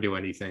 They never do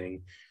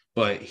anything.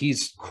 But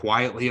he's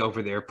quietly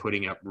over there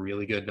putting up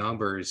really good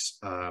numbers.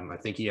 I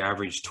think he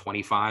averaged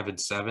 25 and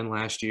 7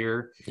 last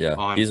year.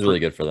 Yeah, he's really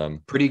good for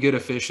them. Pretty good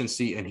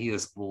efficiency, and he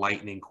is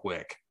lightning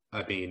quick.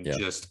 I mean,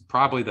 just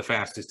probably the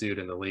fastest dude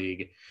in the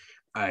league.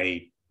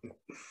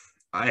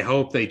 I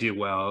hope they do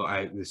well.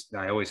 I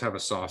always have a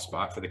soft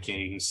spot for the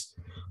Kings,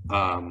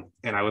 and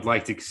I would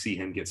like to see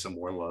him get some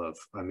more love.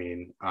 I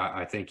mean,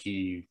 I think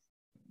he's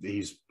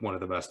one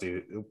of the best,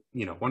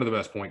 one of the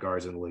best point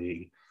guards in the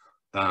league.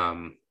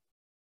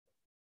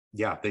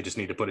 Yeah, they just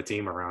need to put a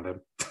team around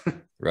him.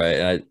 Right.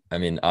 And I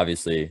mean,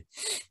 obviously,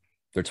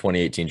 their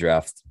 2018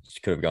 draft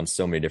could have gone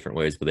so many different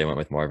ways, but they went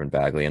with Marvin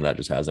Bagley, and that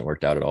just hasn't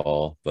worked out at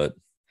all. But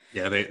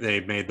yeah,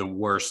 they made the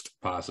worst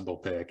possible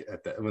pick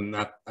at that. Well,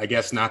 not, I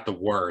guess not the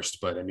worst,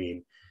 but I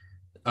mean,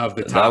 of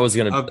the top, that was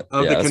gonna, of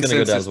yeah, the that's gonna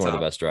go down as consensus one of top,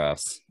 the best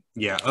drafts.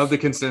 yeah, of the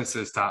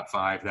consensus top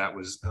 5, that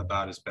was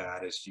about as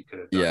bad as you could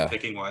have done Yeah,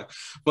 picking one.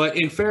 But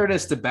in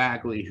fairness to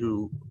Bagley,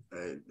 who,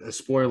 a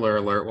spoiler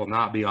alert, will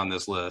not be on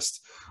this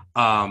list.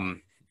 I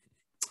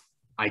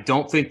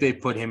don't think they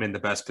put him in the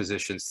best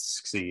positions to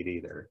succeed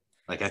either.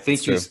 Like I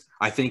think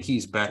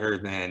he's better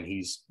than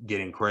he's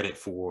getting credit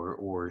for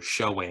or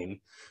showing,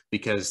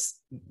 because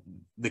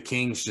the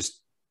Kings just,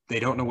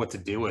 they don't know what to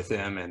do with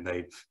him, and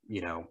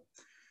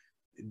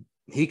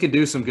he can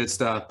do some good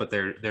stuff, but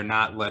they're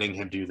not letting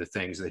him do the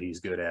things that he's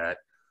good at.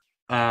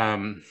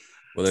 Well,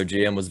 their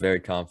GM was very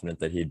confident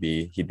that he'd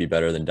be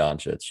better than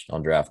Doncic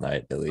on draft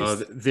night, at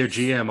least. Their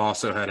GM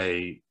also had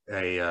a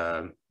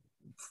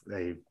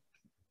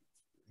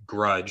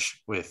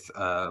grudge with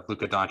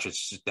Luka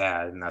Doncic's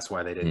dad, and that's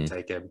why they didn't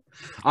take him.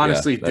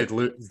 Honestly, yeah,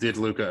 did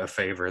Luka a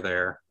favor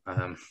there.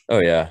 Oh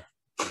yeah.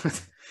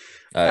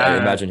 I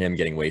imagine him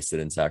getting wasted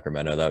in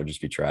Sacramento. That would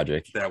just be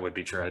tragic. That would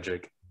be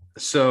tragic.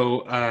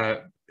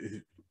 So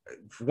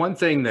one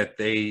thing that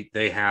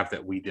they have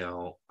that we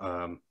don't,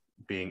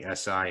 being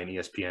SI and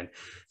ESPN,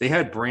 they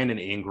had Brandon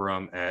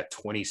Ingram at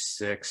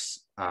 26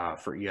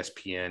 for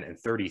ESPN and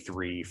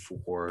 33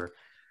 for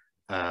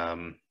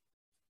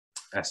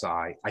SI.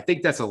 I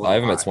think that's a little. I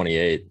have him at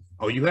 28.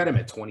 Oh, you had him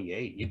at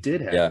 28. You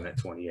did have him at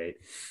 28.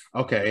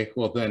 Okay,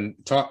 well then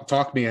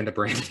talk me into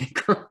Brandon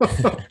Ingram.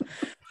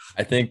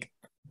 I think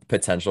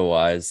potential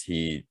wise,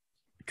 he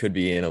could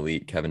be an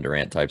elite Kevin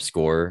Durant type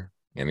scorer.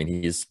 I mean,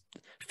 he's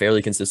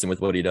fairly consistent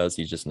with what he does.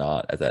 He's just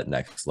not at that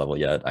next level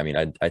yet. I mean,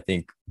 I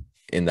think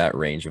in that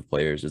range of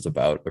players is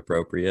about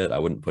appropriate. I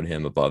wouldn't put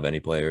him above any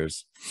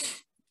players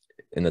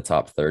in the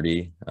top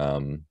 30.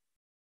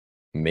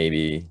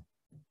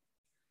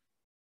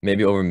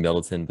 Maybe over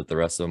Middleton, but the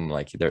rest of them,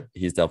 like,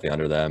 he's definitely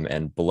under them.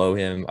 And below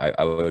him,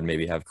 I would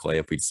maybe have Clay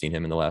if we'd seen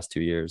him in the last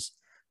 2 years,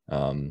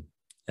 and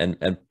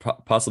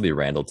possibly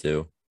Randall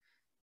too.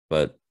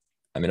 But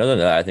I mean, other than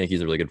that, I think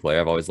he's a really good player.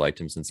 I've always liked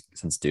him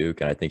since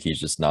Duke, and I think he's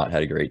just not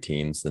had a great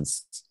team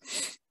since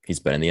he's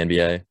been in the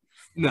NBA.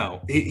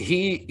 No,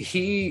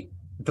 the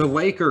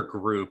Laker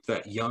group,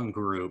 that young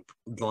group,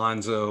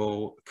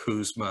 Lonzo,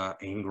 Kuzma,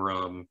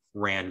 Ingram,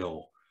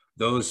 Randall,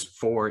 those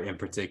 4 in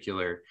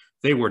particular,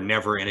 they were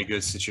never in a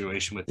good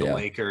situation with the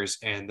Lakers,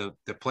 and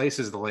the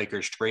places the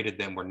Lakers traded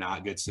them were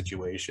not good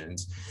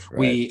situations.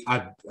 Right.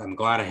 I'm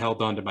glad I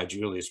held on to my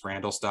Julius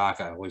Randle stock.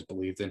 I always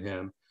believed in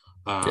him.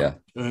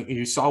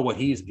 You saw what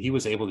he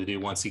was able to do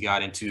once he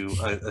got into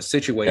a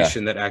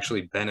situation that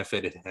actually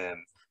benefited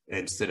him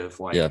instead of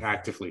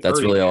actively.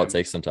 That's really all him. It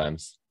takes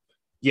sometimes.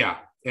 Yeah,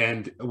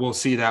 and we'll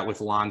see that with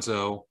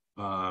Lonzo,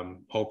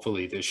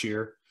 hopefully this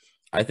year.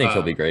 I think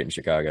he'll be great in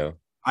Chicago.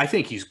 I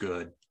think he's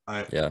good.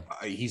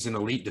 He's an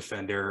elite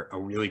defender, a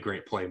really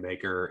great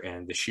playmaker,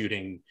 and the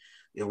shooting,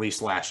 at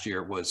least last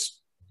year,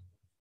 was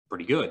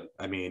pretty good.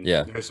 I mean,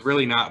 there's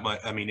really not much.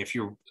 I mean, if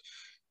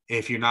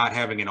you're not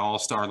having an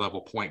all-star level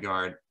point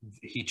guard,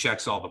 he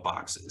checks all the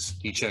boxes.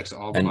 He checks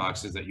all the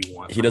boxes that you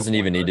want. He doesn't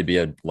even need to be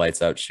a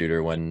lights-out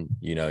shooter when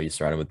you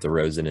surround him with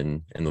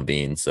DeRozan and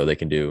Levine, so they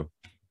can do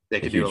a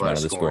huge amount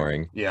of the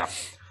scoring. Yeah.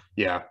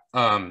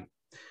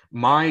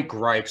 My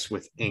gripes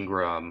with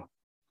Ingram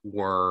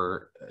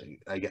were,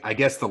 I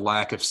guess, the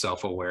lack of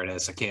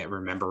self-awareness. I can't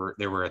remember.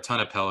 There were a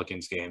ton of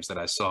Pelicans games that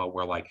I saw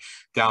where, like,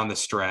 down the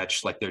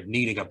stretch, like, they're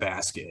needing a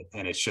basket,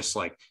 and it's just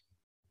like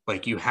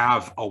you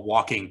have a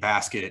walking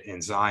basket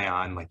in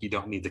Zion. Like, you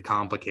don't need to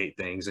complicate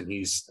things, and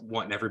he's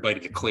wanting everybody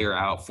to clear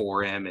out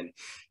for him.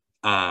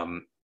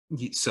 And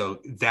so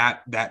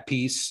that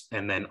piece,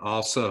 and then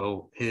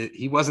also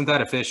he wasn't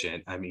that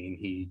efficient. I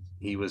mean,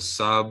 he was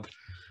sub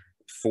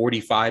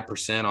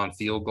 45% on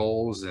field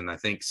goals, and I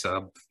think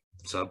sub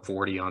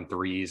 40 on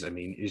threes. I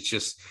mean, he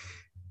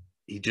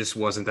just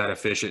wasn't that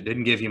efficient.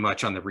 Didn't give you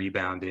much on the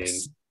rebounding.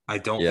 I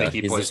don't think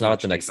he's just not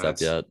at the next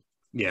step yet.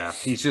 Yeah,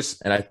 he's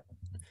just. And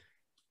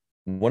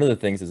one of the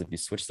things is, if you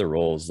switch the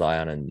roles,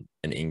 Zion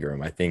and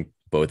Ingram, I think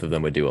both of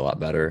them would do a lot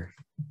better,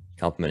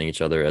 complementing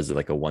each other as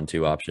like a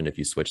 1-2 option. If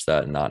you switch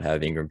that and not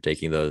have Ingram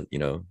taking the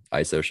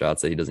ISO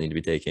shots that he doesn't need to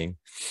be taking,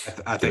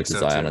 I think so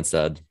Zion too.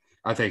 instead.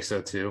 I think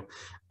so too.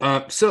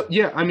 So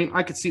yeah, I mean,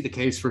 I could see the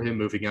case for him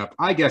moving up.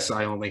 I guess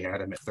I only had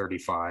him at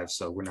 35,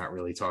 so we're not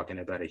really talking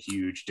about a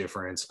huge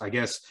difference. I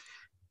guess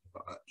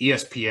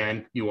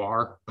ESPN, you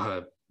are,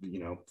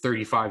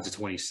 35 to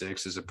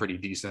 26 is a pretty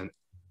decent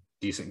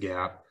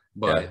gap.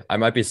 But I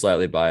might be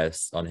slightly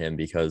biased on him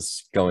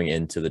because going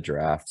into the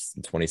draft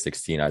in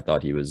 2016, I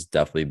thought he was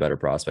definitely a better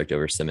prospect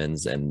over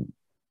Simmons, and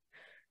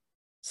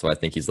So I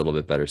think he's a little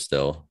bit better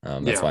still.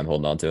 That's why I'm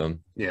holding on to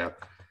him. Yeah.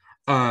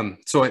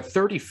 So at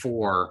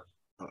 34,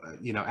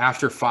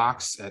 after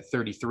Fox at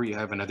 33, I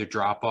have another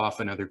drop off,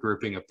 another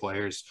grouping of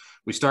players.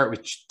 We start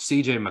with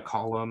CJ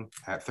McCollum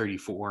at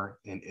 34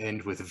 and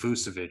end with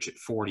Vucevic at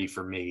 40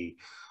 for me.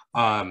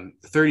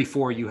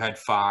 34, you had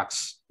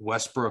Fox.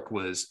 Westbrook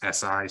was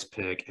SI's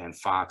pick, and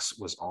Fox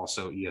was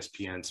also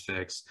ESPN's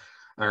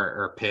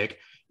pick.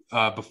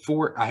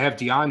 Before I have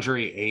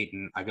DeAndre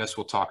Ayton, I guess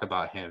we'll talk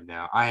about him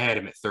now. I had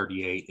him at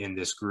 38 in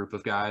this group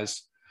of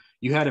guys.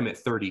 You had him at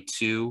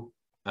 32.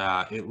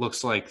 It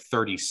looks like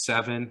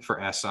 37 for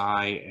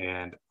SI,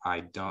 and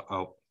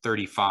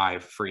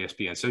 35 for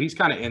ESPN. So he's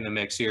kind of in the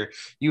mix here.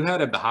 You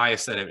had him the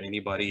highest out of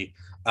anybody.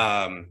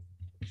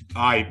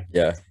 I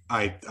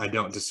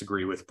don't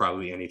disagree with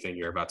probably anything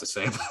you're about to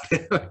say about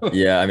it.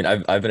 Yeah, I mean,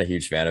 I've been a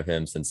huge fan of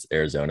him since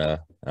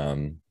Arizona.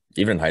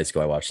 Even in high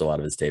school, I watched a lot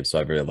of his tapes, so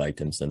I've really liked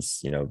him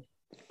since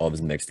all of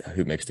his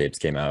hoop mixtapes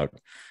came out.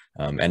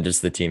 And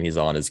just the team he's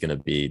on is going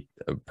to be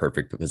a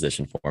perfect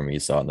position for him. You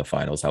saw in the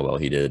finals how well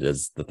he did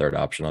as the third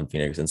option on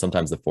Phoenix, and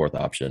sometimes the fourth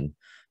option,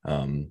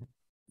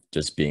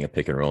 just being a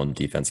pick and roll and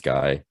defense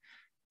guy.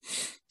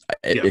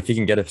 If he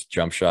can get a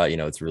jump shot,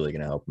 it's really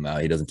going to help him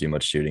out. He doesn't do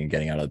much shooting,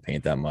 getting out of the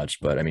paint that much,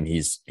 but I mean,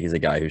 he's a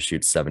guy who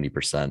shoots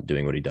 70%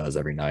 doing what he does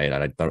every night.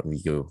 And I don't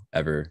think you'll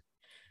ever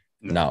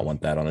not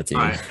want that on a team.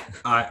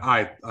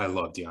 I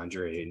love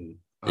DeAndre Ayton.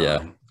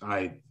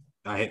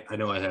 I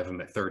know I have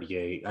him at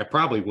 38. I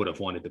probably would have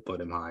wanted to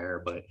put him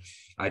higher, but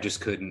I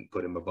just couldn't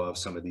put him above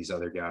some of these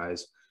other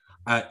guys.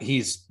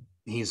 He's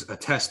a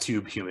test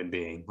tube human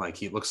being. Like,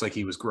 he looks like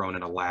he was grown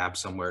in a lab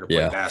somewhere to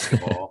play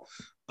basketball.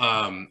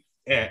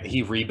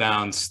 He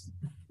rebounds,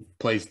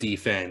 plays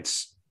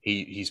defense.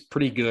 He's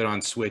pretty good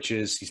on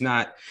switches. He's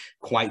not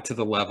quite to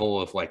the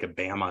level of like a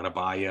Bam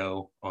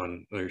Adebayo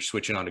or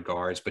switching onto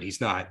guards, but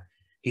he's not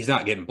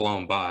getting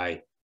blown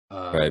by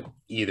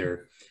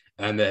either.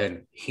 And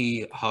then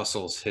he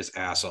hustles his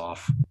ass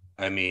off.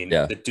 I mean,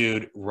 the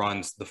dude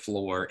runs the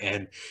floor,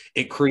 and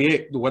it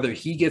creates, whether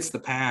he gets the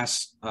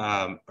pass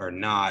or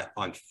not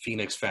on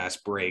Phoenix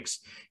fast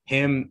breaks,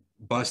 him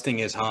busting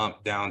his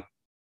hump down,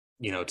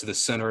 to the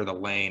center of the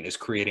lane is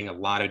creating a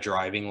lot of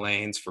driving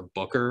lanes for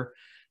Booker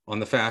on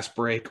the fast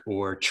break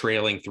or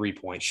trailing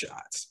 3-point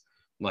shots.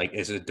 Like,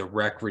 as a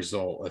direct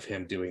result of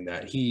him doing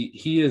that,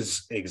 he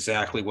is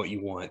exactly what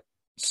you want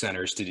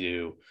centers to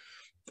do.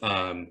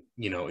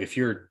 If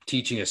you're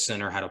teaching a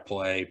center how to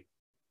play,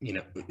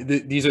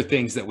 these are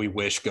things that we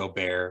wish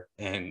Gobert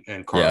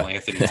and Karl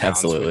Anthony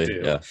Towns would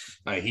do.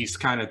 He's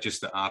kind of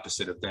just the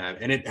opposite of that.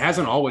 And it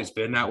hasn't always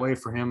been that way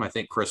for him. I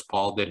think Chris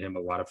Paul did him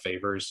a lot of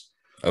favors.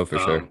 Oh, for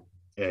sure.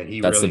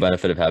 And that's the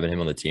benefit of having him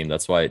on the team.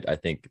 That's why I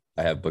think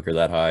I have Booker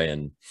that high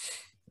and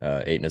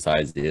Ayton as high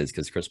as he is,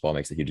 because Chris Paul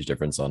makes a huge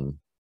difference on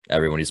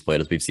everyone he's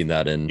played. As we've seen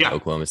that in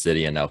Oklahoma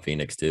City and now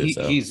Phoenix too.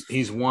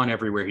 He's won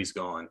everywhere he's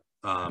gone.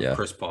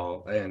 Chris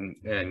Paul,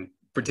 and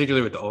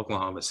particularly with the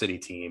Oklahoma City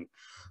team,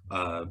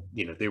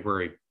 they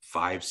were a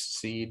 4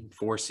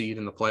 seed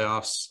in the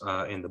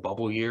playoffs in the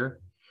bubble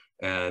year,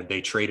 and they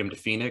trade him to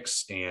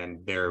Phoenix, and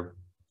they're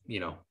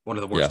one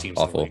of the worst teams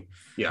awful. in the league.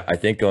 Yeah, I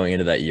think going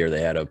into that year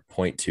they had a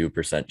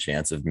 0.2%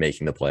 chance of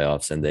making the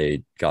playoffs, and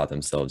they got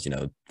themselves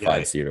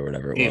 5 seed or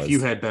whatever it was. If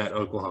you had bet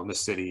Oklahoma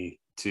City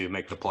to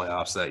make the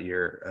playoffs that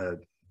year,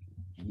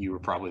 you were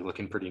probably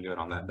looking pretty good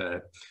on that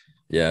bet.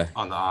 Yeah,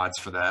 on the odds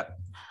for that.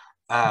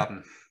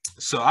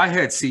 So I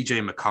had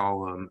CJ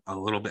McCollum a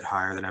little bit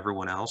higher than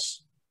everyone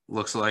else,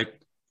 looks like.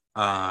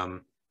 I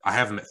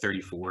have him at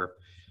 34.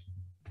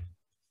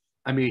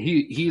 I mean,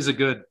 he's a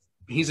good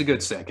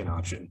second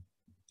option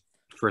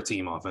for a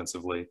team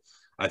offensively.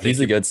 I think he's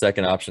a good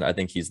second option. I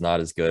think he's not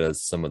as good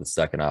as some of the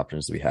second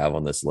options we have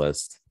on this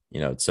list,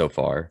 so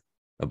far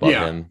above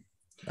him.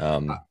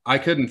 I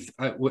couldn't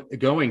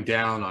going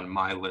down on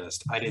my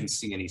list. I didn't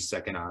see any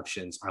second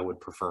options I would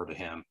prefer to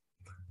him.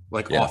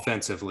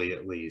 Offensively,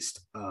 at least.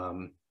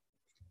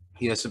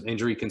 He has some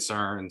injury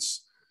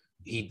concerns.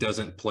 He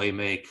doesn't play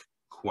make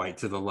quite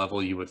to the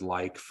level you would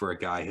like for a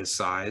guy his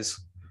size.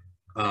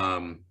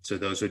 So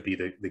those would be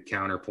the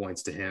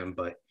counterpoints to him.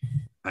 But,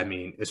 I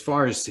mean, as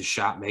far as his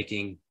shot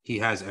making, he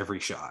has every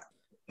shot.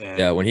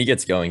 And when he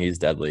gets going, he's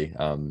deadly.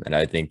 And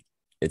I think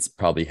it's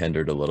probably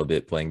hindered a little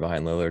bit playing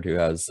behind Lillard, who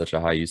has such a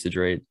high usage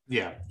rate.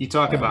 Yeah. You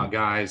talk about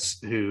guys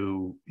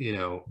who,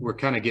 we're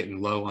kind of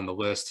getting low on the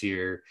list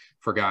here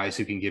for guys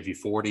who can give you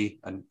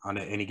 40 on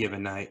any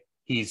given night.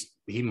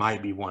 He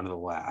might be one of the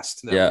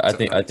last. I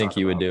think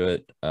he would do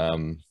it.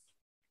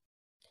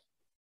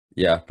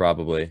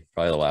 Probably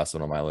the last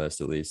one on my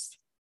list, at least.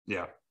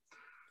 Yeah.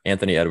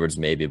 Anthony Edwards,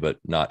 maybe, but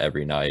not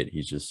every night.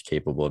 He's just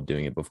capable of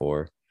doing it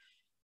before.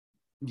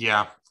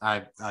 Yeah.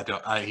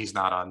 He's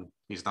not on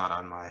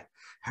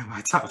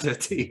my top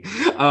 50.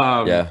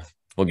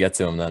 We'll get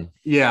to him then.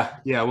 Yeah,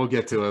 we'll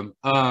get to him.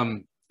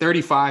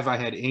 35, I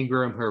had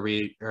Ingram, who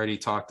we already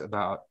talked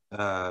about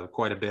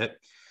quite a bit.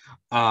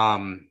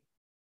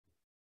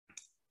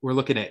 we're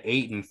looking at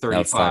 8 and 35.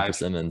 Now it's time for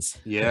Simmons.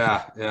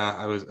 Yeah.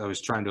 I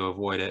was trying to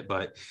avoid it,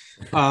 but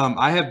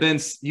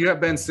you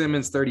have Ben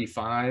Simmons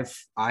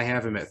 35. I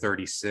have him at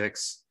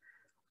 36.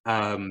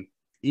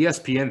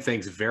 ESPN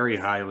thinks very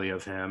highly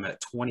of him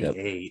at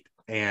 28,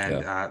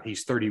 and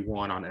he's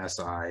 31 on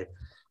SI.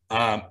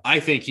 I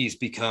think he's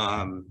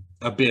become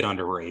a bit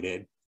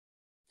underrated.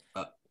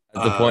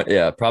 At the point,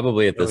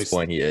 probably at this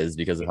point he is,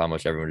 because of how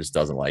much everyone just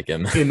doesn't like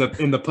him.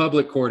 in the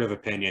public court of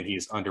opinion,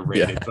 he's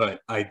underrated, but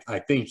I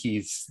think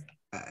he's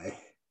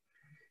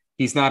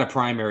not a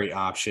primary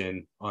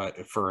option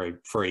for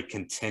a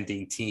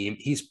contending team.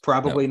 He's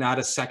probably not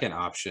a second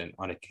option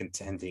on a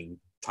contending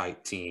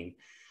type team.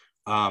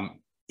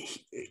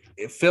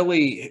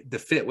 Philly, the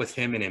fit with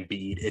him and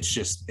Embiid,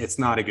 it's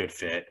not a good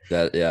fit.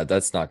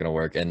 That's not going to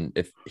work. And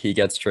if he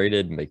gets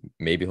traded,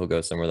 maybe he'll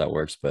go somewhere that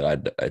works,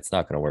 but it's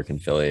not going to work in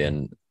Philly.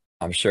 And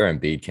I'm sure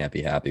Embiid can't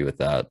be happy with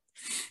that.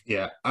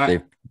 Yeah,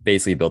 they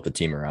basically built the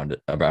team around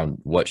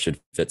what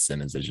should fit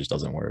Simmons. It just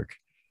doesn't work.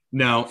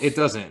 No, it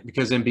doesn't,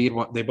 because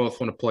Embiid, they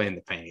both want to play in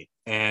the paint,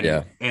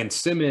 and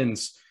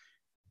Simmons.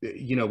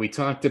 We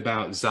talked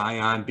about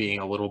Zion being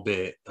a little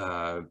bit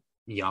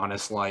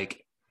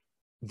Giannis-like.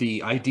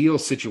 The ideal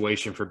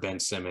situation for Ben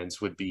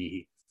Simmons would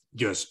be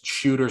just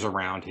shooters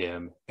around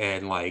him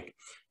and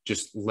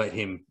just let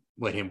him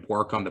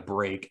work on the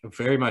break,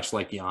 very much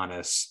like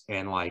Giannis,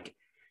 and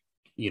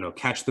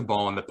catch the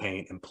ball in the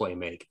paint and play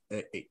make.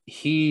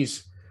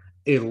 He's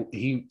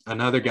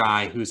another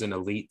guy who's an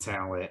elite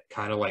talent,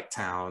 kind of like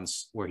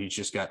Towns, where he's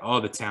just got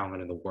all the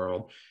talent in the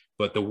world,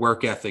 but the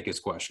work ethic is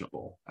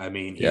questionable. I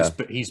mean,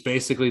 he's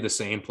basically the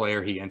same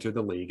player he entered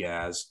the league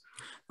as.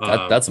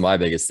 That's my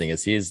biggest thing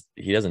is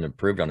he hasn't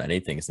improved on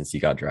anything since he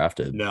got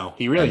drafted. No,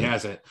 he really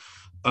hasn't.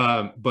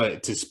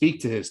 But to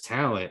speak to his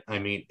talent, I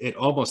mean, it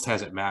almost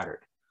hasn't mattered.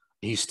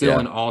 He's still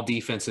an all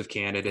defensive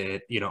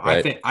candidate.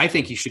 Right. I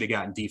think he should have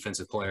gotten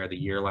defensive player of the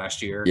year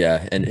last year.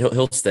 Yeah. And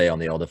he'll stay on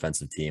the all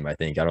defensive team. I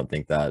don't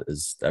think that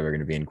is ever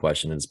going to be in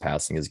question. His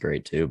passing is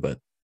great too, but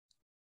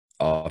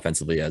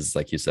offensively, as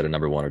like you said, a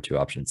number 1 or 2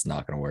 option, it's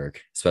not going to work,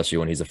 especially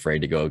when he's afraid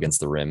to go against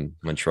the rim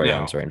when Trae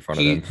Young's right in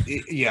front of him.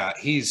 Yeah,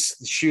 he's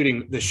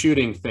shooting. The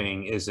shooting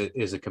thing is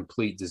a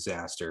complete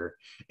disaster,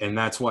 and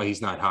that's why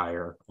he's not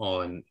higher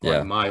on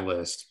my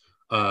list.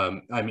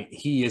 I mean,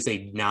 he is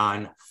a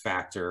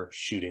non-factor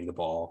shooting the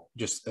ball,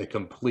 just a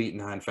complete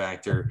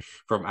non-factor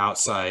from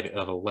outside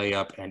of a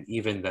layup, and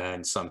even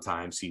then,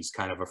 sometimes he's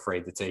kind of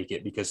afraid to take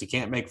it because he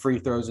can't make free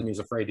throws and he's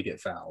afraid to get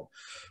fouled.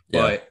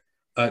 But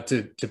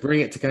to bring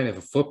it to kind of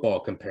a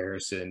football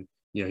comparison,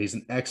 he's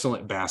an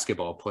excellent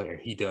basketball player.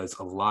 He does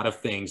a lot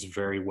of things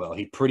very well.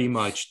 He pretty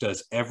much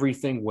does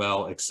everything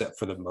well except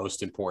for the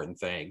most important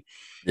thing.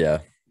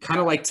 Yeah.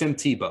 Kind of like Tim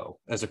Tebow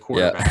as a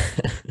quarterback.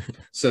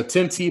 So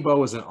Tim Tebow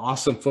was an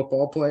awesome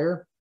football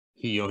player.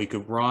 He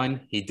could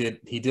run. He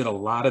did a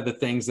lot of the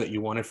things that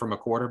you wanted from a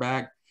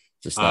quarterback.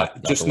 Just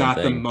not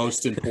the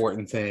most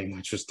important thing,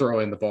 which is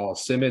throwing the ball.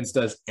 Simmons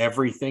does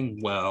everything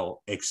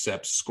well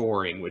except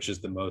scoring, which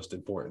is the most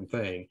important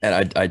thing.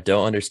 And I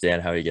don't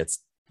understand how he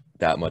gets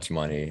that much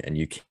money and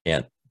you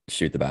can't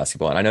shoot the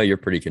basketball. And I know you're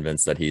pretty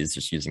convinced that he's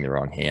just using the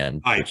wrong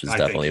hand, which is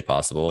definitely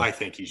possible. I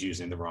think he's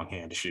using the wrong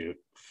hand to shoot.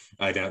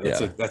 I know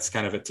that's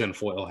kind of a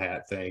tinfoil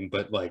hat thing,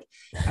 but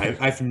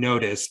I've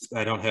noticed,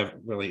 I don't have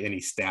really any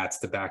stats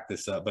to back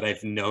this up, but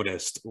I've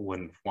noticed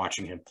when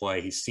watching him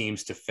play, he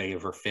seems to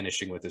favor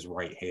finishing with his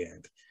right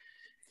hand.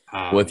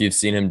 Well, if you've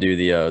seen him do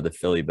the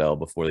Philly bell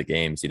before the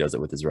games, he does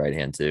it with his right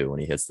hand too when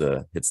he hits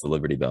the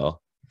Liberty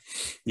Bell.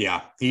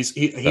 Yeah, he's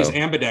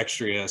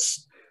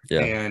ambidextrous,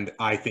 and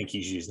I think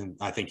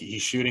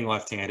he's shooting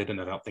left-handed, and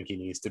I don't think he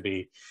needs to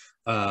be.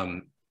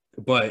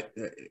 But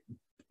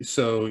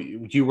so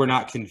you were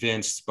not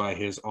convinced by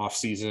his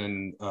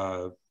off-season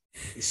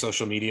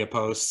social media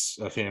posts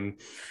of him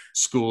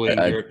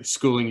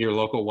schooling your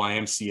local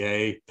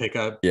YMCA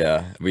pickup?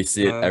 Yeah, we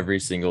see it every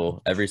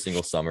single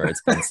summer.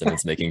 It's Ben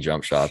Simmons making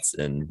jump shots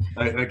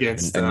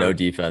against no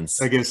defense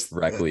against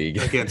rec league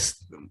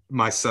against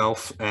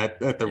myself at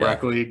the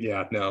rec league.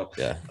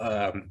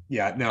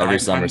 Every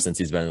summer since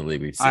he's been in the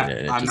league, we've seen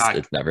it. And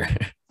it's never.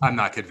 I'm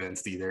not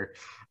convinced either.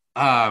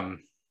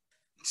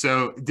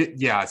 So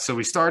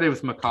we started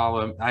with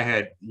McCollum. I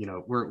had,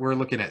 we're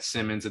looking at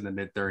Simmons in the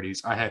mid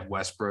 30s. I had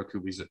Westbrook,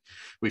 who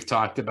we've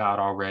talked about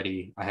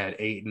already. I had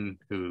Ayton,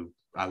 who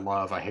I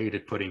love. I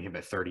hated putting him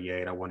at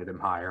 38. I wanted him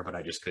higher, but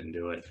I just couldn't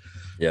do it.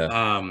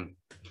 Yeah.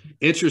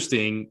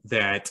 Interesting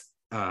that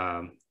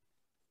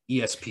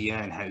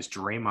ESPN has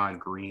Draymond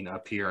Green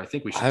up here. I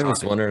think we should. I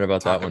was wondering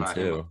about that one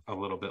too. A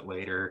little bit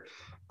later.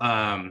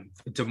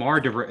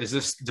 Is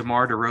this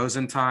DeMar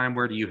DeRozan time?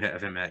 Where do you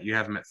have him at? You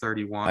have him at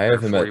 31. I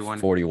have him at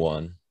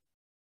 41.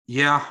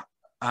 Yeah.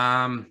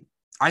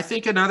 I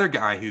think another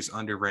guy who's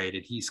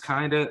underrated.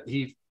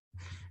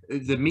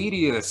 The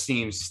media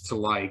seems to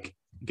like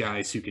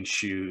guys who can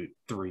shoot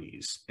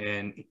threes,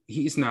 and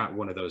he's not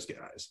one of those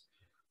guys.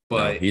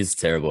 But no, he's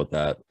terrible at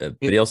that. But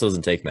he also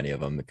doesn't take many of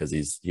them because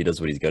he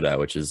does what he's good at,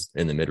 which is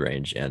in the mid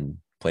range and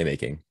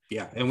playmaking.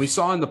 Yeah, and we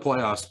saw in the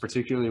playoffs,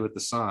 particularly with the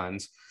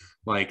Suns,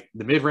 Like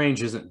the mid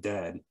range isn't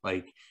dead.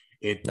 Like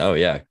it Oh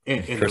yeah,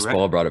 in Chris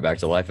Paul brought it back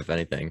to life, if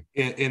anything.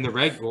 in the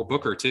well,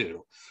 Booker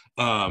too.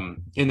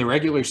 In the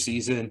regular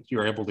season,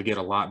 you're able to get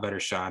a lot better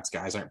shots.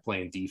 Guys aren't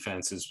playing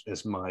defense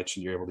as much,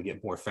 and you're able to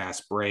get more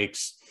fast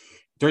breaks.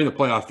 During the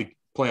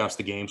playoffs,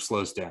 the game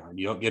slows down.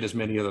 You don't get as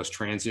many of those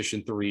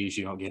transition threes.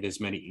 You don't get as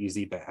many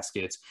easy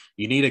baskets.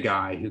 You need a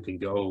guy who can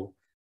go,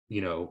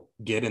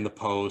 get in the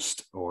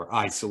post or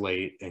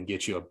isolate and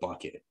get you a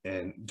bucket.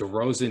 And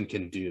DeRozan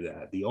can do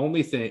that. The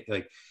only thing,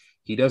 like,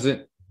 he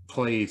doesn't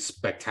play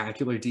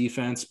spectacular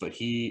defense, but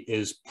he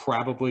is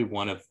probably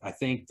one of, I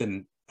think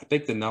the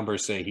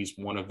numbers say he's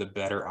one of the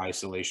better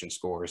isolation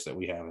scorers that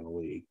we have in the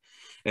league.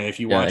 And if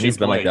you Yeah, watch and him he's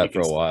been play, like that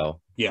for a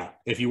while. yeah,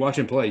 if you watch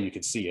him play, you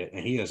can see it.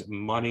 And he has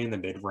money in the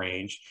mid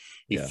range.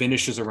 He Yeah.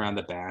 finishes around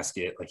the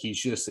basket. Like,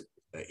 he's just,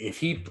 if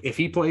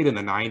he played in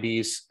the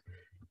 90s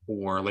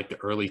or like the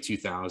early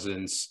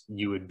 2000s,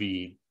 he would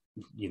be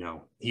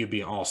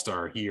an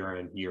all-star year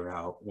in, year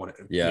out.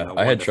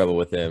 I had trouble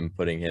with him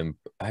putting him.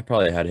 I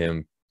probably had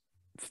him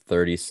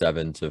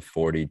 37 to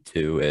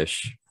 42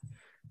 ish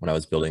when I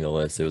was building the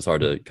list. It was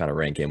hard to kind of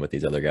rank him with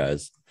these other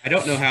guys. I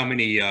don't know how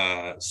many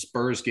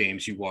Spurs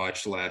games you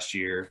watched last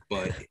year,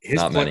 but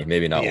many,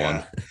 maybe not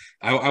one.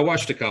 I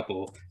watched a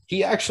couple.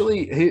 He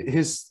actually,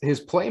 his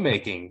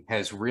playmaking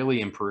has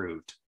really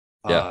improved.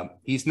 Yeah.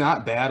 He's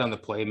not bad on the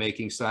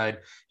playmaking side.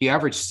 He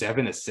averaged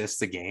 7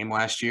 assists a game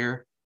last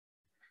year.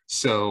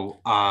 So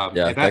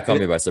that caught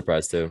me by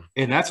surprise too.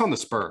 And that's on the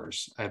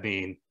Spurs. I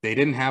mean, they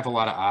didn't have a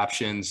lot of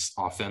options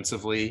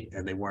offensively,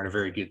 and they weren't a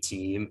very good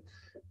team.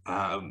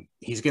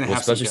 He's going to have,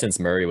 especially since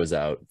Murray was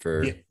out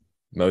for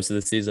most of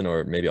the season,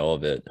 or maybe all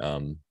of it.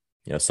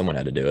 Someone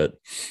had to do it.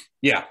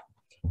 Yeah.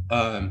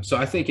 So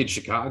I think in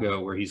Chicago,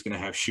 where he's going to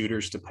have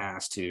shooters to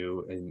pass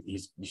to, and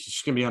he's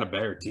just going to be on a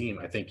better team.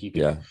 I think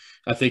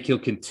I think he'll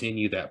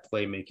continue that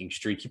playmaking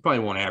streak. He probably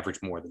won't average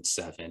more than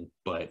 7,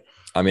 but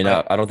I mean,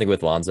 I don't think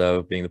with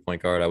Lonzo being the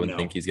point guard, I wouldn't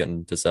think he's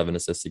getting to 7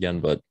 assists again,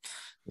 but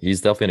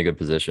he's definitely in a good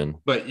position.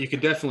 But you can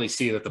definitely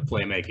see that the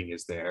playmaking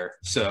is there.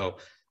 So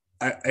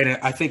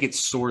I think it's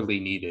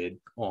sorely needed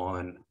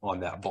on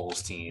that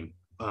Bulls team.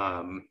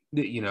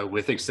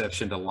 With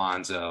exception to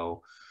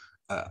Lonzo,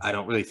 I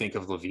don't really think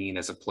of Levine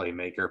as a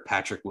playmaker.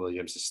 Patrick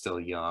Williams is still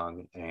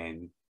young,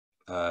 and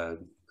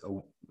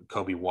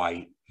Kobe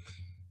White.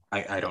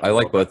 I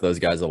like both those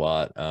guys a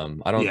lot.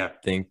 I don't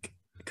think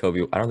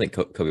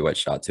Kobe White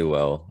shot too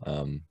well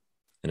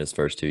in his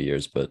first 2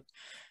 years, but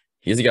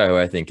he's a guy who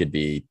I think could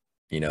be,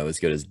 as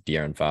good as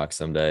De'Aaron Fox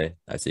someday.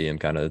 I see him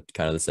kind of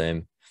the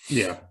same.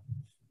 Yeah.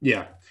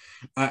 Yeah.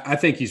 I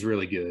think he's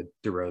really good,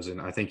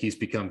 DeRozan. I think he's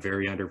become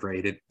very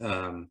underrated.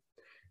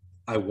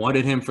 I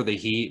wanted him for the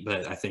Heat,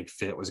 but I think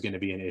fit was going to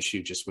be an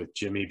issue just with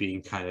Jimmy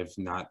being kind of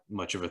not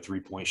much of a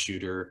three-point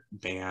shooter.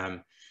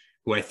 Bam,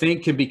 who I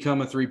think can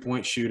become a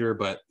three-point shooter,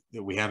 but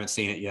we haven't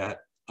seen it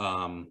yet.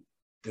 Having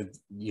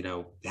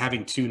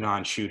 2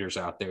 non-shooters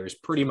out there is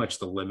pretty much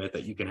the limit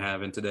that you can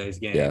have in today's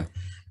game. Yeah.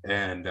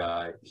 And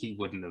he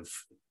would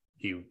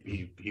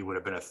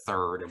have been a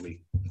third, and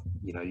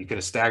you could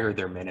have staggered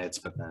their minutes,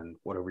 but then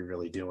what are we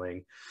really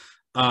doing?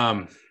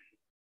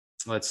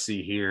 Let's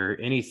see here.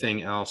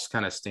 Anything else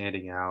kind of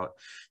standing out?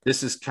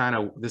 This is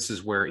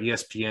where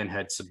ESPN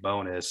had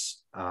Sabonis.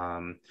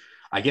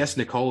 I guess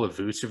Nikola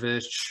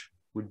Vucevic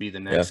would be the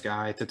next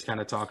guy to kind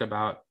of talk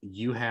about.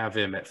 You have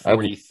him at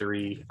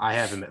 43. I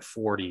have him at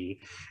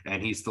 40,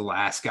 and he's the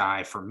last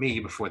guy for me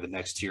before the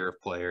next tier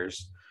of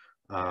players.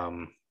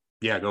 Go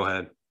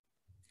ahead.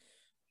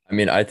 I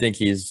mean, I think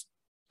he's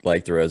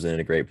like DeRozan in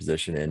a great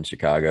position in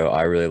Chicago.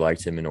 I really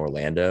liked him in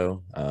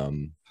Orlando.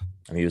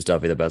 He was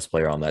definitely the best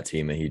player on that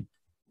team, and he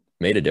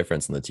made a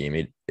difference in the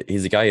team.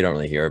 He's a guy you don't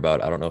really hear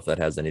about. I don't know if that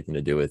has anything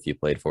to do with you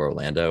played for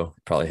Orlando.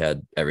 Probably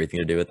had everything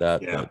to do with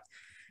that. Yeah.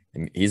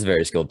 But he's a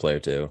very skilled player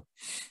too.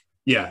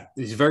 Yeah,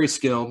 he's very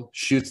skilled,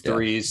 shoots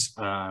threes.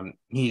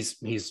 He's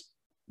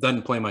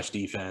doesn't play much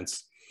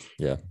defense.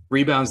 Yeah.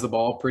 Rebounds the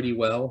ball pretty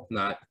well,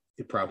 not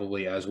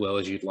probably as well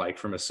as you'd like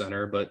from a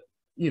center, but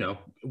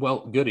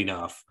good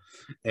enough.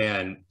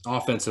 And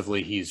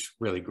offensively, he's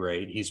really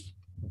great. He's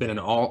been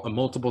a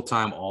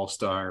multiple-time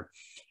All-Star,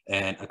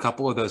 and a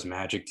couple of those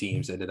Magic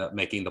teams ended up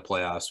making the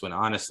playoffs when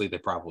honestly they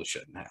probably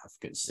shouldn't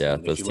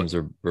have. Those teams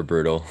were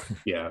brutal.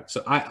 Yeah,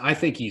 so I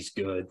think he's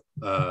good.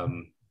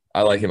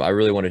 I like him. I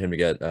really wanted him to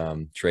get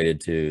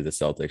traded to the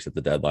Celtics at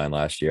the deadline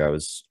last year.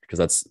 Because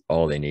that's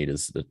all they need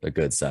is a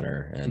good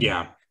center. And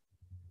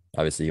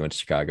obviously he went to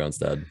Chicago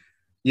instead.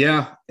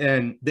 Yeah,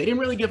 and they didn't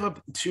really give up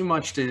too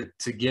much to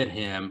get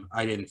him,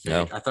 I didn't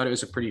think. No. I thought it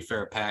was a pretty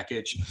fair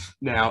package.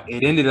 Now,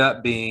 it ended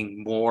up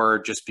being more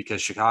just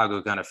because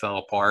Chicago kind of fell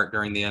apart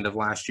during the end of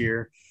last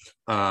year,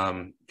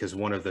 because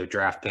one of the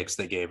draft picks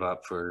they gave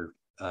up for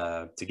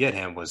to get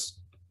him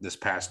was this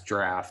past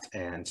draft,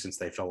 and since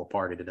they fell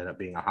apart, it ended up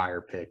being a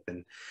higher pick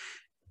than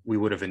we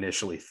would have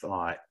initially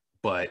thought.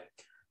 But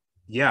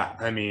yeah,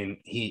 I mean,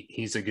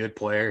 he's a good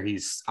player.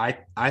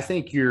 I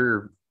think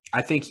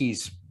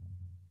he's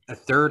a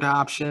third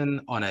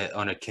option on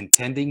a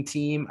contending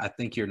team. I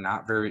think you're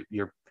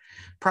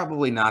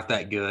probably not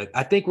that good.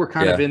 I think we're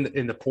kind of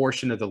in the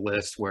portion of the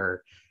list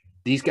where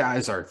these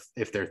guys are,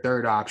 if they're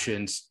third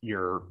options,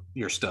 you're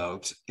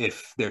stoked.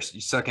 If they're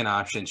second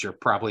options, you're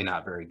probably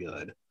not very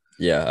good.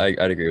 Yeah,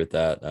 I'd agree with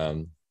that.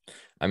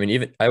 I mean,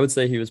 even I would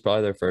say he was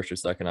probably their first or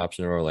second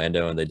option in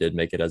Orlando, and they did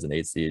make it as an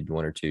 8 seed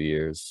 1 or 2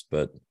 years.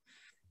 But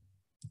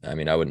I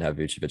mean, I wouldn't have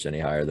Vucevic any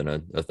higher than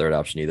a third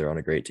option either on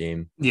a great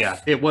team. Yeah,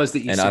 it was the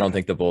East. And I don't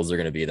think the Bulls are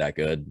going to be that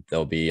good.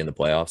 They'll be in the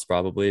playoffs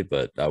probably,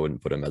 but I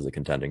wouldn't put them as a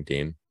contending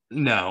team.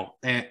 No,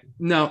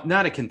 no,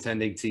 not a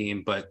contending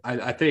team, but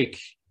I think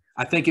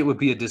it would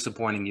be a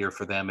disappointing year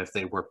for them if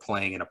they were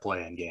playing in a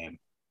play-in game.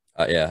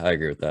 Yeah, I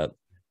agree with that.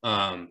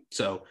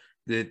 So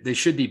they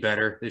should be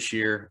better this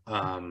year.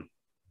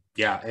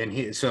 Yeah,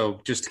 and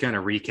so just to kind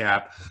of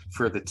recap,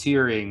 for the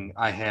tiering,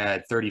 I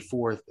had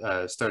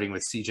 34th, starting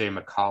with CJ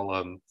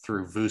McCollum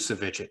through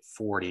Vucevic at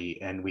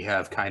 40, and we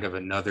have kind of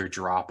another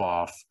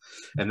drop-off,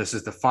 and this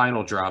is the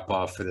final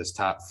drop-off for this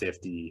top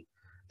 50,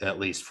 at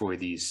least for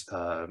these,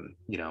 for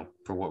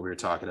what we were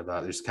talking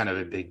about. There's kind of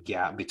a big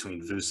gap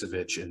between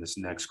Vucevic and this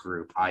next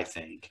group, I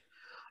think.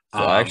 So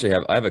I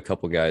have a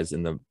couple guys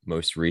in the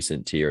most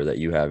recent tier that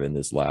you have in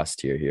this last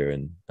tier here,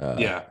 and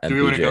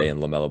MPJ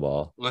and LaMelo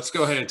Ball. Let's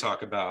go ahead and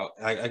talk about.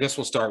 I guess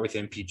we'll start with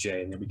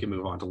MPJ, and then we can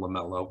move on to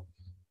LaMelo.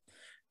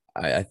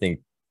 I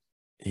think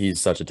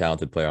he's such a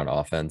talented player on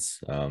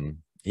offense.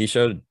 He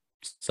showed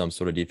some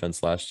sort of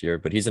defense last year,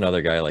 but he's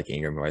another guy like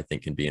Ingram who I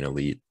think can be an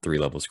elite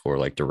 3-level scorer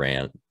like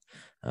Durant.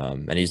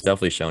 And he's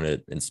definitely shown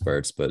it in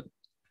spurts, but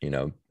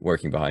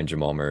working behind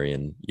Jamal Murray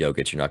and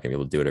Jokic, you're not going to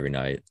be able to do it every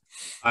night.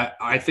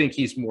 I think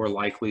he's more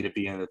likely to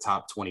be in the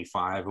top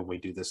 25 when we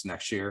do this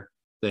next year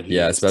than he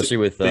is especially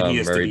with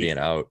Murray being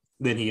out.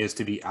 Than he is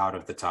to be out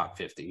of the top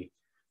 50.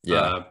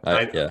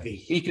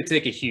 He could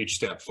take a huge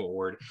step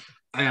forward.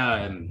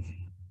 I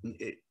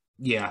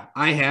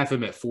have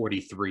him at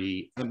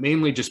 43,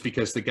 mainly just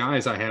because the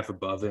guys I have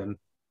above him,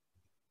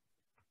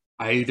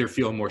 I either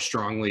feel more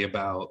strongly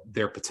about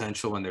their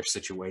potential and their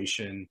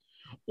situation,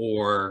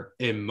 or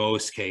in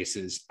most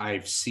cases,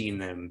 I've seen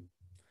them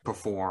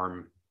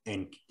perform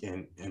in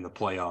the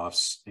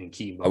playoffs and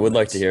key moments. I would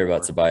like to hear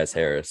about Tobias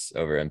Harris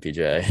over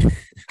MPJ.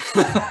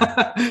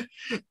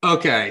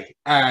 Okay.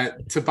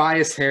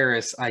 Tobias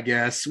Harris, I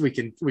guess we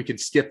can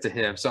skip to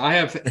him. So I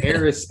have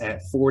Harris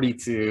at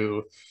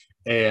 42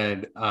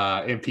 and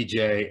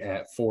MPJ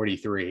at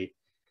 43.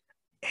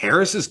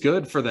 Harris is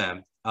good for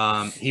them.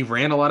 He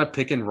ran a lot of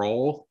pick and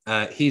roll.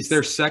 He's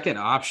their second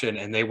option,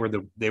 and they were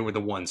the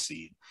 1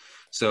 seed.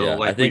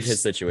 So I think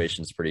his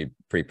situation is pretty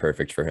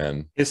perfect for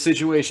him. His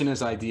situation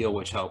is ideal,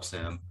 which helps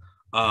him.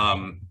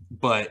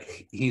 But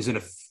he's a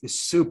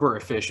super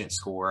efficient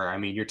scorer. I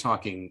mean, you're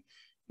talking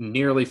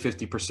nearly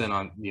 50%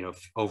 on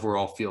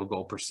overall field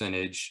goal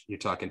percentage. You're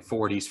talking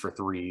 40s for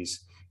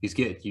threes. He's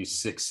getting you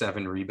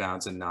 6-7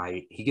 rebounds a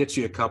night. He gets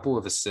you a couple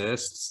of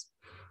assists.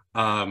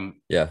 I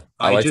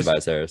like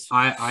Tobias Harris.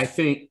 I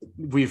think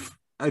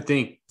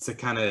to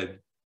kind of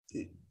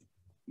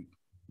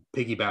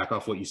piggyback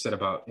off what you said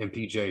about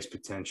MPJ's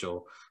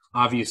potential,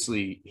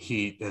 obviously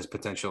his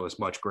potential is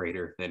much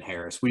greater than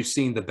Harris. We've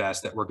seen the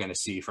best that we're going to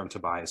see from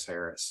Tobias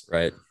Harris.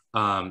 Right.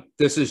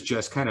 This is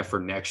just kind of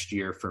for next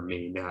year for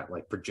me, not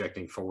like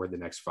projecting forward the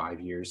next 5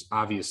 years.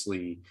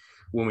 Obviously,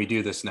 when we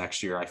do this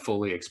next year, I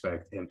fully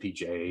expect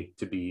MPJ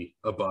to be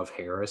above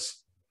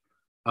Harris.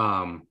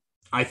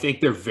 I think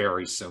they're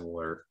very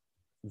similar,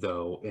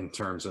 though, in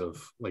terms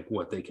of like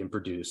what they can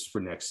produce for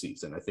next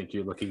season. I think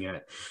you're looking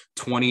at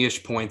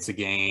 20-ish points a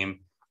game.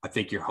 I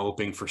think you're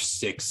hoping for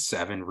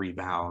 6-7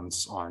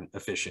 rebounds on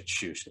efficient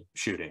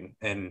shooting.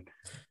 And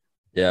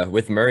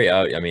with Murray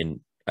out, I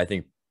mean, I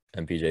think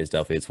MPJ is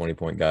definitely a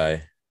 20-point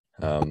guy,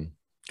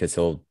 because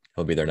he'll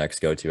be their next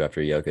go-to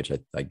after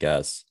Jokic, I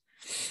guess.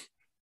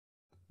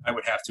 I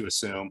would have to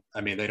assume.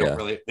 I mean, they don't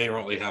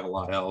really have a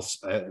lot else.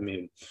 I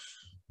mean,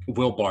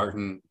 Will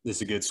Barton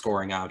is a good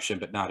scoring option,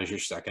 but not as your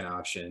second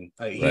option.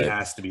 He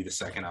has to be the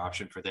second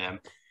option for them.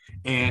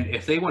 And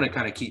if they want to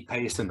kind of keep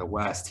pace in the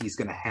West, he's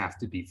going to have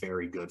to be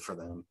very good for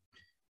them.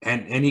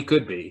 And he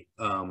could be.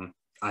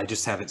 I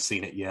just haven't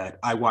seen it yet.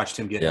 I watched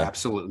him get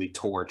absolutely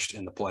torched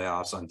in the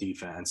playoffs on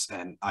defense,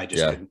 and I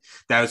just couldn't.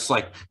 That was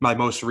like my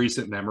most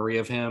recent memory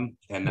of him.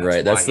 And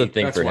that's the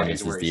thing for him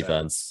is his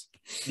defense.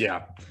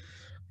 Yeah.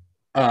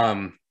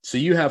 So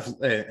you have,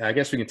 I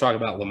guess we can talk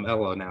about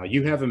LaMelo now.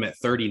 You have him at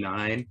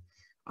 39.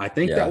 I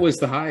think that was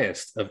the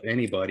highest of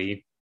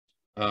anybody.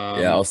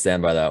 I'll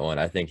stand by that one.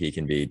 I think he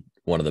can be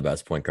one of the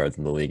best point guards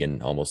in the league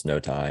in almost no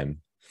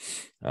time.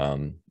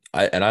 I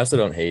also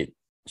don't hate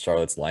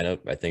Charlotte's lineup.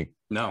 I think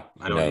I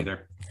don't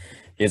either.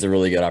 He has a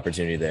really good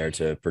opportunity there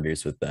to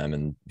produce with them,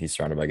 and he's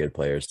surrounded by good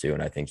players too.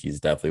 And I think he's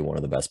definitely one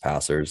of the best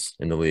passers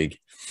in the league.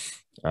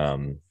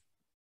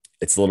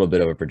 It's a little bit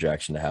of a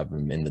projection to have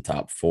him in the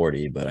top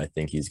 40, but I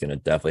think he's going to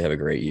definitely have a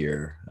great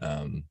year.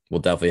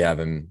 We'll definitely have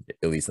him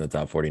at least in the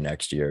top 40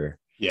 next year.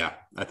 Yeah,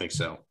 I think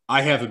so.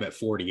 I have him at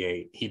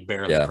 48. He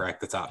barely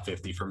cracked the top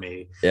 50 for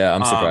me. Yeah,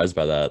 I'm surprised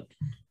by that.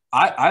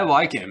 I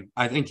like him.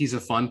 I think he's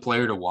a fun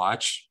player to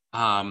watch.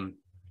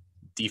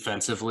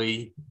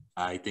 Defensively,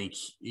 I think,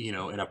 in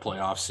a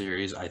playoff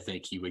series, I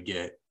think he would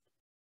get,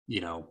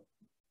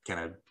 kind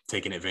of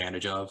taken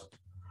advantage of.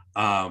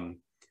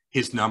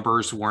 His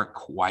numbers weren't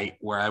quite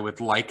where I would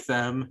like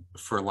them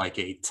for like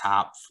a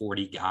top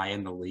 40 guy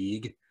in the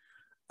league.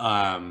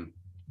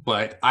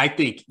 But I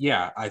think, he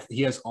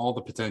has all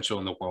the potential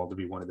in the world to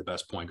be one of the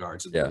best point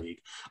guards in the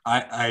league.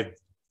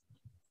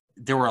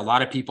 There were a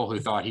lot of people who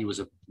thought he was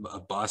a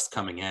bust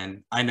coming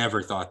in. I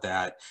never thought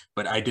that,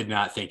 but I did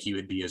not think he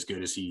would be as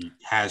good as he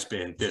has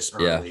been this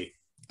early.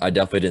 Yeah, I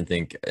definitely didn't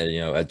think,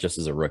 just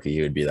as a rookie,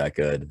 he would be that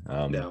good.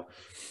 No.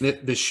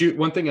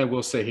 One thing I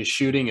will say, his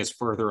shooting is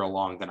further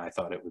along than I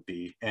thought it would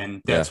be,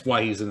 and that's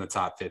why he's in the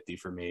top 50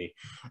 for me.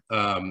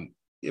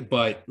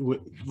 But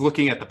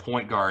looking at the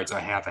point guards I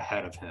have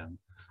ahead of him,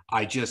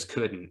 I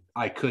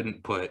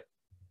couldn't put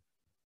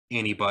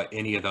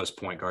any of those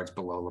point guards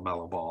below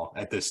LaMelo Ball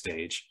at this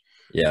stage.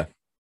 Yeah.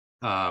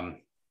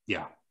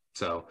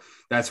 So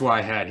that's why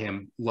I had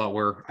him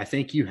lower. I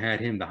think you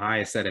had him the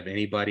highest out of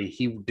anybody.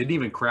 He didn't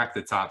even crack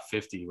the top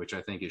 50, which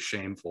I think is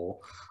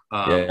shameful.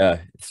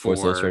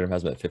 Sports Illustrated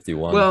has him at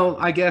 51. Well,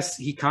 I guess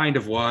he kind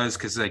of was,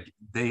 because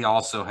they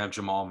also have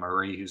Jamal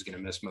Murray, who's going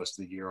to miss most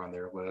of the year on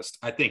their list.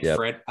 I think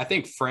Fred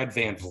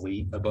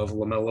VanVleet above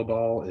LaMelo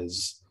Ball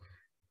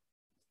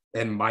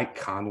and Mike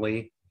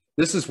Conley.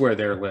 This is where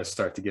their lists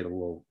start to get a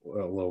little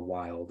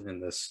wild in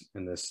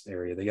this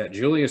area. They got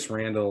Julius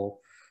Randle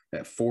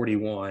at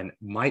 41,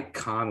 Mike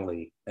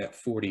Conley at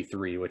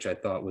 43, which I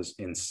thought was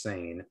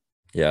insane.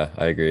 Yeah,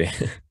 I agree.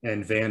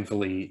 And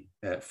VanVleet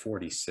at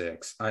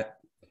 46.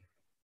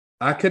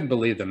 I couldn't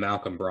believe the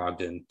Malcolm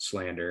Brogdon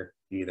slander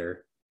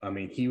either. I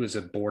mean, he was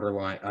a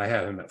borderline. I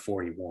had him at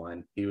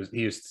 41. He was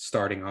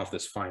starting off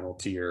this final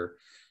tier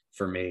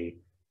for me.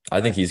 I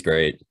think he's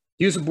great.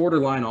 He was a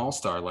borderline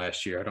all-star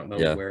last year. I don't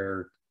know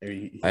where.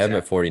 I have him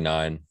at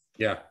 49.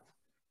 Yeah.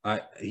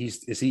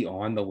 Is he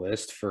on the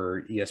list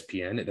for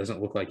ESPN? It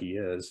doesn't look like he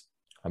is.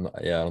 I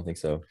don't think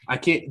so.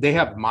 They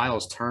have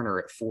Miles Turner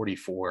at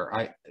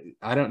 44.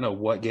 I don't know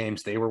what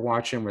games they were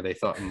watching where they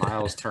thought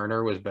Miles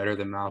Turner was better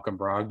than Malcolm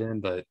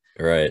Brogdon, but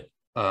right.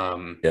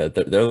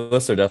 Their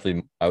lists are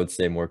definitely, I would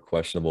say, more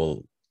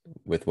questionable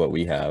with what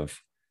we have.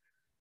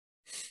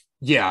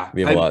 Yeah,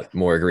 we have a lot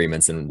more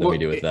agreements than we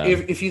do with them.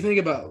 If you think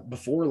about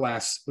before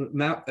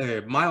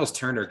Miles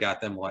Turner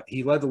got them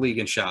he led the league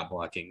in shot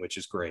blocking, which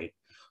is great.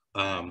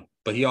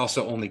 But he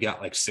also only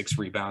got like 6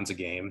 rebounds a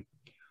game.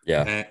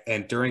 Yeah.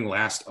 And during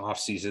last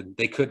offseason,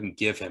 they couldn't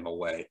give him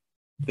away.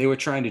 They were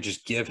trying to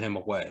just give him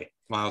away,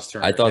 Miles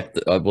Turner. I thought,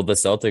 the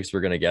Celtics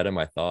were going to get him.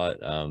 I thought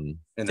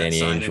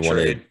Danny Ainge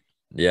wanted.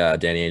 Yeah,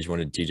 Danny Ainge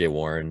wanted TJ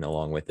Warren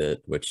along with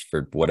it, which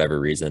for whatever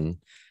reason,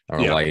 I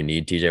don't know why you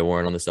need TJ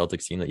Warren on the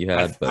Celtics team that you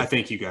had. But I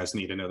think you guys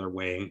need another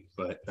wing,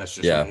 but that's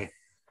just me.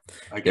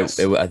 I guess.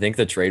 I think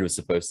the trade was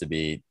supposed to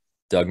be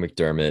Doug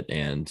McDermott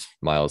and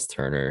Miles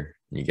Turner.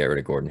 And you get rid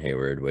of Gordon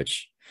Hayward,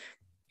 which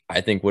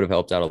I think would have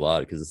helped out a lot,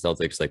 because the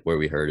Celtics, like where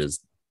we heard, is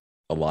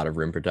a lot of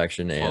rim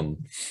protection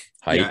and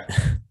height. Yeah.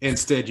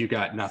 Instead, you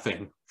got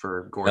nothing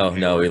for Gordon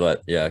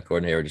Hayward.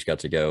 Gordon Hayward just got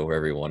to go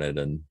wherever he wanted,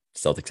 and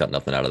Celtics got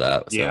nothing out of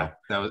that. So. Yeah,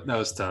 that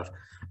was tough.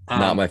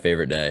 Not my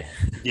favorite day.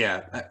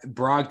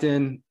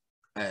 Brogdon.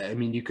 I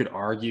mean, you could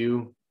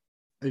argue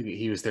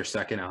he was their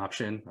second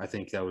option. I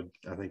think that would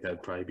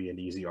probably be an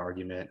easy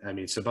argument. I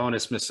mean,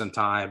 Sabonis missed some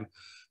time.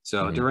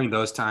 So during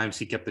those times,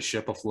 he kept the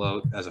ship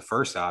afloat as a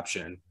first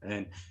option,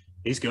 and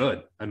he's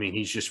good. I mean,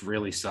 he's just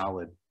really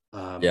solid.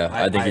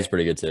 I think he's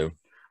pretty good too.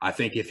 I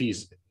think if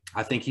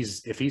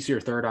he's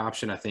your third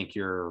option, I think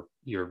you're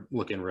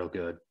looking real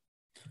good.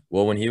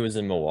 Well, when he was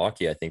in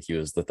Milwaukee, I think he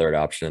was the third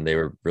option, and they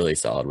were really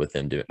solid with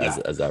him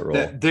as that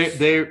role.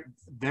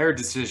 Their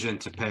decision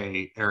to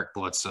pay Eric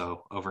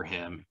Bledsoe over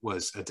him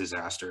was a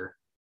disaster.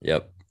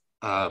 Yep.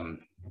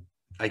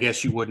 I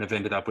guess you wouldn't have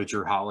ended up with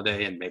Jrue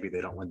Holiday, and maybe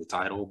they don't win the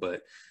title,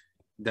 but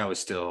that was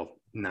still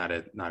not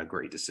a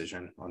great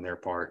decision on their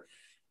part.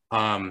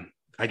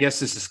 I guess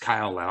this is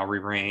Kyle Lowry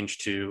range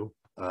too.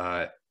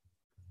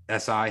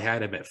 SI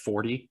had him at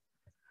 40.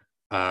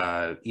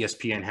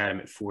 ESPN had him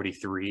at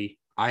 43.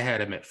 I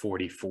had him at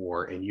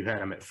 44, and you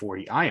had him at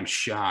 40. I am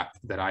shocked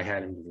that I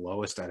had him the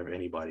lowest out of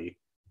anybody.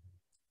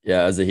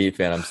 Yeah, as a Heat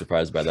fan, I'm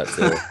surprised by that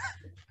too.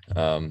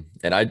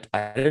 And I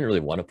didn't really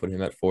want to put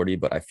him at 40,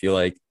 but I feel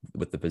like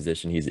with the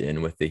position he's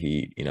in with the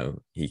Heat,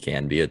 he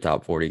can be a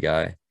top 40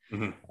 guy.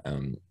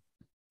 Mm-hmm.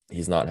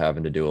 He's not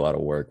having to do a lot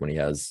of work when he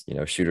has,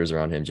 shooters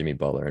around him, Jimmy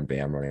Butler and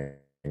Bam running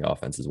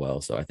offense as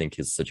well. So I think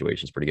his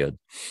situation is pretty good.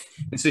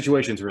 His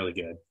situation's really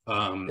good.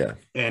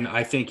 And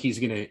I think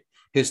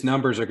his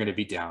numbers are going to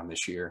be down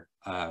this year,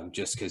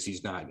 just because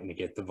he's not going to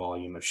get the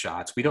volume of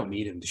shots. We don't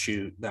need him to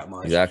shoot that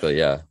much. Exactly.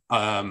 Yeah.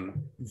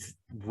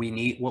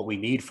 What we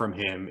need from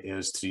him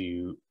is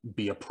to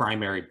be a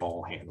primary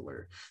ball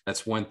handler.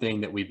 That's one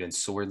thing that we've been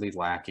sorely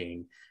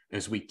lacking,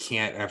 is we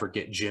can't ever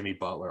get Jimmy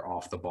Butler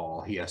off the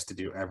ball. He has to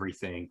do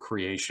everything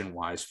creation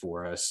wise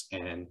for us.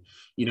 And,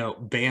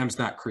 Bam's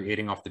not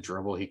creating off the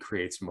dribble. He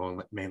creates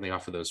mainly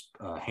off of those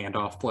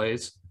handoff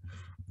plays.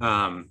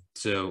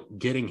 So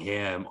getting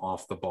him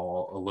off the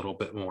ball a little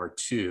bit more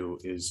too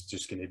is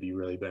just going to be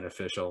really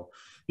beneficial.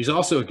 He's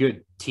also a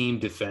good team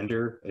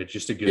defender,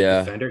 just a good Yeah.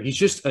 defender.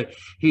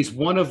 He's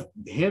one of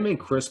him and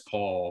Chris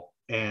Paul,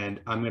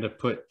 and I'm going to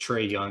put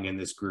Trae Young in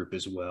this group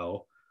as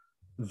well.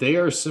 They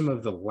are some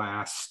of the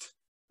last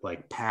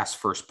like pass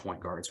first point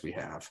guards we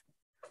have.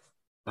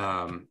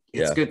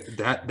 It's good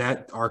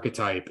that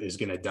archetype is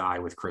going to die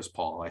with Chris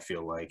Paul, I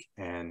feel like.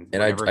 And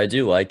I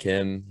do like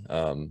him.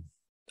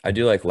 I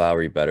do like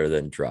Lowry better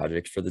than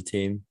Dragic for the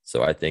team.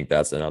 So I think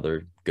that's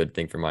another good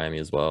thing for Miami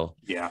as well.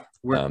 Yeah.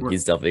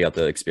 He's definitely got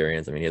the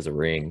experience. I mean, he has a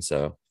ring,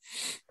 so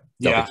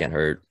yeah, definitely can't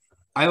hurt.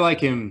 I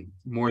like him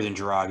more than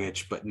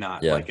Dragic, but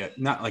not Yeah.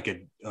 like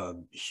a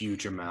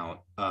huge amount.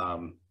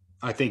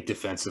 I think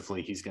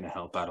defensively he's going to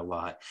help out a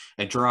lot.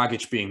 And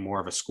Dragic being more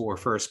of a score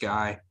first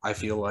guy, I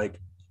feel like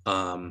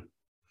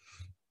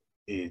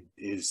it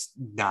is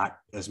not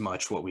as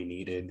much what we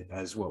needed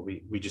as what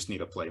we just need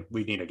to play.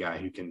 We need a guy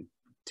who can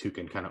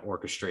kind of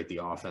orchestrate the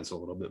offense a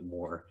little bit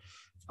more.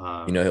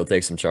 He'll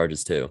take some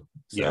charges too.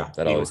 So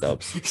that always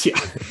helps.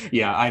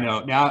 Yeah, I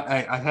know. Now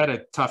I've had a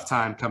tough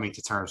time coming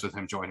to terms with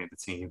him joining the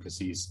team because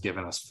he's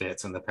given us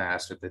fits in the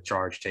past with the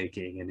charge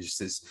taking and just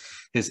his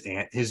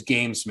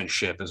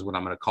gamesmanship is what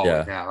I'm going to call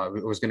it now. I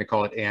was going to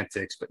call it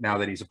antics, but now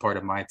that he's a part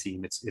of my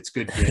team, it's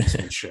good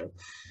gamesmanship.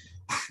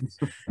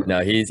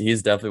 No,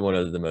 he's definitely one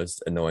of the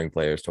most annoying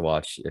players to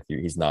watch if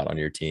he's not on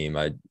your team.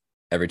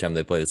 Every time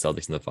they play the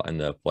Celtics in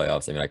the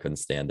playoffs, I mean, I couldn't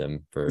stand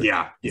him for his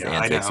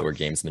antics or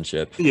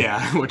gamesmanship.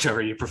 Yeah,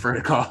 whichever you prefer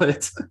to call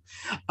it.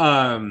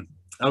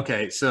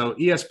 Okay, so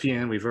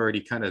ESPN, we've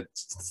already kind of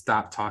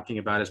stopped talking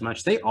about as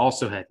much. They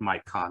also had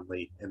Mike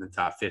Conley in the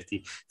top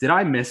 50. Did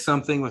I miss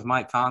something with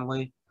Mike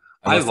Conley?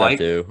 I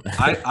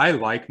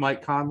like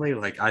Mike Conley.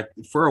 Like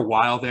for a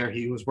while there,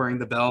 he was wearing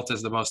the belt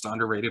as the most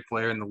underrated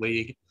player in the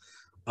league.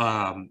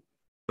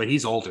 But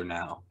he's older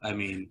now. I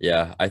mean,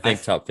 yeah, I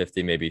think top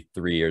 50 maybe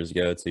 2 years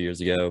ago,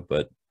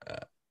 but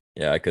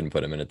I couldn't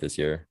put him in it this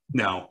year.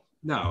 No.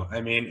 I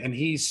mean, and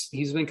he's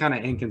been kind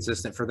of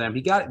inconsistent for them.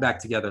 He got it back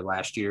together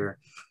last year,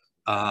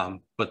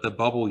 but the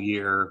bubble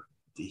year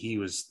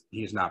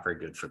he's not very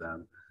good for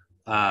them.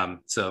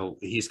 So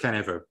he's kind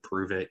of a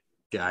prove it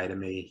guy to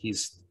me.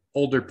 He's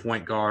older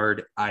point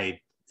guard.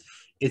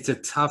 It's a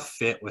tough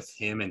fit with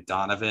him and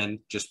Donovan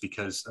just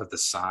because of the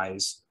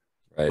size.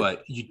 Right.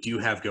 But you do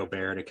have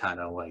Gobert to kind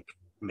of like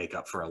make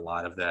up for a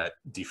lot of that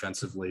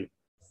defensively.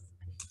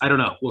 I don't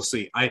know. We'll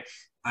see. I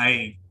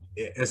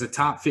as a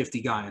top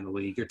 50 guy in the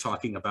league, you're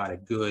talking about a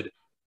good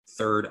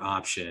third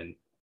option,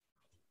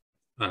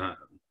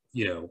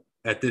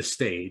 at this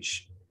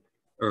stage,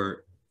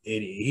 or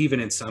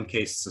even in some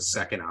cases, a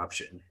second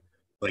option.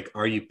 Like,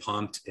 are you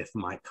pumped if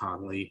Mike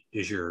Conley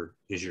is your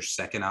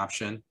second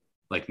option?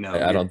 Like, no,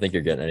 I don't think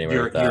you're getting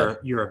anywhere with that.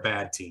 You're a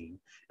bad team.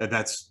 And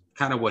that's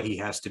kind of what he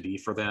has to be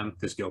for them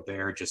because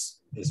Gobert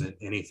just isn't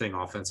anything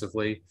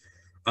offensively.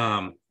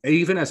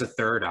 Even as a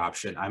third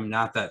option, I'm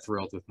not that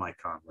thrilled with Mike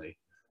Conley.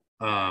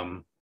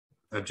 I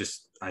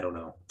don't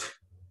know.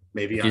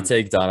 Maybe if you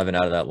take Donovan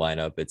out of that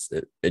lineup,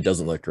 it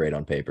doesn't look great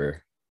on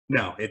paper.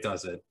 No, it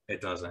doesn't. They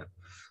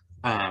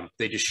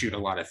just shoot a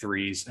lot of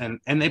threes,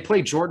 and they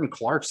play Jordan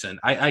Clarkson.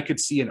 I could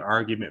see an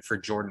argument for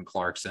Jordan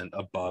Clarkson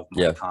above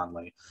Mike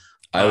Conley.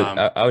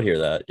 I would hear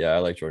that. Yeah, I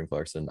like Jordan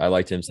Clarkson. I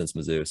liked him since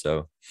Mizzou.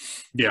 So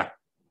yeah,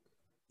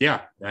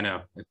 I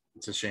know.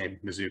 It's a shame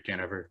Mizzou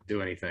can't ever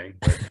do anything.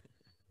 But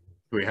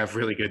we have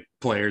really good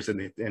players in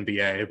the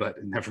NBA, but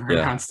it never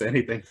amounts to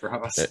anything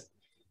for us.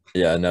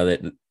 Yeah, no,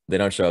 they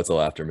don't show it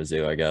till after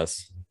Mizzou, I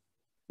guess.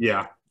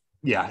 Yeah,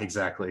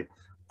 exactly.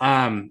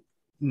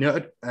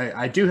 No,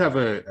 I do have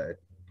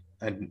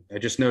I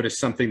just noticed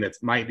something that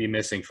might be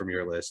missing from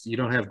your list. You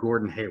don't have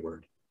Gordon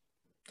Hayward.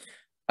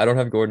 I don't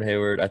have Gordon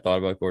Hayward. I thought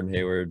about Gordon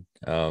Hayward.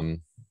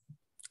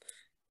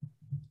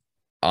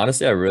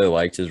 Honestly, I really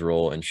liked his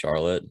role in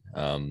Charlotte.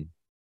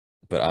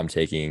 But I'm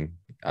taking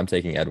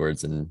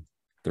Edwards and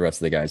the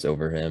rest of the guys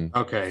over him.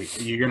 Okay,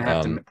 you're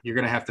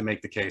gonna have to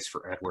make the case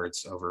for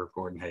Edwards over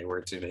Gordon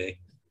Hayward to me.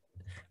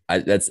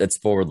 That's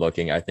forward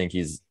looking. I think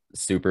he's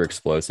super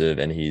explosive,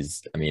 and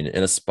he's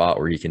in a spot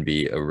where he can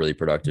be a really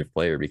productive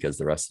player because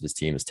the rest of his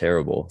team is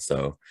terrible.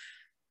 So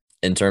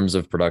in terms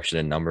of production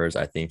and numbers,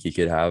 I think he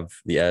could have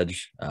the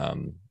edge.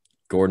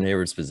 Gordon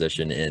Hayward's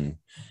position in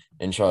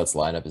Charlotte's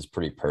lineup is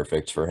pretty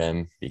perfect for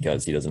him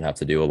because he doesn't have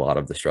to do a lot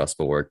of the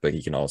stressful work, but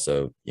he can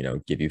also,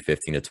 give you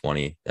 15 to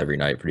 20 every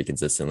night pretty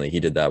consistently. He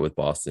did that with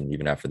Boston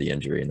even after the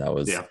injury, and that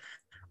was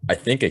I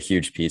think a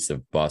huge piece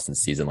of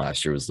Boston's season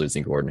last year was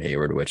losing Gordon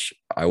Hayward, which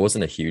I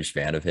wasn't a huge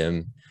fan of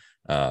him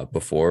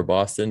before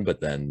Boston,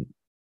 but then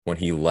when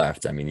he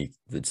left, the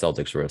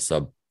Celtics were a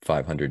sub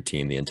 500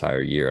 team the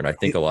entire year. And I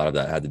think a lot of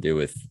that had to do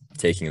with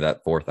taking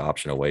that fourth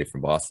option away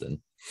from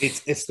Boston.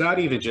 It's not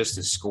even just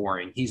his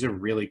scoring. He's a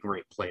really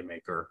great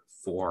playmaker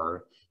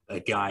for a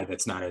guy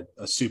that's not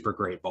a super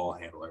great ball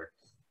handler.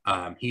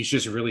 He's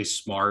just really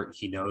smart.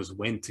 He knows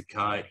when to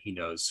cut. He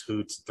knows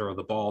who to throw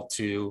the ball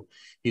to.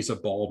 He's a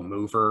ball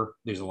mover.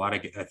 There's a lot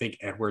of, I think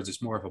Edwards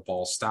is more of a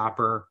ball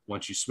stopper.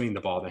 Once you swing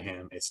the ball to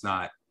him, it's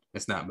not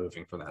It's not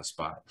moving from that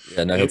spot.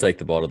 Yeah, no, he'll take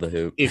the ball to the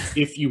hoop.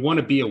 If you want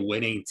to be a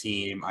winning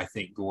team, I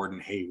think Gordon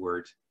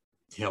Hayward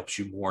helps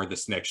you more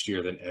this next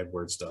year than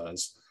Edwards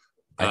does.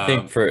 I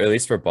think for at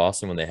least for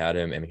Boston when they had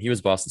him, I mean, he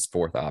was Boston's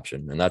fourth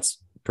option, and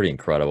that's pretty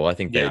incredible. I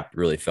think they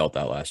really felt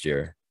that last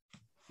year.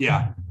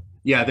 Yeah,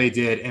 they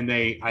did, and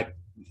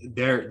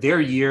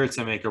their year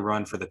to make a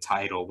run for the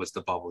title was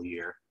the bubble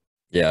year.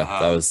 Yeah,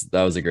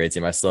 that was a great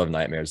team. I still have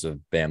nightmares of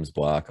Bam's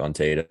block on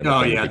Tatum.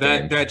 Oh yeah,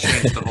 that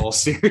changed the whole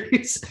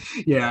series.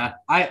 Yeah,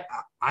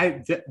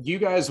 you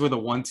guys were the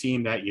one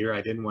team that year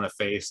I didn't want to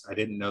face. I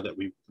didn't know that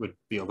we would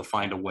be able to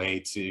find a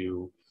way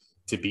to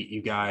beat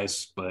you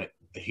guys, but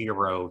the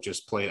hero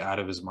just played out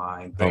of his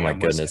mind. Oh my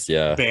goodness,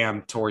 yeah.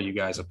 Bam tore you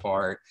guys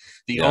apart.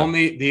 The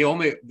only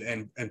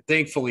and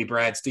thankfully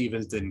Brad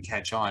Stevens didn't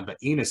catch on, but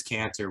Enes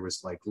Kanter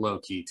was like low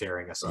key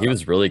tearing us up. He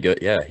was really good.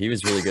 Yeah, he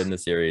was really good in the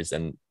series,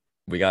 and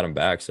we got him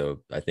back,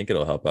 so I think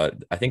it'll help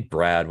out. I think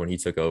Brad, when he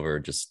took over,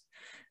 and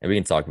we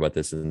can talk about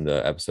this in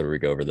the episode where we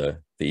go over the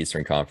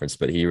Eastern Conference,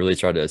 but he really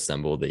tried to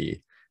assemble the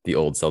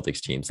old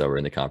Celtics teams that were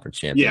in the conference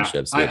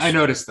championships. Yeah, I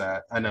noticed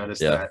that.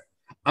 that.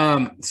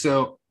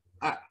 So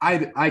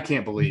I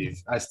can't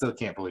believe, I still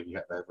can't believe you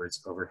have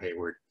Edwards over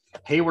Hayward.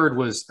 Hayward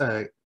was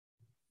an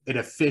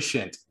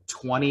efficient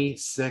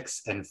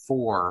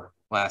 26-4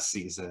 last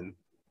season.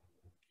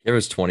 It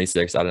was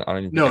 26. I don't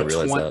even think I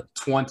realized that.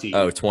 20.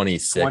 Oh,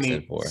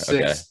 26-4.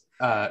 Okay.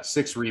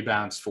 6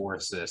 rebounds, 4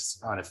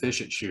 assists on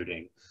efficient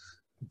shooting.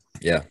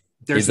 Yeah.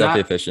 He's definitely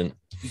efficient.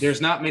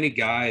 There's not many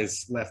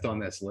guys left on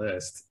this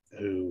list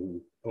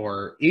who,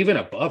 or even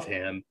above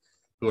him,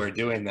 who are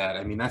doing that.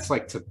 I mean, that's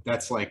like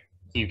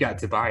you've got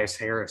Tobias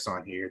Harris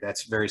on here.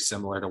 That's very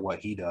similar to what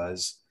he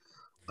does.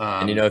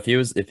 And if he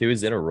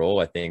was in a role,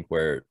 I think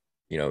where,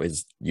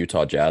 his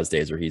Utah Jazz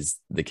days where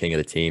he's the king of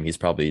the team, he's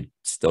probably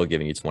still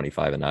giving you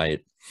 25 a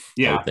night.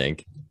 Yeah. I would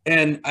think.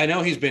 And I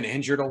know he's been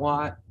injured a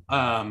lot,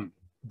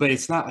 but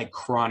it's not like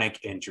chronic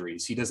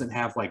injuries. He doesn't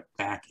have like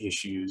back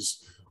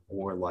issues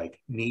or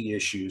like knee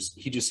issues.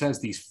 He just has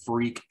these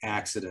freak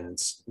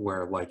accidents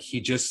where like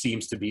he just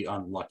seems to be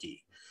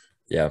unlucky.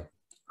 Yeah.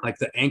 Like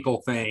the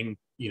ankle thing,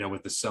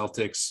 with the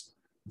Celtics,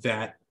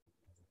 that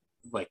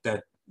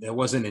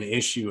wasn't an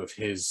issue of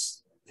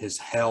his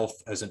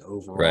health as an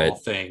overall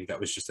thing. That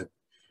was just a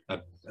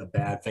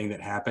bad thing that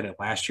happened. And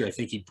last year, I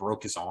think he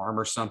broke his arm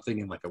or something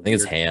in like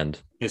his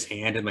hand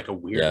in like a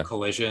weird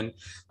collision.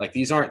 Like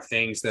these aren't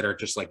things that are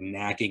just like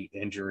nagging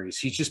injuries.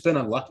 He's just been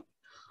unlucky.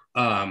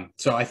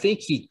 So I think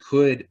he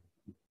could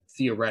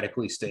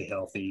theoretically stay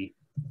healthy.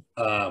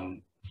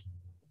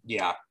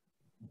 Yeah.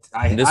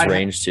 In this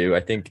range too,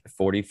 I think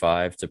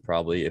 45 to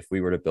probably, if we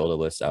were to build a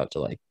list out to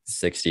like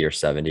 60 or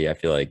 70, I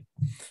feel like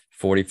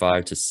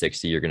 45 to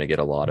 60, you're going to get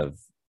a lot of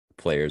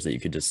players that you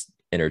could just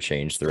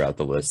interchange throughout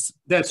the list.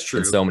 That's true.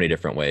 In so many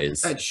different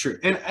ways. That's true.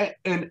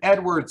 And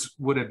Edwards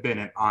would have been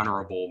an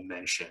honorable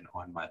mention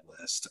on my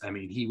list. I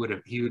mean, he would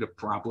have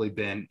probably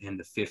been in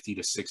the 50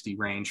 to 60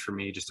 range for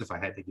me, just if I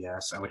had to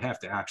guess. I would have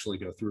to actually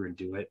go through and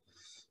do it.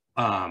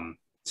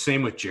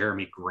 Same with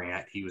Jeremy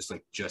Grant. He was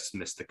like just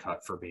missed the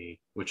cut for me,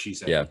 which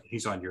he's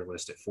on your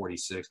list at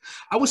 46.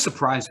 I was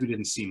surprised we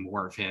didn't see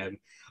more of him.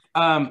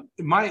 I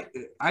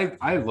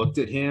looked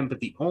at him, but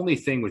the only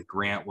thing with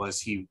Grant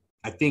was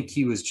I think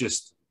he was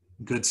just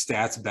good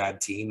stats, bad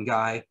team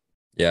guy.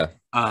 Yeah.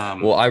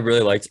 Well, I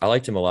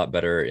liked him a lot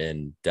better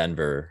in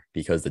Denver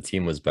because the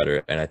team was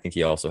better. And I think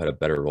he also had a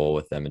better role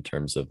with them in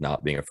terms of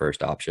not being a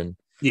first option.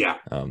 Yeah.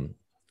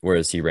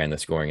 Whereas he ran the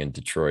scoring in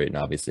Detroit, and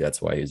obviously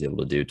that's why he was able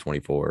to do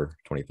 24,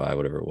 25,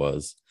 whatever it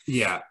was.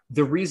 Yeah.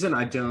 The reason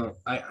I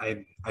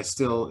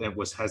still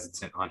was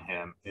hesitant on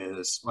him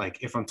is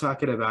like, if I'm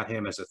talking about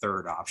him as a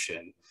third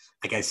option,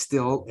 like I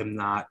still am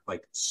not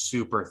like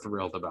super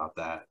thrilled about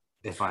that.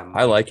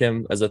 I like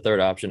him as a third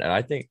option. And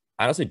I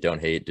honestly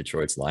don't hate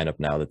Detroit's lineup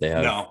now that they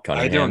have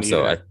Cunningham.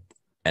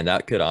 And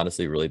that could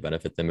honestly really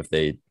benefit them if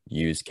they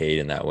use Cade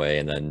in that way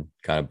and then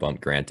kind of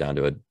bump Grant down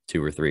to a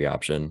 2 or 3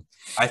 option.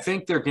 I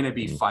think they're going to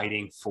be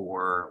fighting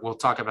for, we'll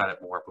talk about it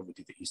more when we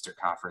do the Eastern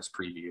Conference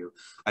preview.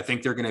 I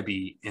think they're going to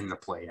be in the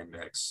play-in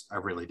mix. I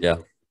really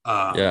do.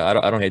 Yeah.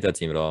 I don't hate that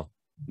team at all.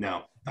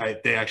 No,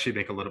 they actually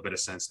make a little bit of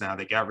sense now.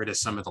 They got rid of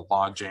some of the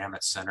log jam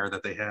at center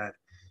that they had.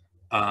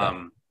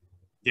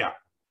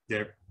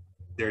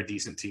 They're a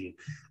decent team.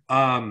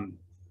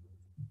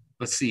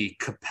 Let's see.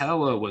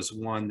 Capella was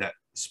one that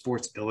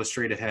Sports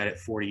Illustrated had at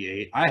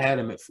 48. I had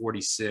him at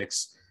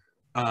 46.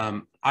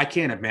 I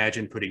can't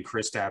imagine putting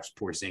Kristaps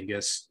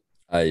Porzingis.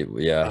 I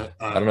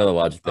don't know the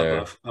logic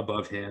there.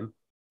 Above him.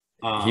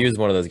 He was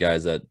one of those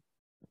guys that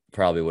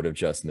probably would have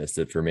just missed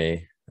it for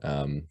me.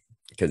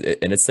 Because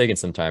it's taken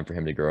some time for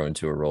him to grow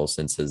into a role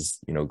since his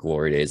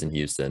glory days in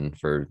Houston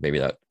for maybe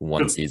that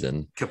one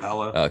season.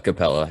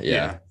 Capella,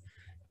 yeah.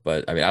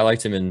 But I mean, I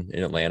liked him in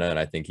Atlanta, and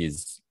I think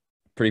he's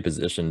pretty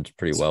positioned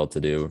pretty well to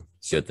do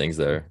good things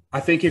there. I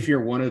think if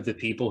you're one of the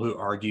people who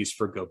argues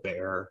for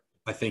Gobert,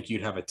 I think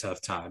you'd have a tough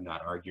time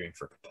not arguing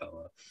for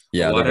Capella.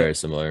 Yeah, they're very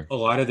similar. A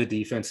lot of the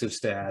defensive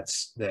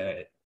stats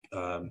that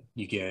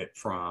you get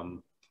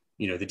from,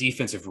 the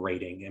defensive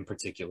rating in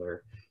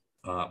particular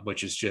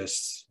which is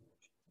just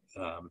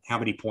how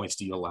many points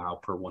do you allow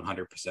per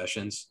 100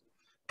 possessions?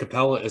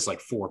 Capella is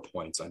like 4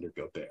 points under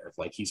Gobert.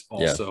 Like he's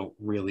also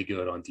really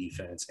good on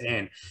defense.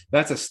 And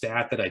that's a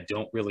stat that I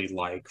don't really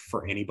like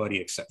for anybody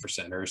except for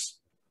centers.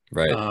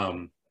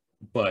 Right.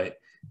 But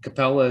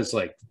Capella is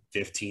like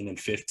 15 and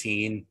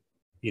 15.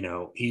 You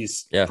know, he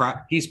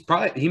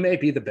may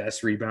be the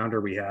best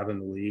rebounder we have in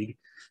the league.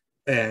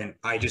 And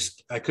I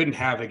couldn't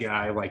have a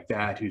guy like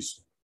that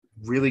who's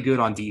really good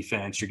on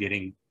defense. You're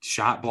getting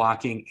shot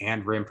blocking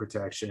and rim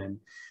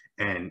protection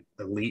and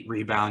elite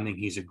rebounding.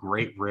 He's a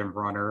great rim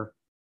runner.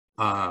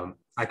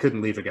 I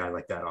couldn't leave a guy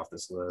like that off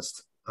this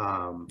list.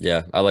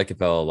 Yeah, I like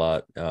Capella a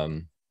lot.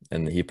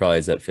 And he probably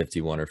is at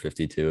 51 or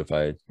 52 if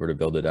I were to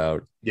build it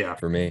out. Yeah.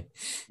 For me.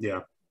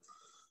 Yeah.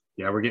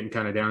 We're getting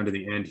kind of down to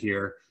the end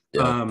here.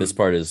 Yeah, this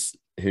part is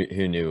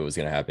who knew it was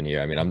going to happen here.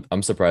 I mean,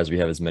 I'm surprised we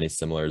have as many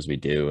similar as we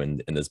do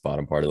in this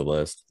bottom part of the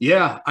list.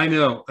 Yeah, I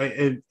know.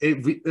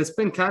 It's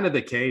been kind of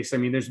the case. I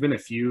mean, there's been a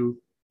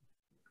few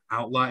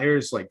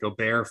outliers like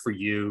Gobert for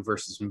you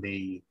versus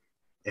me.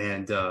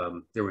 And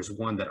there was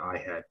one that I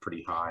had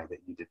pretty high that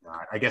you did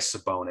not. I guess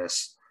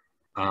Sabonis.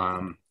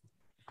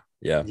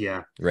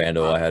 Yeah.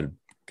 Randall, I had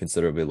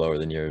considerably lower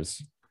than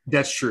yours.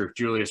 That's true.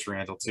 Julius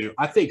Randle, too.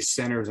 I think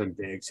centers and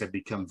bigs have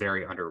become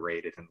very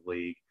underrated in the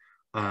league.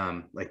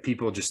 Like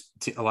people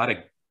a lot of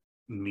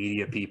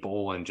media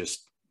people and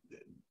just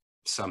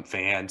some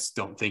fans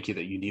don't think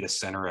that you need a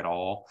center at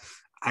all.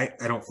 I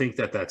don't think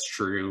that that's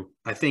true.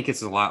 I think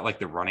it's a lot like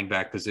the running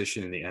back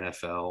position in the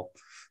NFL.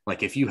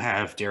 Like if you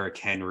have Derrick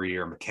Henry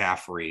or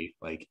McCaffrey,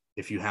 like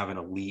if you have an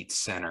elite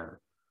center,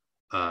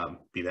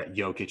 be that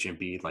Jokic and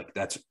Embiid, like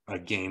that's a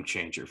game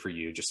changer for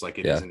you, just like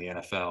it is in the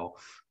NFL.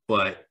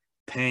 But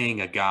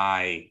paying a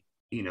guy,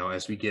 you know,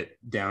 as we get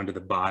down to the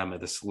bottom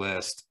of this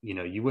list, you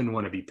know, you wouldn't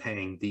want to be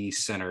paying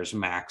these centers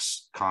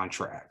max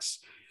contracts.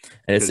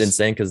 And it's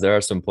insane because there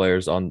are some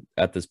players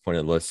at this point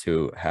in the list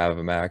who have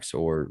a max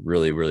or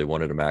really, really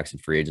wanted a max in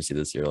free agency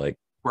this year. Like,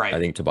 I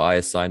think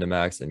Tobias signed a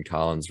max and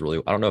Collins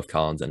I don't know if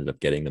Collins ended up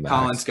getting the max.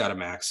 Collins got a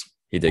max.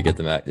 He did get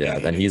the max. Yeah.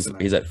 Then he's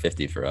at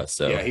 50 for us.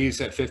 So yeah, he's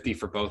at 50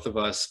 for both of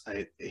us.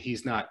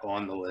 He's not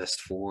on the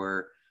list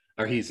or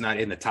he's not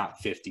in the top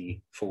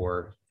 50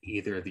 for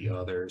either of the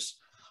others.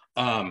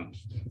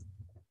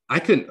 I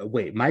couldn't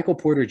wait. Michael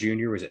Porter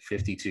Jr. was at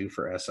 52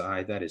 for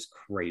SI. That is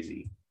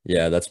crazy.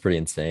 Yeah, that's pretty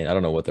insane. I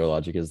don't know what their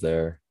logic is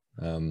there.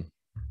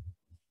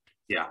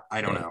 Yeah,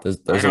 I don't know.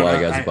 There's a lot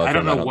of guys above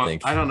him.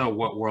 I don't know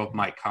what world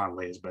Mike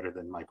Conley is better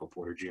than Michael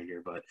Porter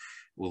Jr., but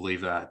we'll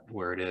leave that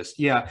where it is.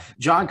 Yeah,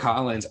 John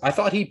Collins, I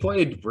thought he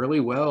played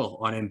really well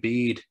on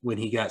Embiid when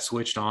he got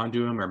switched on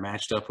to him or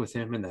matched up with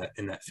him in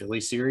that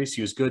Philly series.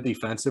 He was good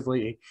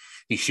defensively.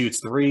 He shoots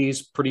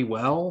threes pretty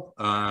well.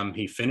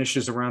 He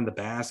finishes around the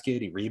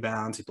basket. He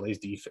rebounds. He plays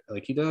defense.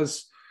 Like he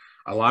does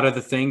a lot of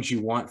the things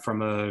you want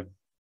from a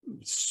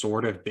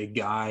sort of big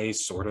guy,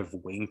 sort of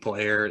wing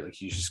player. Like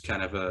he's just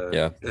kind of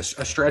a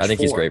stretch. I think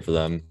four. He's great for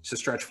them. It's a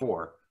stretch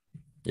four.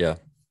 Yeah.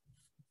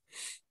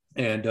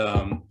 And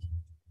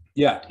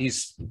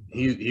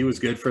he was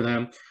good for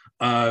them.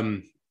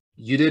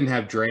 You didn't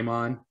have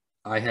Draymond.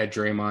 I had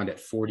Draymond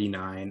at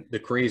 49. The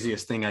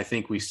craziest thing I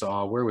think we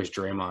saw, where was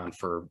Draymond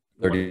for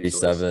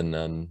 37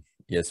 on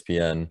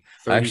ESPN?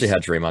 I actually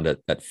had Draymond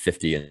at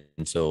 50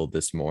 until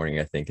this morning,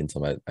 I think,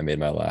 until I made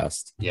my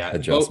last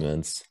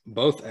adjustments.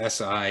 Both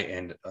SI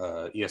and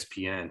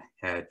ESPN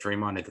had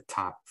Draymond at the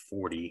top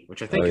 40,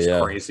 which I think is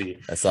crazy.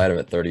 SI had him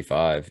at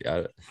 35.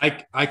 Yeah.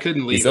 I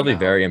couldn't leave. He's still be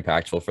very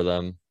impactful for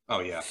them. Oh,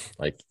 yeah.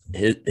 Like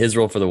his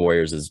role for the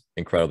Warriors is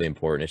incredibly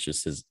important. It's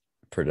just his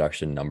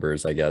production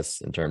numbers, I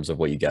guess, in terms of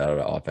what you get out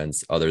of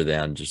offense, other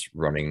than just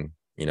running,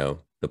 the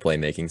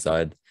playmaking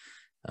side.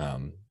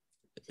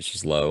 It's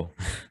just low.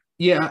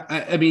 Yeah,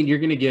 I mean, you're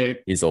going to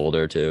get – he's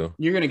older, too.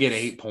 You're going to get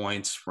 8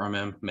 points from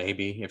him,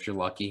 maybe, if you're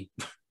lucky.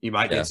 You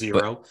might get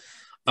 0.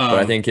 But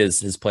I think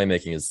his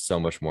playmaking is so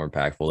much more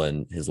impactful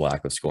than his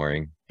lack of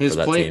scoring. His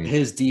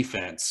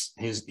defense,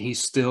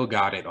 he's still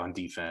got it on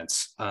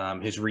defense.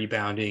 His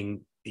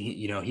rebounding,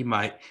 he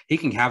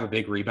can have a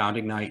big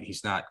rebounding night.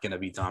 He's not going to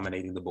be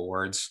dominating the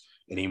boards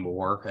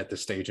anymore at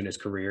this stage in his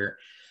career.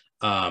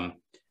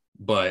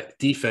 But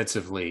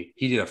defensively,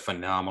 he did a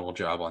phenomenal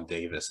job on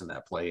Davis in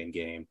that play-in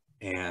game.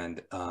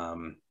 And,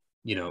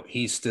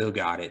 he's still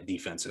got it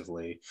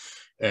defensively.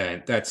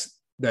 And that's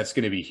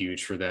going to be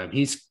huge for them.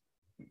 He's,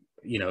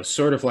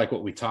 sort of like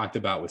what we talked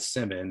about with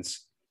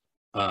Simmons.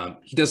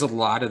 He does a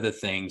lot of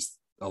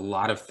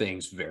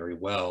things very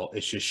well.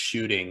 It's just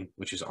shooting,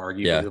 which is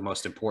arguably the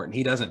most important.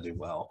 He doesn't do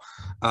well.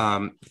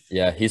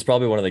 He's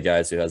probably one of the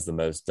guys who has the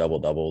most double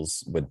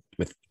doubles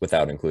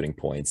without including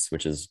points,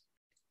 which is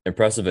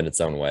impressive in its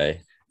own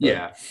way.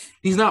 Yeah,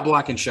 he's not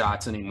blocking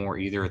shots anymore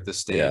either at this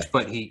stage,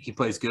 but he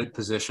plays good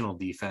positional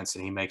defense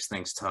and he makes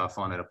things tough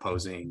on an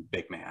opposing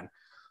big man,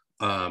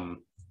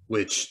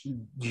 which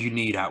you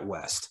need out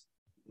west.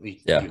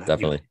 Yeah,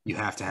 definitely. You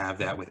have to have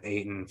that with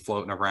Ayton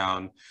floating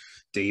around,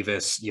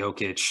 Davis,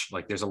 Jokic.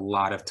 Like, there's a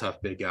lot of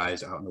tough big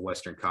guys out in the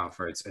Western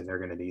Conference, and they're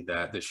going to need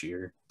that this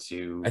year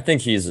to I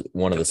think he's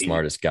one of the compete.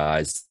 smartest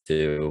guys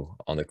too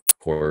on the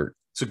court,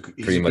 So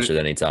pretty much at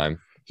any time.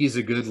 He's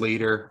a good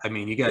leader. I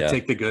mean, you got to Yeah,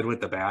 take the good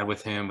with the bad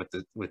with him,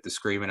 with the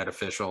screaming at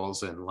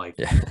officials and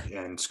yeah,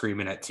 and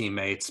screaming at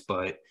teammates,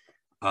 but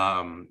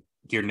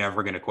you're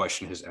never going to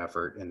question his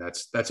effort, and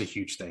that's a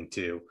huge thing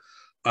too.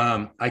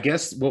 I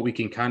guess what we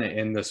can kind of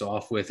end this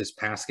off with is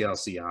Pascal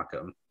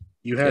Siakam.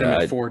 You had him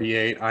at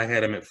 48. I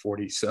had him at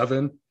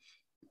 47.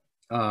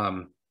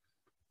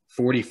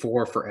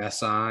 44 for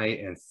SI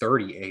and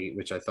 38,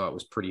 which I thought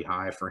was pretty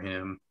high for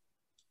him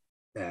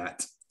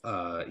at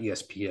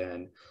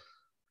ESPN.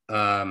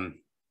 I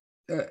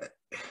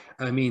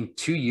mean,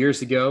 2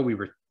 years ago, we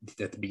were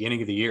at the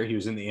beginning of the year, he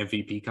was in the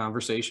MVP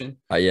conversation.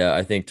 Yeah,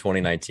 I think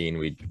 2019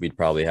 we'd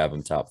probably have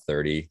him top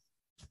 30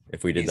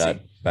 if we did that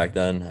back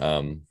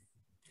then.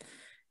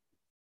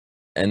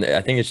 And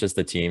I think it's just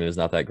the team is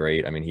not that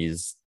great. I mean,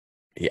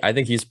 I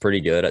think he's pretty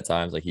good at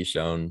times. Like, he's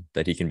shown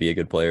that he can be a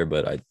good player,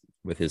 but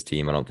with his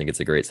team, I don't think it's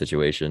a great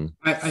situation.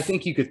 I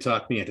think you could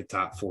talk me into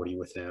top 40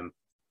 with him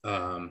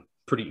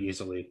pretty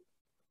easily.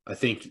 I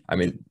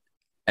mean,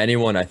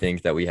 anyone I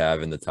think that we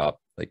have in the top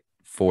like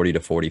 40 to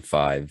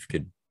 45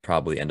 could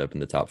probably end up in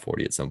the top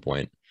 40 at some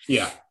point.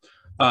 Yeah.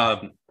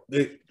 I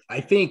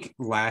think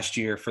last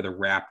year for the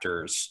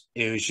Raptors,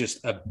 it was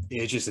just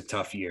a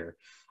tough year.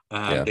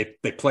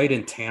 They played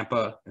in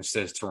Tampa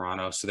instead of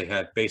Toronto, so they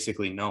had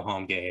basically no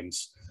home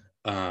games.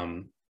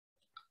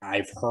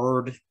 I've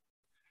heard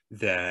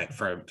that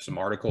from some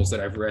articles that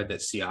I've read that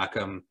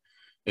Siakam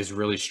has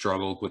really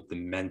struggled with the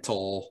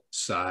mental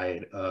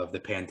side of the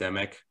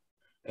pandemic,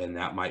 and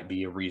that might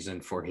be a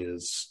reason for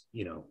his,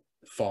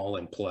 fall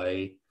in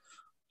play.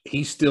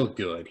 He's still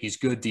good. He's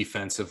good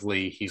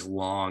defensively. He's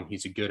long.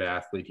 He's a good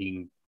athlete. He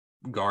can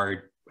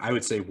guard, I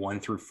would say, 1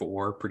 through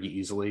 4 pretty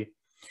easily.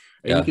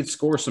 And he could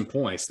score some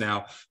points.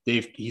 Now,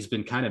 he's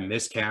been kind of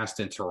miscast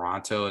in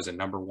Toronto as a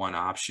number 1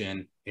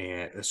 option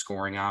and a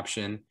scoring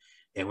option.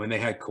 And when they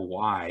had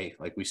Kawhi,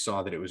 like, we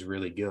saw that it was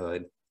really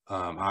good.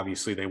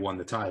 Obviously, they won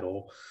the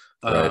title.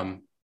 Right.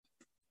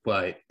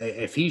 But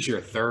if he's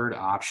your third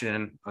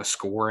option, a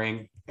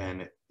scoring,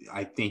 and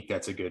I think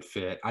that's a good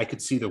fit. I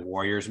could see the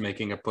Warriors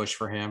making a push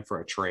for him for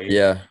a trade.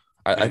 Yeah,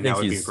 I think that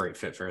would be a great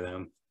fit for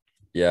them.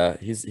 Yeah,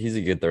 he's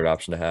a good third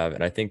option to have.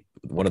 And I think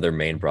one of their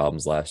main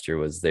problems last year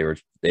was they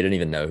didn't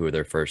even know who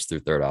their first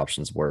through third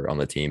options were on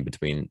the team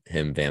between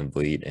him, Van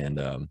Vliet,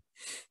 and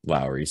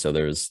Lowry. So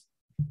there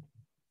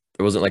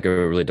wasn't like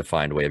a really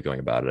defined way of going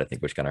about it, I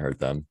think, which kind of hurt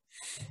them.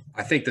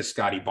 I think the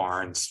Scotty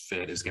Barnes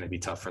fit is going to be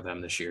tough for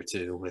them this year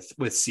too, with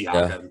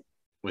Siakam.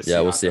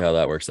 We'll see how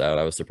that works out.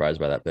 I was surprised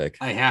by that pick.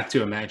 I have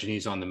to imagine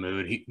he's on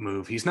the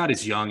move. He's not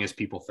as young as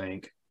people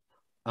think.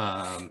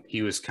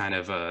 He was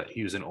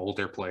he was an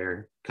older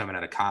player coming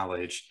out of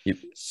college.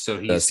 So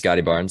he's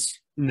Scotty Barnes.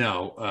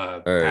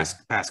 No,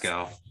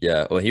 Pascal.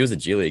 Yeah, well, he was a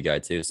G League guy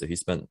too, so he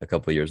spent a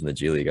couple of years in the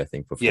G League, I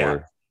think,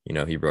 before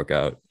he broke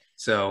out.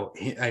 So,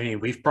 I mean,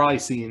 we've probably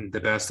seen the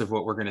best of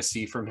what we're going to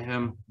see from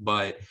him.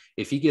 But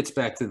if he gets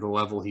back to the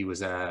level he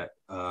was at,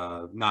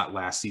 not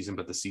last season,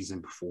 but the season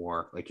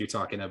before, like you're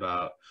talking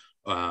about,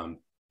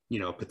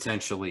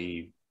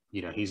 potentially,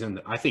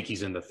 I think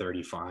he's in the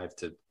 35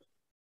 to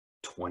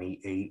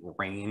 28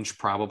 range,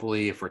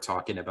 probably, if we're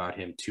talking about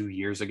him 2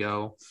 years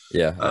ago.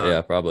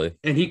 Yeah, probably.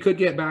 And he could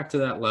get back to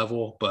that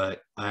level,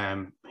 but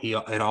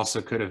it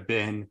also could have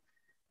been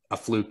a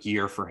fluke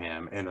year for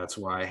him, and that's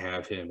why I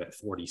have him at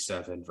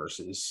 47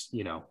 versus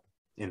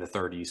in the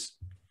 30s.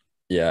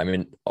 Yeah, I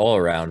mean, all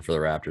around for the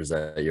Raptors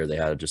that year, they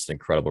had just an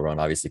incredible run.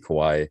 Obviously,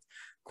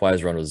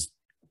 Kawhi's run was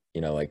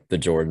like the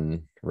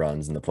Jordan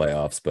runs in the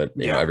playoffs, but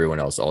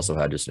everyone else also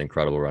had just an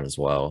incredible run as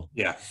well.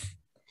 Yeah,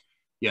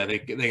 they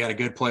got a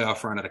good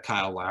playoff run out of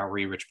Kyle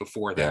Lowry, which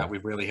before that we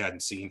really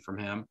hadn't seen from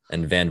him.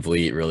 And Van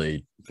Vliet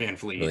really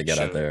got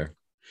out there.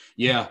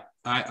 Yeah,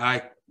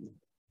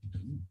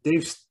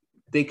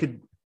 they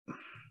could.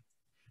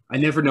 I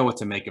never know what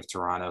to make of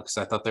Toronto, because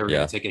I thought they were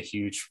going to take a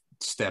huge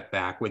step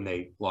back when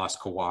they lost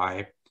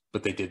Kawhi,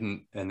 but they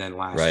didn't. And then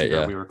last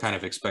year we were kind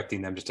of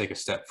expecting them to take a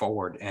step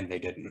forward, and they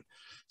didn't.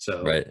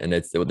 So and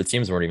the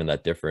teams weren't even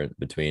that different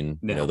between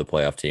the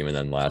playoff team and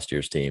then last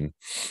year's team.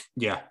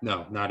 Yeah,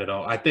 no, not at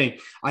all. I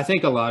think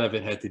a lot of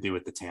it had to do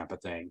with the Tampa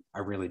thing. I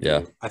really do.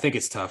 Yeah. I think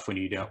it's tough when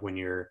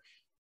you're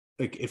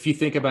like, if you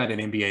think about an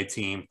NBA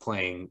team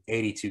playing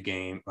 82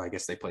 games, I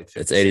guess they played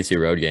 56. It's 82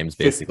 road games,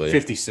 basically.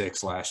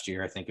 56 last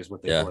year, I think, is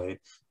what they played.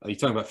 You're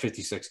talking about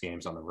 56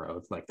 games on the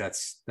road. Like,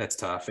 that's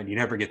tough. And you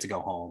never get to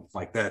go home.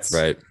 Like, that's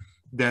right.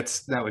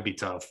 That would be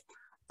tough.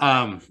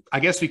 I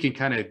guess we can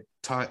kind of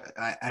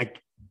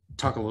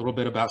talk a little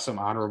bit about some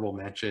honorable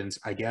mentions.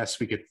 I guess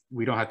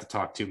we don't have to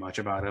talk too much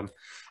about them.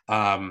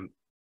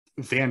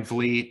 Van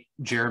Vliet,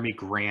 Jeremy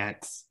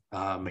Grant,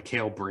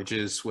 Mikal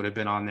Bridges would have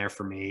been on there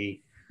for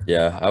me.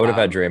 Yeah, I would have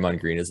had Draymond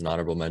Green as an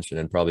honorable mention,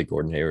 and probably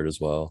Gordon Hayward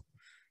as well.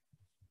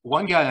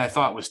 one guy I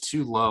thought was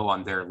too low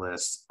on their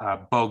list,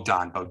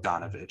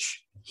 Bogdanovich.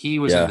 He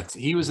was Yeah.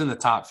 in the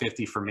top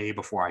 50 for me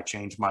before I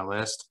changed my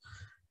list.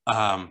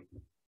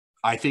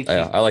 I think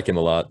I like him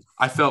a lot.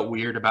 I felt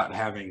weird about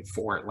having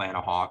 4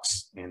 Atlanta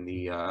Hawks in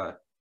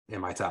in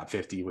my top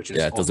 50, which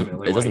is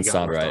ultimately it why he doesn't got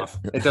sound left right.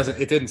 off.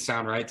 It didn't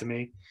sound right to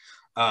me.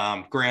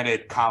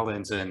 Granted,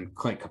 Collins and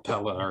Clint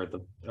Capella are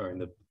in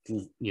the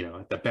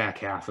at the back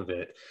half of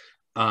it.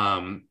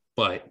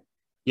 But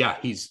yeah,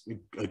 he's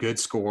a good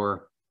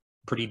scorer,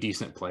 pretty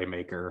decent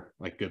playmaker,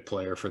 like good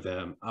player for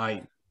them.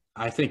 I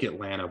think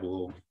Atlanta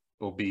will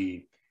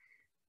be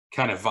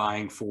kind of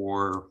vying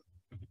for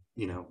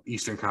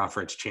Eastern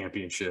Conference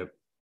championship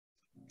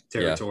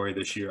territory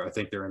this year. I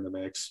think they're in the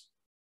mix.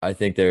 I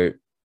think they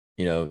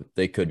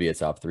could be a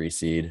top 3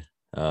 seed.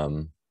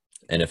 And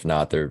if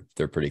not,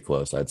 they're pretty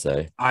close, I'd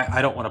say.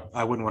 I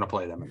wouldn't want to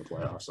play them in the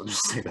playoffs. I'll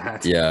just say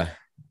that. Yeah.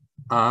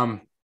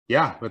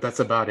 Yeah, but that's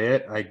about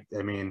it.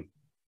 I mean,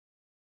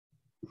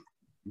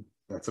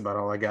 that's about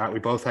all I got. We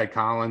both had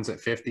Collins at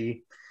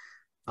 50.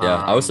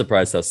 Yeah, I was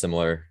surprised how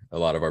similar a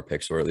lot of our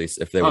picks were, at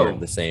least if they weren't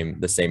the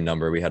same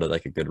number. We had a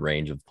good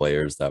range of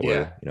players that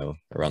were,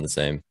 around the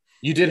same.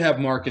 You did have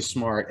Marcus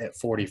Smart at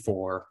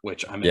 44,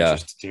 which I'm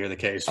interested to hear the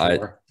case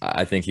for.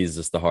 I think he's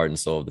just the heart and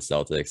soul of the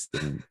Celtics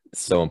and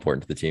so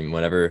important to the team.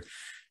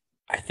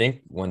 I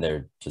think when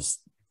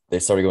they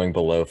started going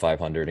below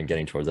 500 and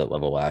getting towards that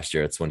level last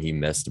year, it's when he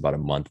missed about a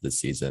month of the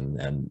season,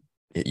 and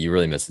you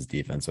really miss his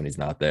defense when he's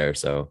not there.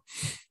 So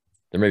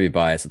there may be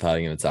bias with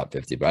having him in the top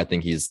 50, but I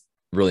think he's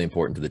really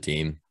important to the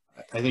team.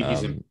 I think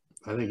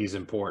he's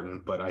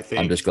important, but I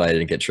think I'm just glad he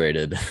didn't get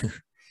traded.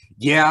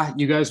 Yeah,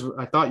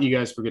 I thought you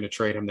guys were going to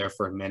trade him there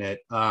for a minute.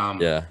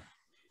 Yeah.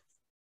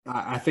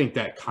 I think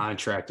that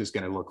contract is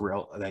going to look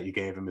that you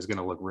gave him is going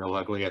to look real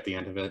ugly at the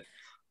end of it.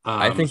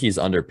 I think he's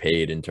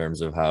underpaid in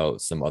terms of how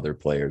some other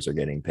players are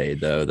getting paid,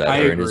 though, that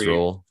are in his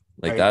role.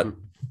 Like that,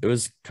 it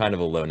was kind of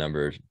a low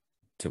number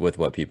with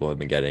what people have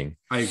been getting.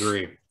 I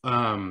agree.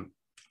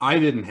 I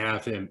didn't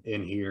have him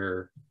in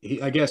here.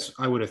 I guess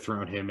I would have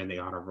thrown him in the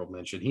honorable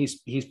mention.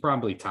 He's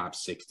probably top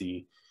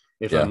 60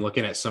 if I'm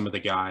looking at some of the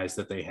guys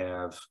that they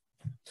have.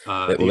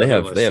 They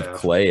have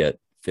Clay at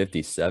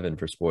 57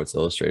 for Sports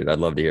Illustrated. I'd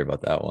love to hear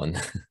about that one.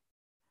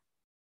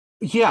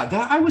 Yeah,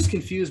 I was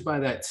confused by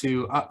that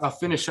too. I'll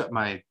finish up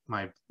my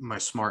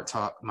smart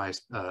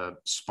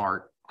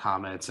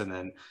comments, and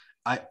then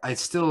I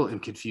still am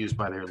confused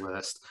by their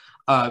list.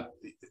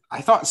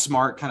 I thought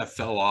Smart kind of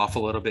fell off a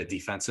little bit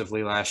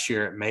defensively last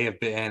year. It may have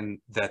been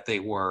that they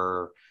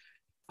were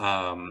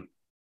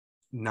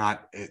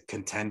not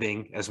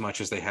contending as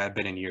much as they had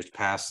been in years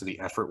past, so the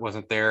effort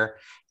wasn't there.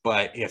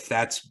 But if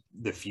that's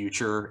the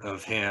future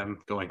of him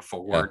going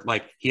forward,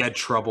 like he had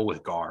trouble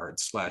with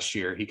guards last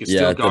year. He could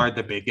still guard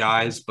the big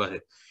guys, but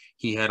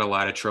he had a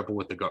lot of trouble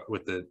with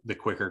the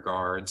quicker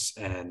guards,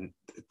 and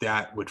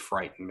that would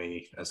frighten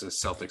me as a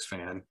Celtics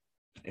fan.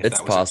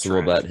 It's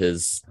possible that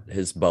his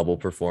bubble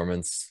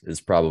performance is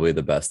probably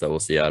the best that we'll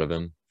see out of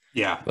him.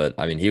 Yeah. But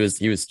I mean, he was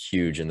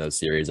huge in those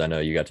series. I know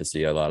you got to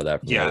see a lot of that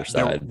from the other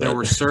side. There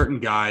were certain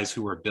guys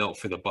who were built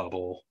for the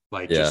bubble,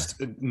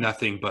 just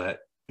nothing but,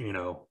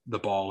 the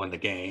ball in the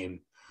game.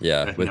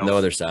 Yeah. With no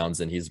other sounds.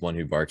 And he's one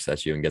who barks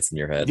at you and gets in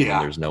your head. Yeah.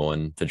 And there's no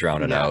one to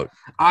drown it out.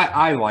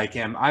 I like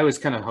him. I was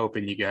kind of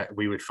hoping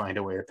we would find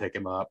a way to pick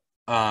him up.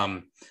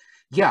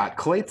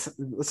 Clay,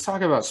 let's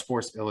talk about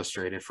Sports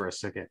Illustrated for a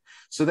second.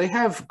 So they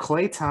have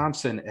Clay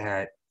Thompson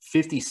at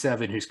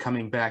 57, who's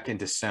coming back in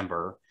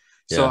December.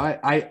 So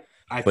I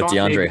put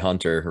DeAndre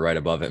Hunter right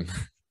above him.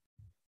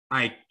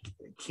 I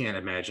can't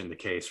imagine the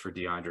case for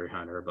DeAndre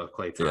Hunter above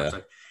Clay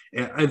Thompson.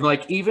 And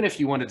like, even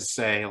if you wanted to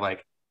say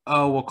like,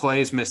 oh, well,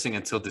 Clay's missing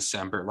until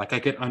December, like I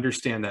could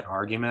understand that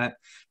argument,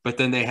 but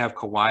then they have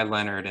Kawhi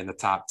Leonard in the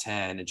top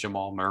 10 and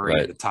Jamal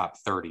Murray in the top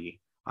 30.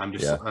 I'm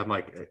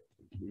like,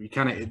 you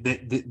kind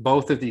of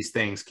both of these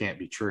things can't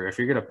be true. If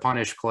you're going to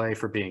punish Clay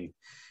for being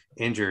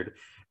injured,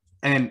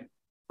 and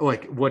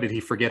like, what did he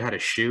forget how to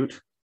shoot?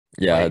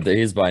 Yeah,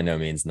 he's by no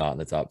means not in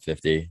the top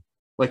 50.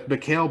 Like they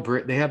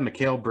have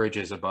Mikal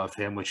Bridges above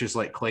him, which is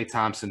like Klay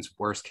Thompson's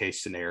worst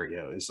case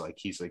scenario. Is like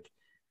he's like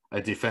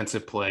a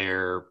defensive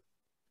player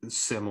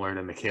similar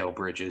to Mikal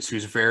Bridges,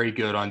 who's very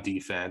good on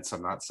defense.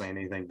 I'm not saying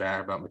anything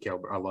bad about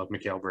Mikal. I love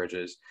Mikal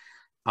Bridges,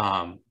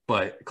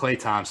 but Klay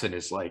Thompson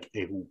is like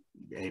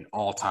an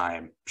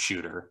all-time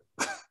shooter.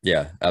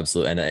 Yeah,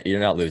 absolutely, and you're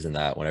not losing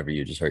that whenever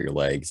you just hurt your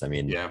legs. I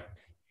mean,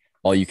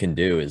 all you can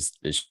do is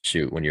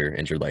shoot when you're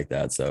injured like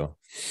that. So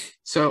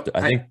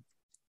I think.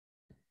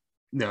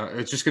 No, I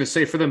was just going to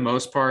say, for the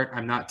most part,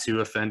 I'm not too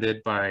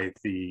offended by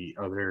the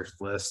other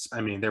lists. I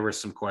mean, there were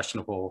some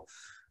questionable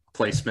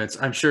placements.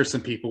 I'm sure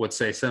some people would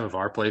say some of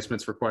our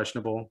placements were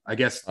questionable. I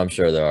guess I'm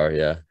sure there are.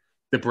 Yeah.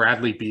 The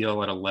Bradley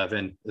Beal at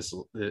 11 is.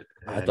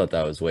 I thought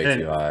that was way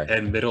too high.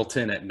 And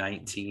Middleton at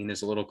 19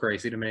 is a little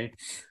crazy to me.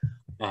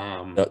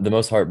 The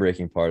most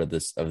heartbreaking part of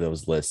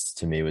those lists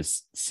to me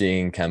was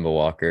seeing Kemba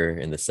Walker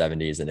in the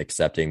 70s and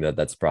accepting that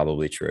that's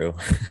probably true.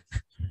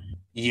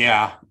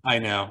 Yeah, I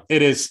know.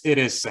 It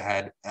is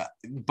sad.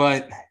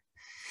 But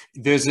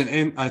There's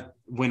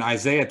when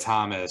Isaiah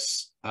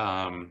Thomas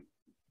got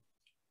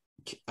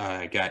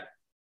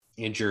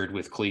injured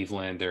with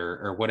Cleveland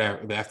or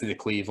whatever, after the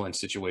Cleveland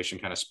situation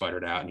kind of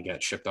sputtered out and he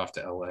got shipped off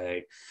to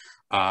LA.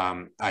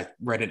 I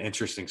read an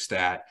interesting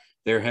stat.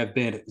 There have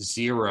been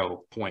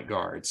 0 point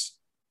guards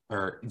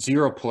or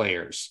 0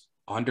 players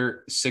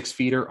under 6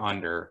 feet or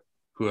under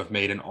who have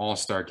made an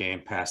all-star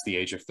game past the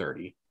age of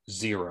 30.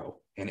 0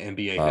 in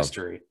NBA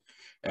history.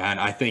 And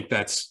I think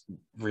that's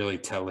really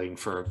telling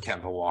for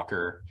Kemba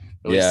Walker.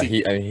 Yeah,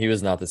 he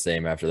was not the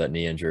same after that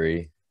knee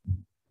injury.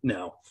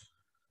 No.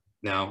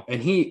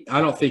 And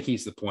I don't think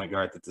he's the point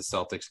guard that the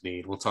Celtics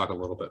need. We'll talk a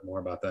little bit more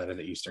about that in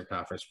the Eastern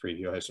Conference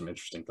preview. I have some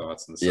interesting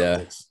thoughts on the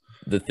Celtics.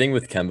 Yeah. The thing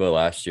with Kemba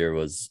last year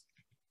was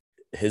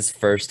his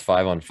first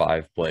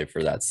 5-on-5 play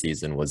for that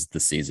season was the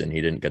season. He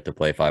didn't get to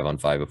play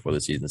 5-on-5 before the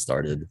season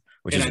started,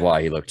 which is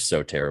why he looked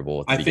so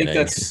terrible at the beginning. I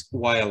think that's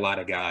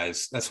why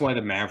that's why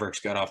the Mavericks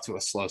got off to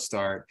a slow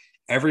start.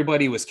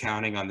 Everybody was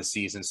counting on the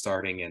season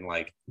starting in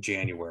like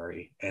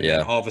January. And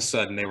then all of a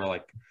sudden they were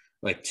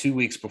like 2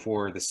 weeks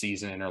before the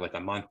season or like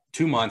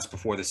 2 months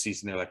before the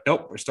season. They're like,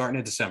 nope, we're starting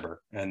in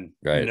December. And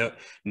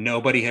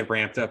nobody had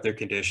ramped up their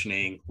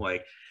conditioning.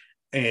 Like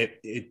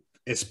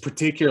it's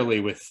particularly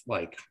with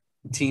like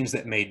teams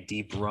that made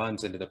deep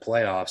runs into the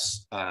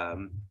playoffs,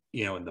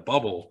 in the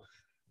bubble.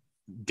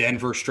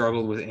 Denver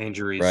struggled with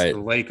injuries. Right. The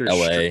Lakers,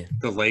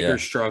 LA.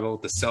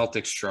 Struggled. The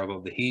Celtics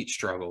struggled. The Heat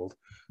struggled.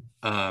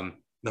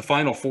 The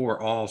Final Four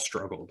all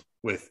struggled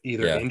with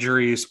either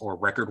injuries or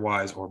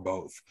record-wise or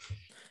both.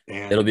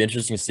 And it'll be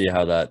interesting to see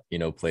how that,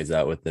 plays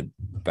out with the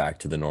back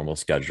to the normal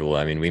schedule.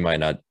 I mean, we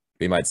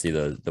might see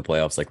the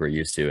playoffs like we're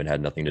used to and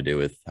had nothing to do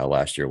with how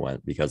last year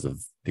went because of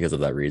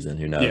that reason.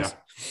 Who knows?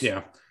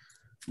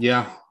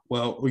 Yeah.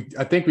 Well,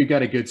 I think we've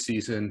got a good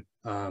season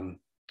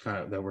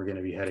that we're going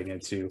to be heading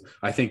into.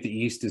 I think the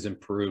East is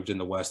improved and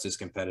the West is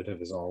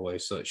competitive as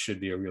always. So it should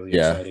be a really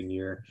exciting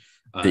year.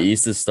 The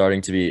East is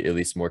starting to be at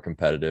least more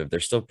competitive. They're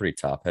still pretty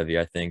top heavy,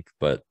 I think,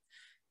 but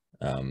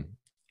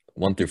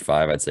 1 through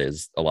 5, I'd say,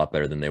 is a lot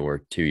better than they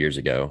were 2 years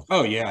ago.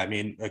 Oh yeah. I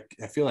mean,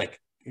 I feel like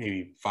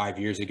maybe 5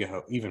 years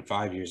ago, even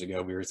 5 years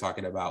ago, we were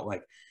talking about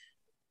like,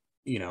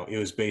 it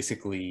was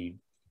basically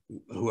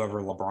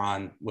whoever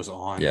LeBron was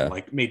on,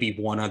 like maybe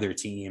one other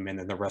team, and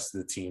then the rest of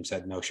the teams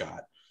had no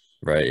shot.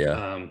 Right.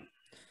 Yeah.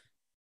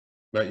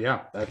 But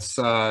yeah, that's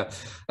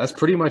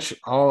pretty much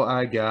all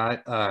I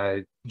got.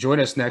 Join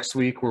us next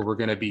week where we're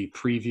going to be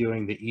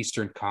previewing the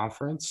Eastern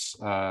Conference.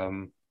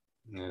 And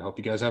I hope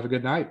you guys have a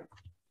good night.